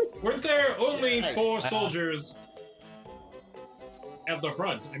exit. Weren't there only Yeah. 4 soldiers at the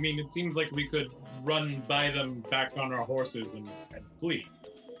front? I mean, it seems like we could run by them back on our horses and flee.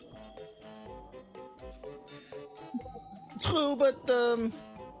 True, but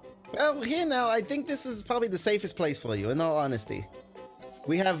well, here now, I think this is probably the safest place for you. In all honesty,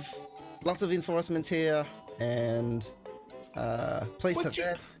 we have lots of enforcement here and place But to you-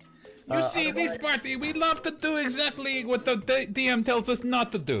 rest. You see, this party, we love to do exactly what the DM tells us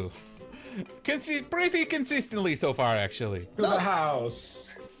not to do. Pretty consistently so far, actually. To the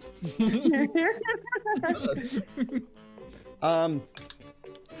house.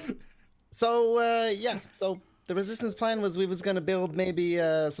 So the resistance plan was we was gonna build maybe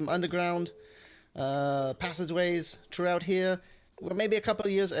some underground passageways throughout here. We're maybe a couple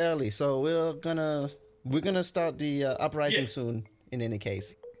of years early, so we're gonna start the uprising Yeah. soon. In any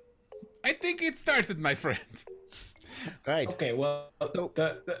case, I think it started, my friend. right? Okay, well,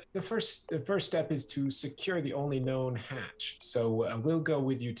 the first step is to secure the only known hatch. So we'll go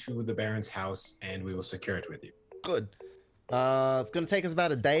with you to the Baron's house, and we will secure it with you. Good. It's gonna take us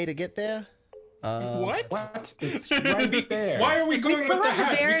about a day to get there. What? What? It's right there. Why are we going still with the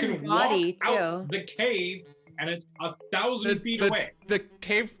have the hatch? We Baron's can walk body, out too. the cave, and it's 1,000 feet away.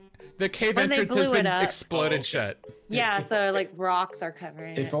 The cave When they entrance has blew it been up. exploded Oh, okay. shut. Yeah, so like rocks are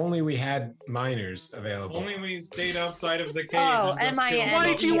covering If it. only we had miners available. Only we stayed outside of the cave. Oh, and just MIN. killed Why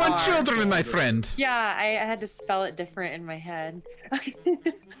those do you want are. children, my friend? Yeah, I had to spell it different in my head.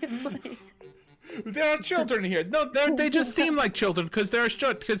 There are children here. No, they just seem like children because they're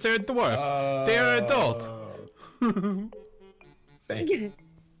short, because they're dwarf. They're adult. Thank you.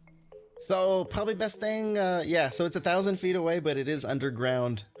 So probably best thing, so it's 1,000 feet away, but it is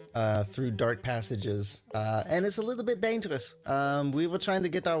underground through dark passages, and it's a little bit dangerous. We were trying to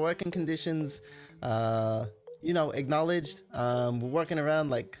get our working conditions, acknowledged. We're working around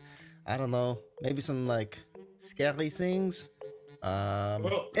like, I don't know, maybe some like scary things.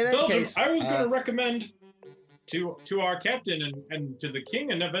 Well, in any Belgium, case, I was going to recommend to our captain and to the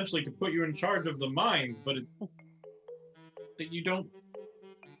king, and eventually to put you in charge of the mines, but that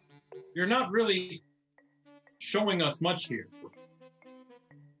you're not really showing us much here.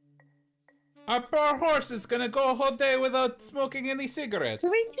 Our poor horse is gonna go a whole day without smoking any cigarettes. Can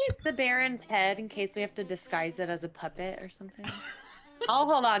we keep the Baron's head in case we have to disguise it as a puppet or something? I'll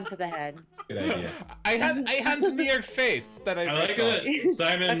hold on to the head. Good idea. I had near face that I I like ripped off. that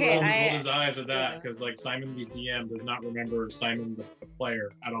Simon Okay, rolled I- his eyes at that yeah. because like Simon the DM does not remember Simon the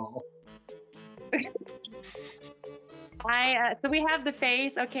player at all. So we have the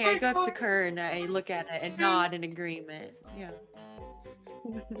face. Okay, I go up to Kerr and I look at it and nod in agreement. Yeah. So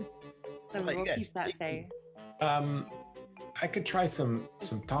Well, you we'll guys keep that freak me. face. I could try some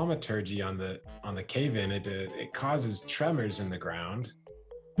thaumaturgy on the cave-in. It causes tremors in the ground.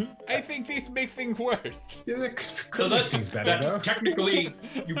 I think these make things worse. Yeah, that So could make things better though. technically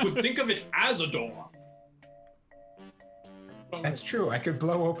you could think of it as a door. That's true. I could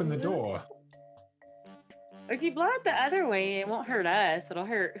blow open the door. If you blow it the other way, it won't hurt us. It'll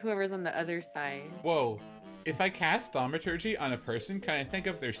hurt whoever's on the other side. Whoa. If I cast thaumaturgy on a person, can I think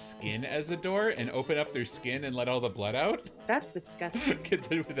of their skin as a door and open up their skin and let all the blood out? That's disgusting.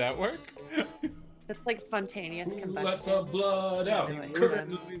 Would that work? That's like spontaneous Let the combustion. blood out. Anyway, What was that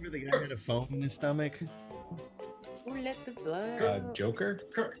movie where the guy had a foam in his stomach? Ooh, let the blood out. Joker?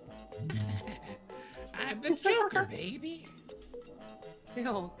 I'm the Joker, baby.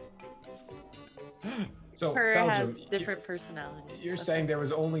 Ew. So Kerr Belgium, has different personalities. you're Okay. saying there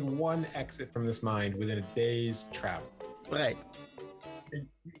was only one exit from this mine within a day's travel. Right.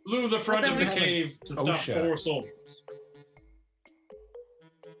 Blew the front Well, of then the we- cave to stop OSHA. 4 soldiers.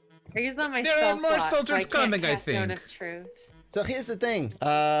 I use on my There spell are more slot, so soldiers I can't coming, I cast Zone think. of Truth. So here's the thing.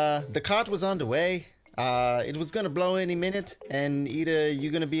 The cart was on the way. It was gonna blow any minute, and either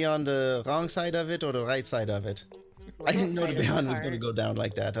you're gonna be on the wrong side of it or the right side of it. I didn't know the Right of Baron was cart. gonna go down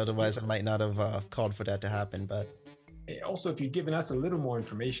like that. Otherwise, I might not have called for that to happen. But Also, if you'd given us a little more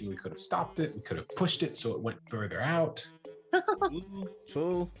information, we could have stopped it. We could have pushed it so it went further out.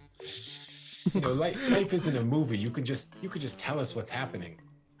 true. You know, life isn't a movie. You could just tell us what's happening.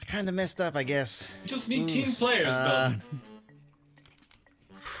 I kind of messed up, I guess. You just need team Oof, players, Belgium.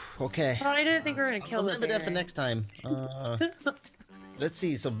 Okay. Well, I didn't think we were gonna I'll kill the remember that for Baron. next time. Let's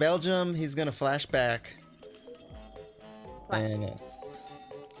see. So Belgium, he's gonna flash back. And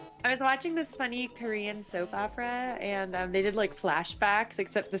I was watching this funny Korean soap opera, and they did like flashbacks,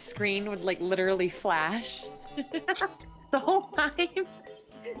 except the screen would like literally flash the whole time.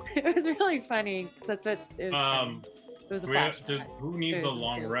 It was really funny. That's what it was. It was a flashback. Who needs It a was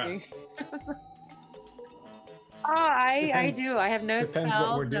long joking. rest? Oh, I Depends- do. I have no depends spells,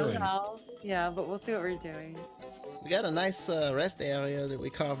 what we're no doing. health. Yeah, but we'll see what we're doing. we got a nice rest area that we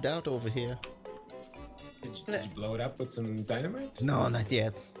carved out over here. Did you blow it up with some dynamite? No, not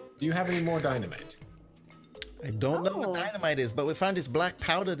yet. Do you have any more dynamite? I don't know Oh. what dynamite is, but we found this black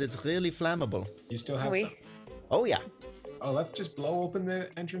powder that's really flammable. You still have Wait. some? Oh yeah. Oh, let's just blow open the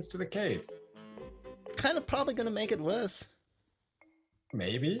entrance to the cave. Kind of probably gonna make it worse.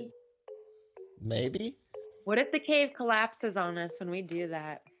 Maybe. Maybe. What if the cave collapses on us when we do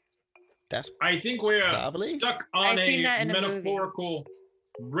that? That's I think we're Probably. stuck on I've seen a that in a movie. metaphorical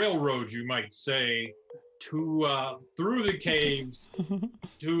railroad, you might say, to through the caves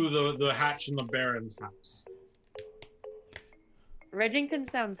to the hatch in the Baron's house. Redington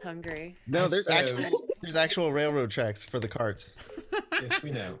sounds hungry. no. I There's actual railroad tracks for the carts. Yes,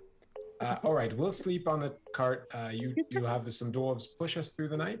 we know. All right, we'll sleep on the cart. You have some dwarves push us through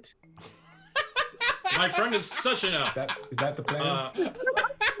the night. My friend is such an elf. Is that the plan?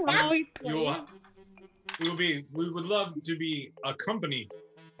 Wow, he's We would love to be accompanied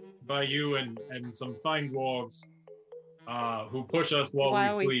by you and some fine dwarves who push us while we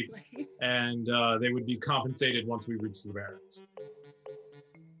sleep, and they would be compensated once we reach the Barrens.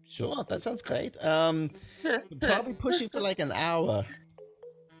 Sure, that sounds great. Probably push you for like an hour.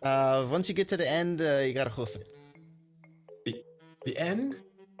 Once you get to the end, you gotta hoof it. The end?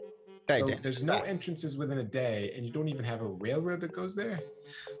 Right So there. there's no entrances within a day, and you don't even have a railroad that goes there?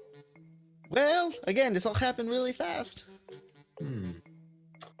 Well, again, this all happened really fast.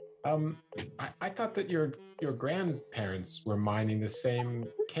 I thought that your grandparents were mining the same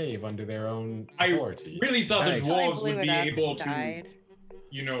cave under their own I authority. Really thought Right. the dwarves would be able to, Died.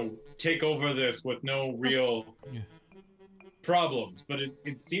 take over this with no real problems. But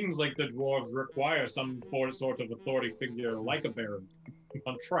it seems like the dwarves require some sort of authority figure like a baron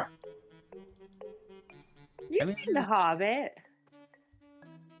on track. You've I mean, seen The this- Hobbit.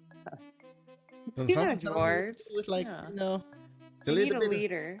 When You know someone tells you dwarves. with like, Yeah. you know, a You need little a bit,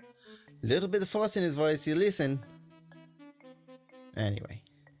 leader. little bit of force in his voice, you listen. Anyway.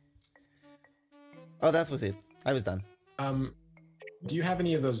 Oh, that was it. I was done. Do you have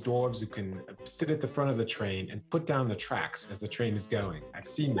any of those dwarves who can sit at the front of the train and put down the tracks as the train is going? I've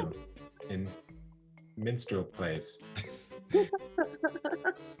seen them in minstrel plays.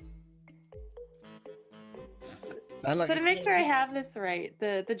 Sound like So to make sure I have this right,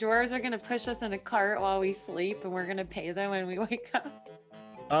 the dwarves are gonna push us in a cart while we sleep, and we're gonna pay them when we wake up.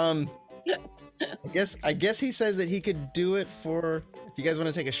 I guess he says that he could do it for, if you guys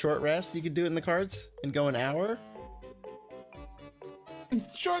want to take a short rest, you could do it in the carts and go an hour.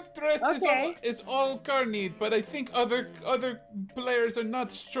 Short rest Okay. is all Car need, but I think other players are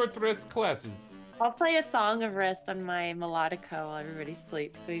not short rest classes. I'll play a song of rest on my melodica while everybody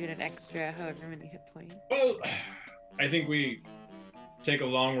sleeps, so you get an extra however many hit points. Well, I think we take a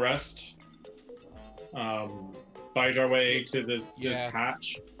long rest, fight our way to this Yeah.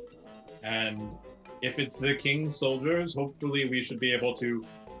 hatch, and if it's the king's soldiers, hopefully we should be able to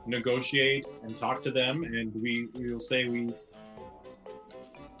negotiate and talk to them, and we will say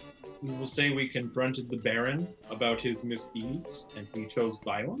we confronted the Baron about his misdeeds, and he chose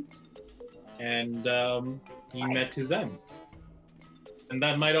violence, and he met his end. And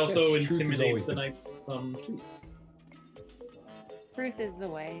that might also Yes, truth is intimidate always the the- knights some too. Truth is the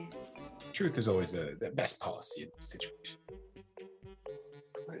way. Truth is always the best policy in this situation.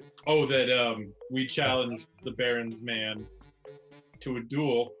 Oh, that we challenged the Baron's man to a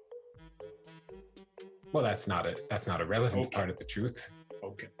duel. Well, that's not a relevant Okay. part of the truth.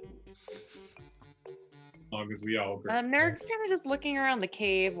 Okay. As long as we all agree. Nerg's kind of just looking around the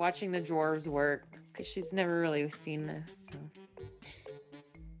cave, watching the dwarves work, because she's never really seen this. So.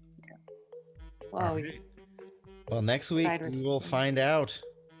 Yeah. Well, we Well, next week Tried we will resting. find out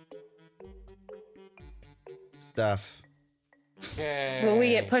stuff. Okay. will we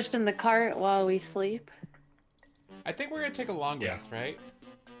get pushed in the cart while we sleep? I think we're gonna take a long Yeah. rest, right?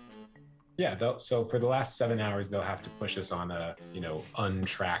 Yeah, so for the last 7 hours, they'll have to push us on a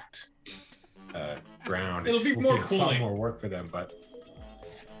untracked ground. It'll be will more a lot cooling. more work for them, but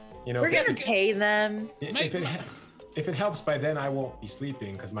We're if, gonna pay them. if it helps by then, I won't be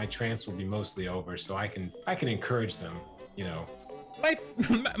sleeping because my trance will be mostly over, so I can encourage them. My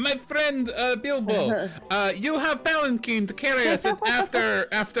friend Bilbo, you have palanquin to carry us after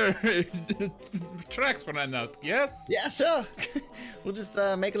tracks run out. Yes. Yeah, sure. We'll just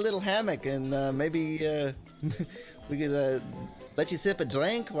make a little hammock and maybe we could let you sip a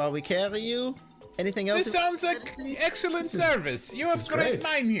drink while we carry you. Anything else? This sounds like excellent service. You have is great great.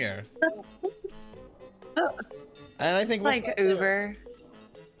 mind here. And I think we'll Like stop there. Uber.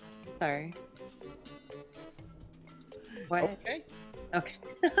 Sorry. What? Okay. Okay.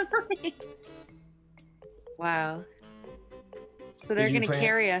 Wow. So they're you gonna plan-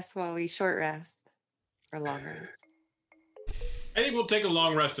 carry us while we short rest or long rest. I think we'll take a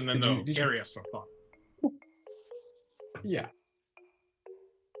long rest and then Did you- they'll did you- carry us for fun. Yeah.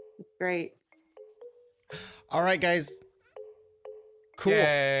 Great. All right, guys. Cool.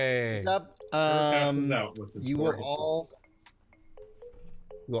 Yay. Good job. Passes out with his you will forehead. all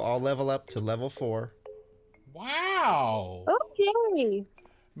level up to level 4. Wow. Okay.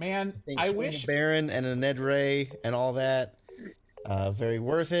 Man, think I killing wish a Baron and a Ned Ray and all that, very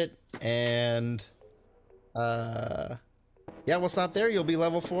worth it. And yeah, we'll stop there. You'll be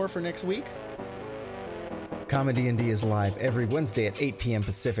level 4 for next week. Comedy D&D is live every Wednesday at 8 p.m.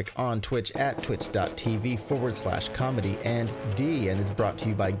 Pacific on Twitch at twitch.tv/comedy and D, and is brought to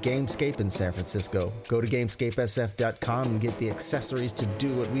you by Gamescape in San Francisco. Go to gamescapesf.com and get the accessories to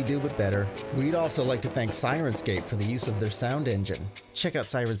do what we do, but better. We'd also like to thank Sirenscape for the use of their sound engine. Check out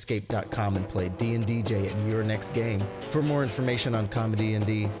sirenscape.com and play D&DJ in your next game. For more information on Comedy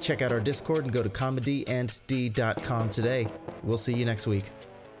D&D, check out our Discord and go to comedyandd.com today. We'll see you next week.